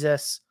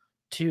exegesis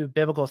to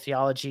biblical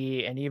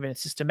theology and even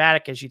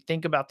systematic as you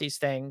think about these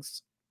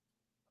things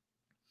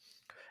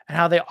and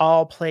how they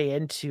all play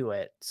into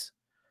it.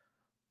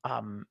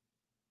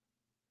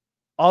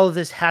 All of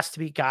this has to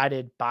be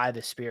guided by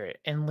the Spirit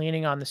and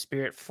leaning on the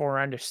Spirit for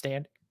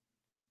understanding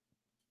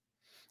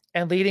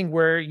and leading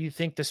where you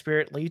think the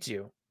Spirit leads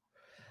you.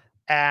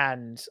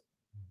 And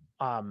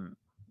I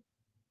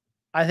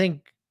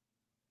think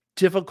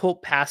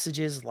difficult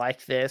passages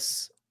like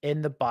this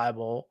in the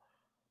Bible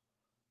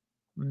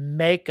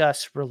make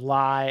us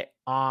rely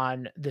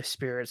on the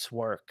Spirit's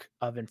work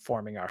of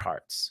informing our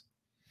hearts.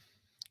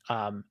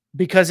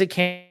 Because it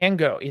can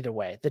go either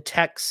way. The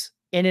text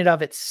in and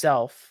of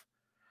itself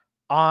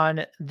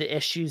on the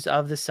issues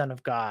of the Son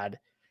of God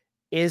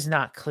is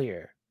not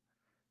clear.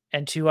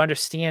 And to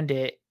understand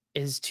it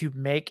is to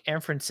make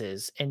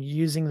inferences and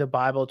using the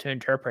Bible to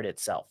interpret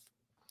itself.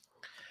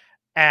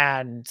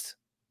 And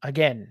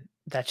again,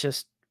 that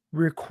just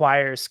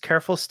requires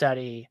careful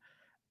study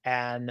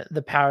and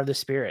the power of the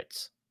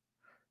spirits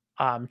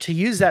to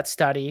use that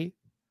study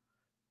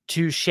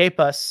to shape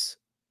us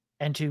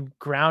and to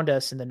ground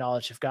us in the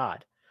knowledge of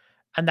God.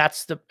 And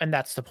that's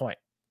the point.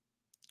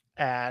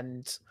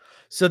 And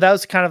so that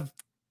was kind of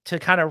to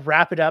kind of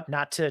wrap it up,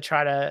 not to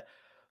try to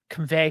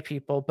convey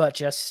people, but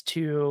just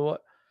to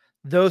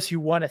those who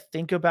want to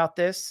think about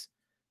this,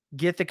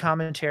 get the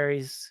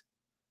commentaries,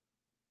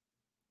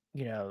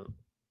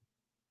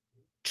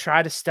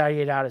 try to study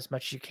it out as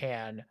much as you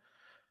can,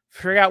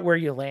 figure out where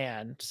you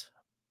land,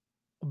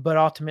 but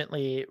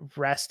ultimately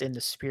rest in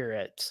the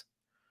Spirit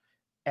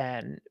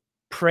and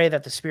pray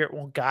that the Spirit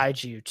will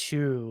guide you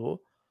to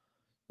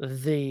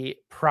the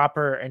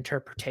proper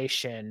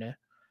interpretation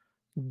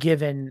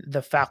given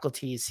the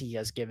faculties he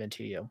has given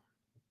to you.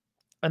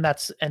 And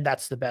that's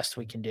the best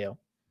we can do.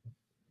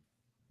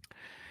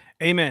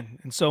 Amen.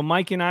 And so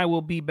Mike and I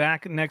will be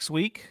back next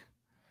week.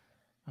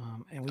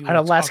 And we on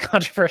a less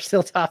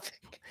controversial topic.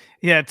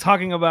 Yeah,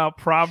 talking about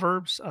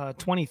Proverbs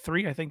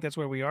 23. I think that's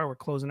where we are. We're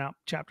closing out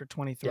chapter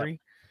 23. Yep.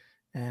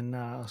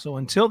 And so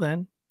until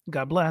then,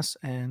 God bless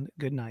and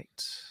good night.